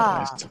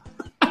basta!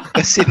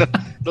 Sì,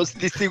 non si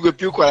distingue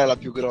più qual è la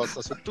più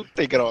grossa, sono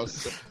tutte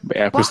grosse.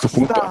 Beh, a questo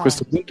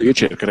punto io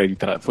cercherei di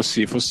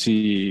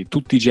fossi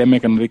tutti i GM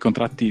che hanno dei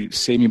contratti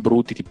semi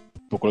brutti,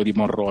 tipo quello di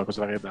Monroe,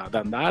 cosa da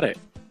andare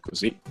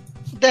così.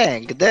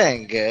 Deng,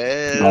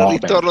 il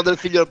ritorno del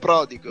figlio al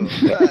prodigo.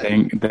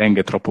 Deng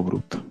è troppo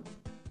brutto,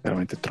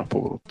 veramente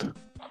troppo brutto.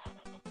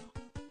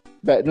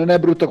 Beh, non è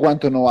brutto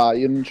quanto Noah,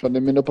 io non ci ho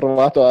nemmeno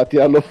provato a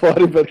tirarlo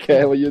fuori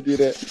perché voglio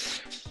dire...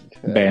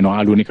 Beh,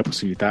 no, l'unica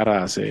possibilità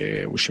era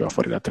se usciva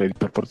fuori da trade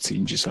per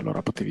Porzingis,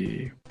 allora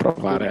potevi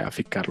provare a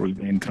ficcarlo lì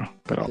dentro,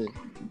 però sì.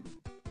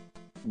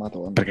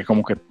 Madonna. Perché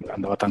comunque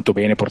andava tanto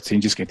bene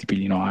Porzingis che ti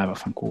pigli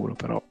vaffanculo,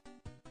 però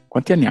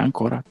quanti anni ha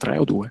ancora? 3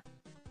 o 2?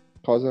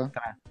 Cosa?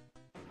 3.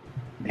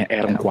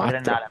 Era un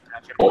 4.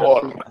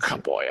 Porca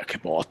boia, che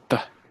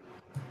botta.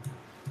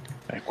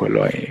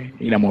 Quello è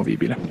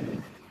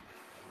inamovibile.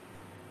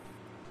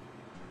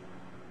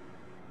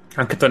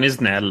 Anche Tony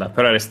Snell,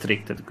 però è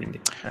restricted, quindi.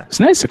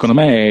 Snell secondo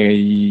me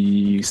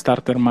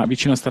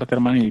vicino a starter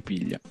money li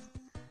piglia.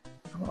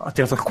 Ha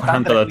tirato il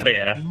 40 da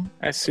 3,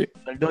 sì.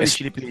 Il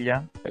 12 li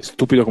piglia? È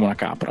stupido come una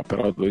capra,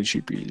 però il 12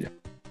 li piglia.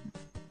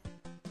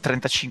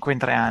 35 in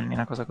 3 anni,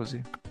 una cosa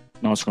così.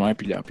 No, secondo me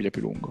piglia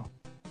più lungo.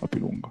 Va più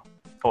lungo.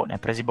 Ne ha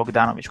presi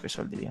Bogdanovic quei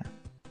soldi lì.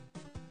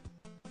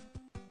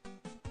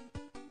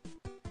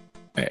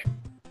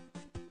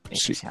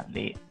 Sì. Siamo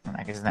lì, non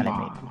è che Snell è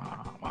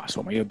meglio. Ma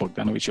insomma, io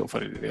Bogdanovic devo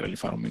vedergli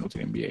fare un minuto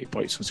in NBA,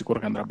 poi sono sicuro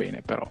che andrà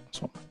bene, però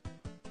insomma.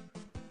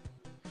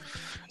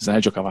 Snell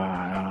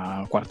giocava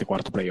a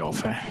quarto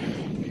playoff,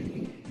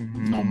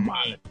 non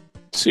male.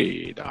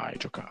 Sì, dai,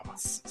 giocava.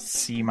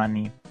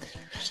 Simani,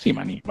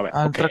 vabbè.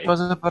 Altre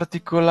cose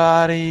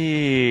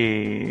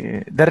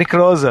particolari. Derrick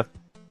Rose.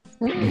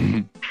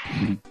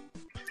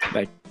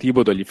 Dai,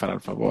 Thibodeau gli farà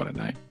il favore,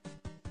 dai.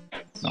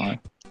 No,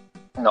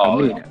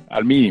 No,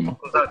 al minimo.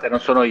 Scusate, non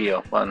sono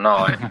io, ma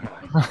no.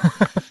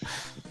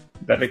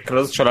 Derrick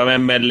Rose c'ha la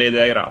ML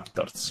dai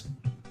Raptors.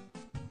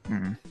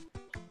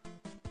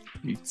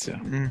 Inizia.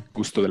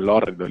 Gusto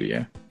dell'orrido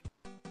lì,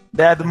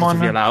 Deadmon.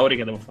 Via Lauri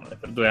che devo fare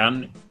per 2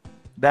 anni.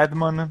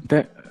 Deadmon.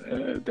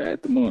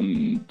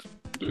 Deadmon.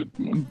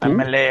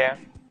 MLE.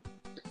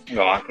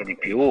 No, anche di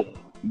più.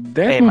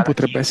 Deadmon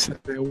potrebbe essere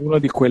una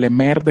di quelle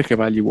merde che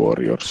va agli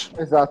Warriors.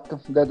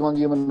 Esatto, Deadmon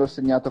io me l'ho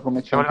segnato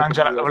come Lo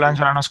volevano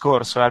l'anno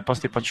scorso, al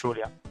posto di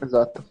Paciulia.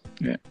 Esatto.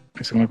 E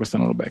secondo me questa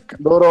non lo becca.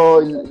 Loro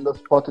lo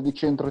spot di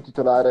centro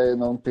titolare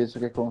non penso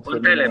che confermi.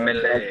 Quant'è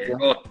l'ML?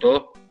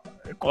 8?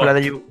 Quella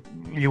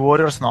degli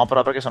Warriors no,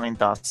 però perché sono in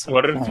tazza.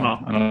 Warriors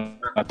no. Hanno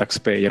una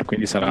taxpayer,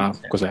 quindi sarà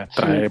cos'è?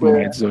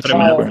 3,5.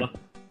 3,5.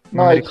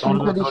 No, è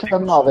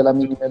 5,19 la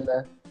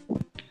minimale.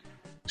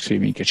 Sì,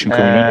 minchia,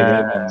 5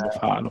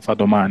 milioni lo fa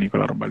domani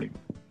quella roba lì.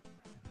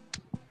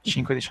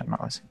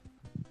 5,19, sì.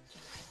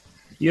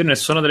 Io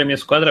nessuna delle mie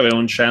squadre aveva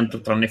un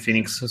 100 tranne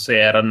Phoenix se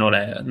era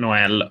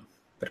Noel.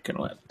 Perché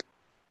Noel?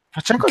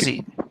 Facciamo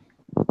così.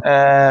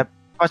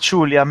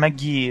 Paciulia,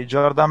 McGee,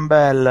 Jordan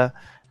Bell,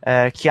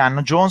 chi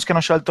hanno? Jones che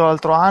hanno scelto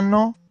l'altro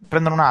anno.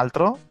 Prendono un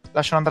altro?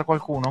 Lasciano andare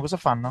qualcuno? Cosa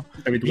fanno?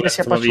 Via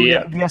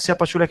sia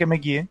Paciulia che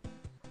McGee?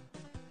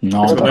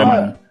 No,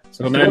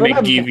 secondo me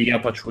McGee via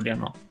Paciulia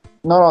no.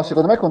 No,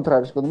 secondo me è il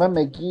contrario. Secondo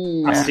me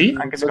McGee... Ah sì?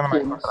 Anche secondo me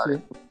è il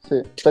contrario.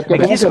 Sì. Perché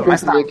McGee secondo me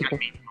sta anche anche al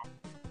minimo.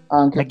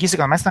 McGee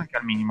secondo me sta anche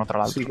al minimo, tra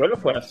l'altro. Sì, quello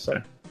può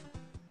essere.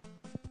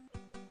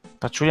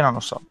 Paciulia non lo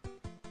so.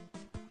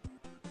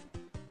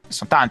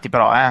 Sono tanti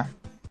però,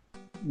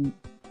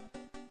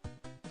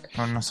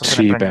 Non so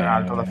se ne prende un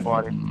altro da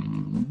fuori.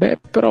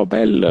 Però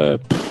Bell,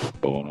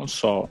 non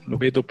so, lo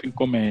vedo più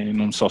come...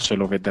 Non so se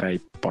lo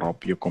vedrei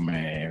proprio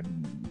come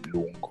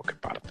lungo che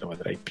parte, lo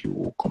vedrei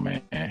più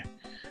come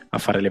a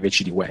fare le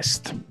veci di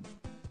West.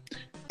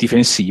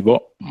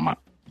 Difensivo, ma...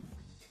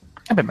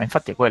 ma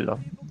infatti è quello.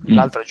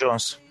 L'altro è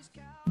Jones.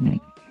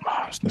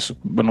 Adesso,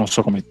 non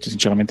so come,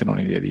 sinceramente non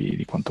ho idea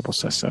di quanto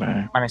possa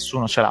essere. Ma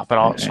nessuno ce l'ha,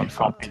 però sono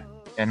fatti.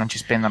 E non ci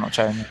spendono,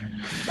 cioè...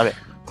 Vabbè.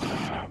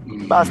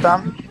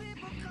 Basta?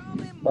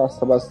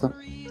 Basta.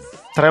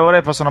 3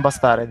 ore possono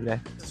bastare,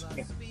 direi.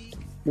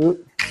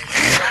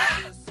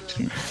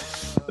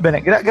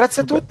 Bene,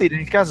 grazie a tutti.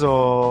 Nel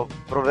caso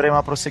proveremo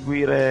a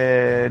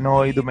proseguire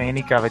noi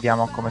domenica,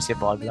 vediamo come si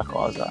evolve la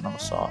cosa. Non lo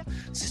so,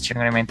 se ci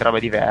vengono in mente robe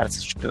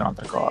diverse, se succedono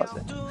altre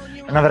cose.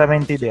 Non ho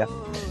veramente idea.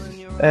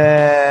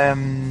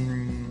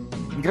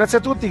 Grazie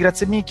a tutti,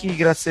 grazie Miki,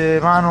 grazie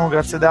Manu,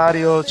 grazie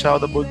Dario, ciao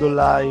da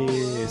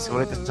Boldollai. Se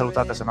volete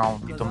salutate, se no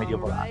un dito medio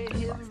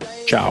volante.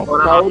 Ciao.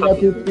 Ciao a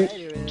tutti.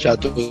 Ciao a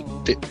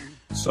tutti.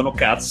 Sono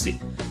cazzi.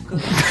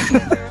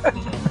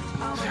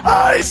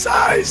 Ice.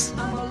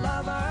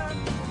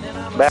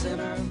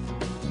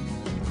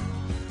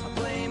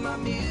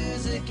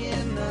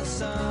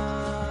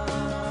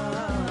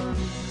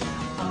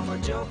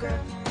 Joker,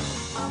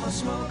 I'm a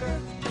smoker,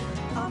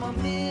 I'm a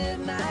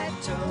midnight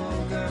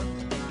toker.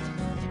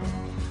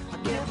 I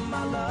get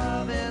my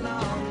loving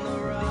on the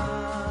run.